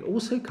 4. It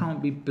also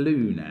can't be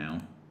blue now.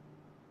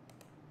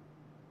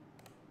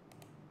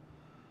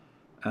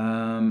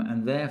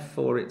 And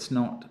therefore it's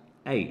not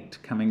 8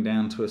 coming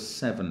down to a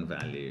 7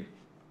 value.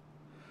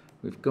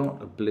 We've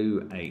got a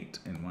blue 8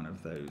 in one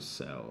of those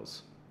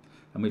cells.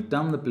 And we've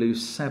done the blue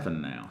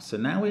 7 now. So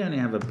now we only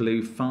have a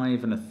blue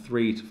 5 and a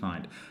 3 to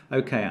find.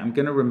 Okay, I'm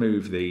going to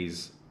remove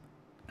these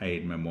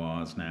aid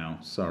memoirs now.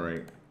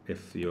 Sorry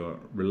if you're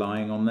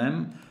relying on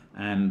them.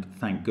 And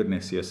thank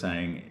goodness you're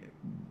saying,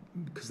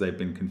 because they've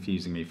been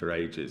confusing me for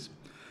ages.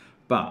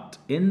 But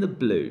in the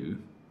blue,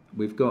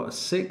 we've got a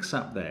 6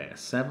 up there.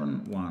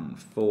 7, 1,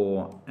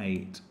 4,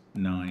 8,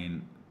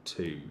 9,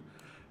 2.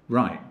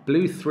 Right,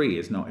 blue 3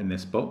 is not in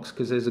this box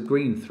because there's a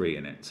green 3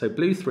 in it. So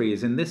blue 3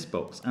 is in this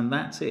box and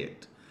that's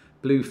it.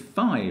 Blue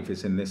 5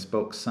 is in this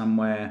box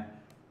somewhere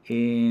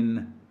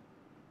in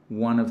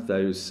one of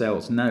those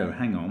cells. No,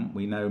 hang on,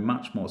 we know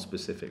much more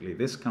specifically.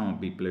 This can't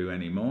be blue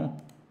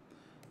anymore.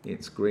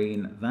 It's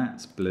green,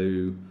 that's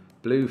blue.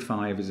 Blue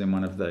 5 is in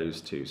one of those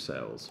two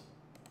cells.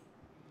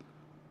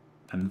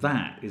 And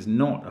that is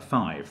not a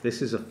 5.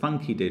 This is a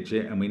funky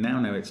digit and we now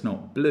know it's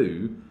not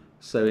blue,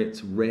 so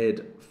it's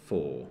red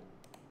 4.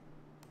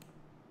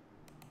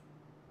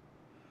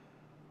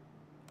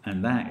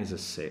 And that is a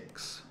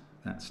 6.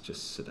 That's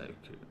just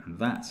sudoku. And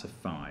that's a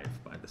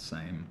 5 by the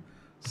same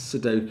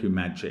sudoku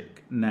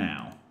magic.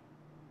 Now,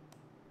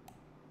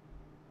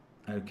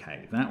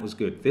 okay, that was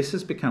good. This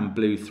has become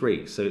blue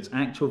 3, so its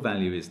actual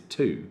value is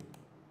 2.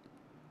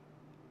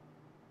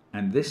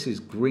 And this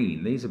is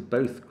green. These are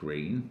both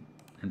green.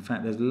 In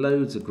fact, there's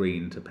loads of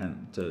green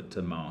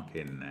to mark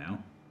in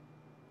now.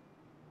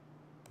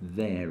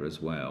 There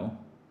as well.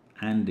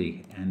 And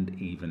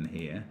even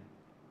here.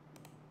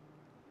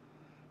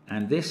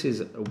 And this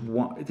is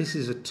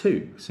a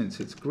 2 since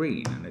it's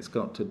green, and it's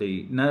got to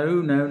be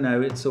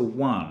no, it's a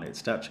 1.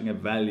 It's touching a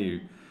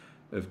value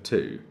of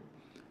 2.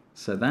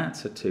 So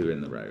that's a 2 in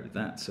the row.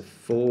 That's a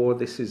 4.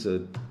 This is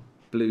a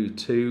blue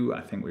 2.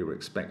 I think we were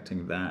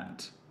expecting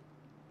that.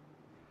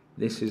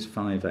 This is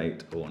 5,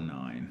 8, or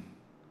 9.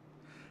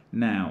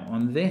 Now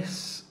on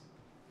this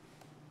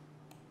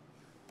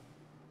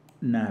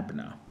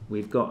Nabner,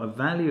 we've got a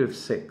value of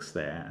 6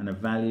 there and a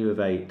value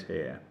of 8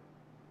 here.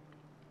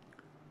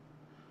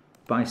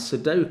 By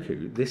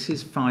sudoku, this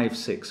is 5,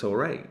 6,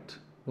 or 8.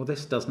 Well,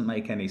 this doesn't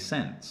make any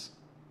sense.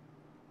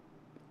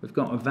 We've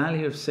got a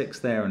value of 6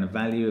 there and a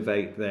value of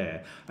 8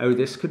 there. Oh,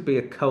 this could be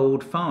a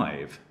cold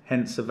 5,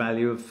 hence a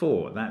value of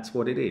 4. That's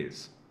what it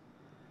is.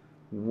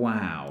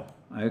 Wow.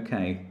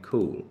 Okay,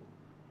 cool.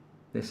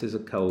 This is a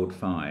cold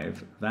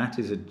 5. That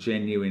is a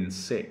genuine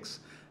 6.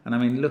 And I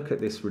mean, look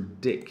at this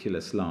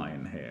ridiculous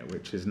line here,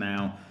 which is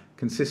now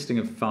consisting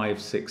of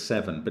 5, 6,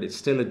 7, but it's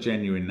still a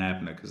genuine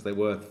Nabner because they're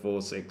worth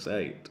 4, 6,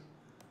 8.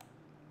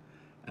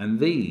 And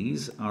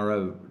these are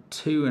a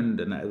 2 and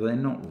they're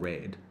not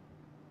red.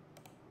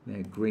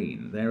 They're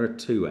green. They're a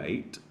 2,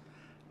 8.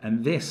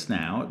 And this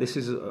now,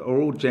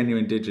 are all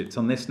genuine digits.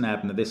 On this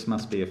Nabner, this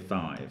must be a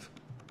 5.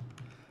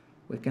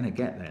 We're going to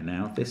get there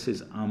now. This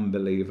is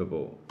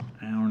unbelievable.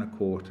 Hour and a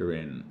quarter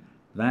in.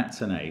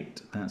 That's an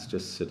 8. That's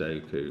just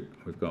sudoku.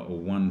 We've got a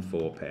 1,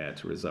 4 pair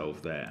to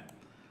resolve there.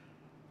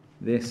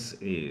 This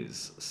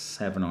is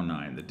 7 or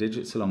 9. The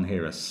digits along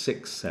here are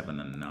 6, 7,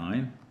 and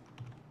 9.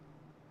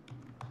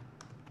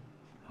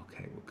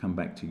 Okay, we'll come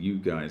back to you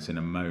guys in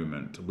a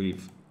moment. We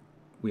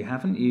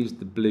haven't used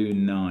the blue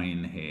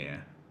 9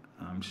 here.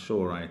 I'm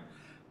sure I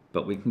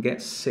but we can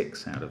get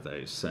 6 out of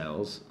those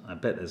cells. I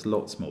bet there's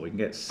lots more. We can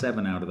get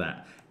 7 out of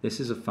that. This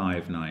is a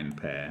 5-9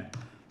 pair,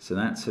 so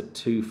that's a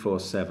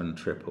 2-4-7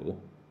 triple.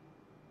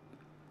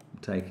 I'm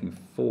taking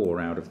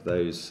 4 out of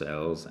those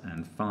cells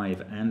and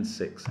 5 and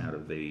 6 out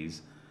of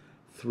these.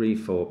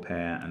 3-4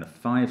 pair and a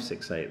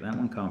 5-6-8. That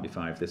one can't be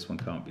 5, this one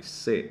can't be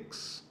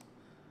 6.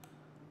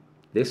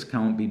 This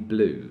can't be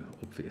blue,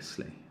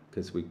 obviously,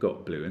 because we've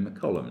got blue in the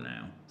column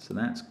now. So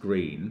that's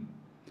green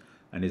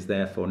and is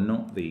therefore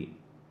not the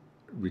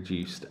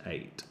reduced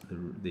 8.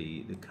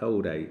 The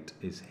cold 8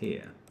 is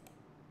here.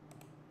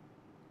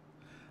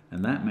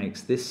 And that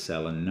makes this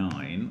cell a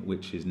 9,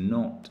 which is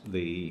not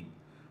the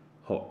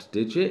hot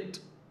digit.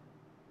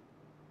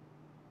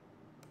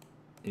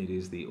 It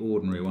is the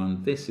ordinary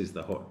one. This is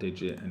the hot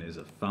digit and is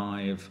a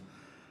 5.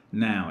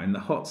 Now, in the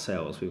hot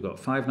cells, we've got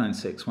 5, 9,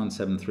 6, 1,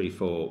 7, 3,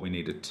 4. We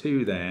need a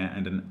 2 there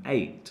and an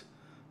 8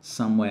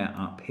 somewhere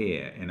up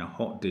here in a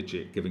hot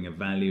digit, giving a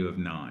value of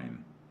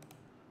 9.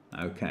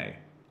 Okay.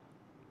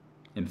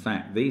 In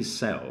fact, these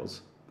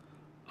cells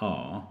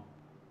are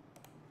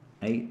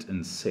 8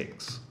 and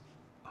 6,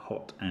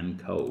 hot and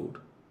cold.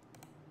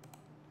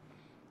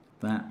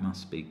 That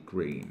must be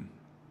green.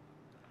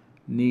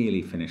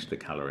 Nearly finished the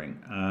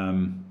colouring.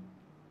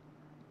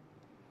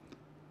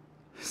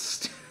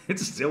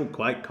 It's still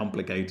quite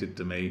complicated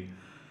to me.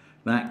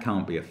 That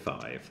can't be a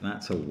 5.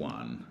 That's a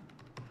 1.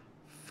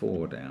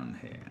 4 down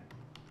here.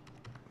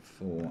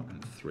 4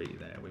 and 3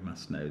 there. We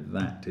must know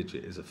that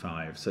digit is a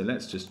 5. So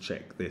let's just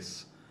check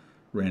this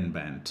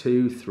Renban.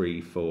 2,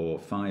 3, 4,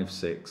 5,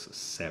 6,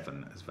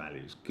 7 as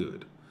values.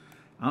 Good.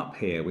 Up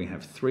here we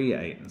have 3,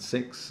 8 and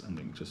 6, and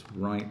we can just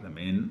write them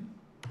in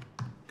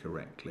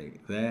correctly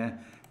there.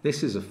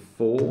 This is a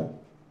 4.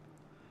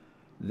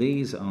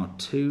 These are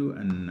 2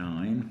 and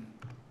 9.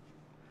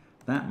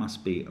 That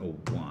must be a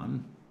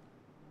 1.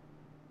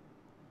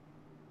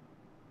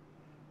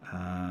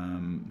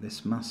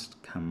 This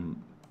must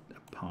come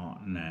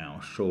apart now,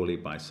 surely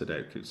by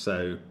sudoku.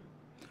 So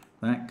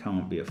that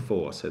can't be a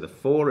 4. So the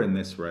 4 in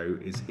this row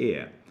is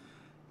here.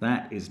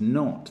 That is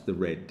not the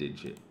red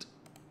digit.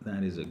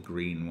 That is a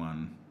green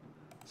one.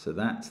 So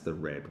that's the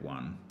red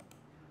one.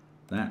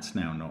 That's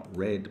now not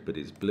red but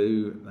is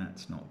blue.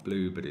 That's not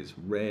blue but is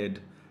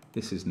red.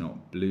 This is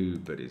not blue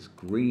but is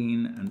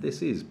green. And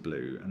this is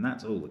blue. And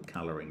that's all the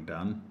colouring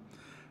done.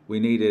 We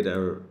needed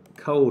a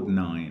cold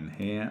 9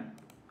 here.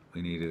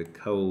 We needed a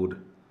cold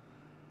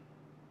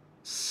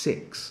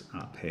 6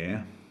 up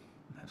here.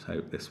 Let's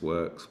hope this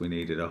works. We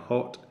needed a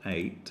hot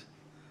 8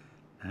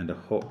 and a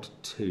hot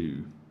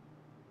 2.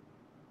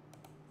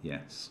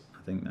 Yes,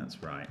 I think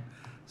that's right.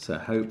 So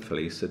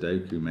hopefully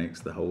Sudoku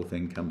makes the whole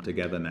thing come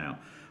together now.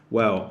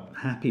 Well,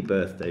 happy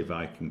birthday,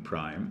 Viking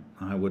Prime.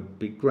 I would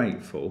be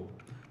grateful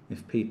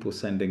if people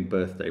sending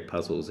birthday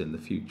puzzles in the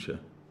future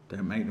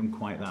don't make them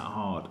quite that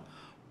hard.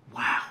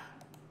 Wow.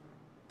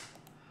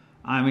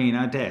 I mean,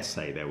 I dare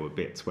say there were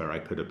bits where I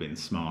could have been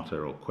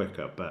smarter or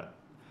quicker, but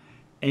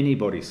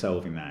anybody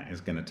solving that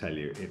is going to tell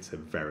you it's a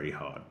very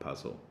hard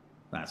puzzle.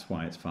 That's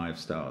why it's 5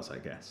 stars, I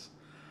guess.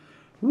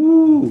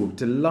 Woo!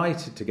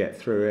 Delighted to get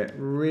through it.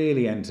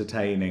 Really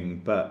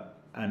entertaining,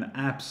 but an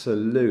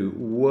absolute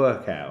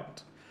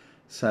workout.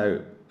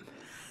 So,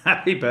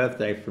 happy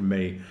birthday from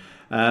me.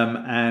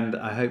 And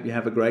I hope you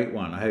have a great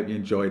one. I hope you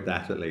enjoyed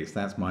that at least.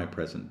 That's my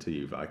present to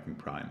you, Viking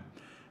Prime.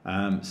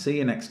 See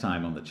you next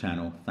time on the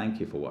channel. Thank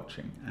you for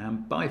watching,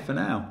 and bye for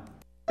now.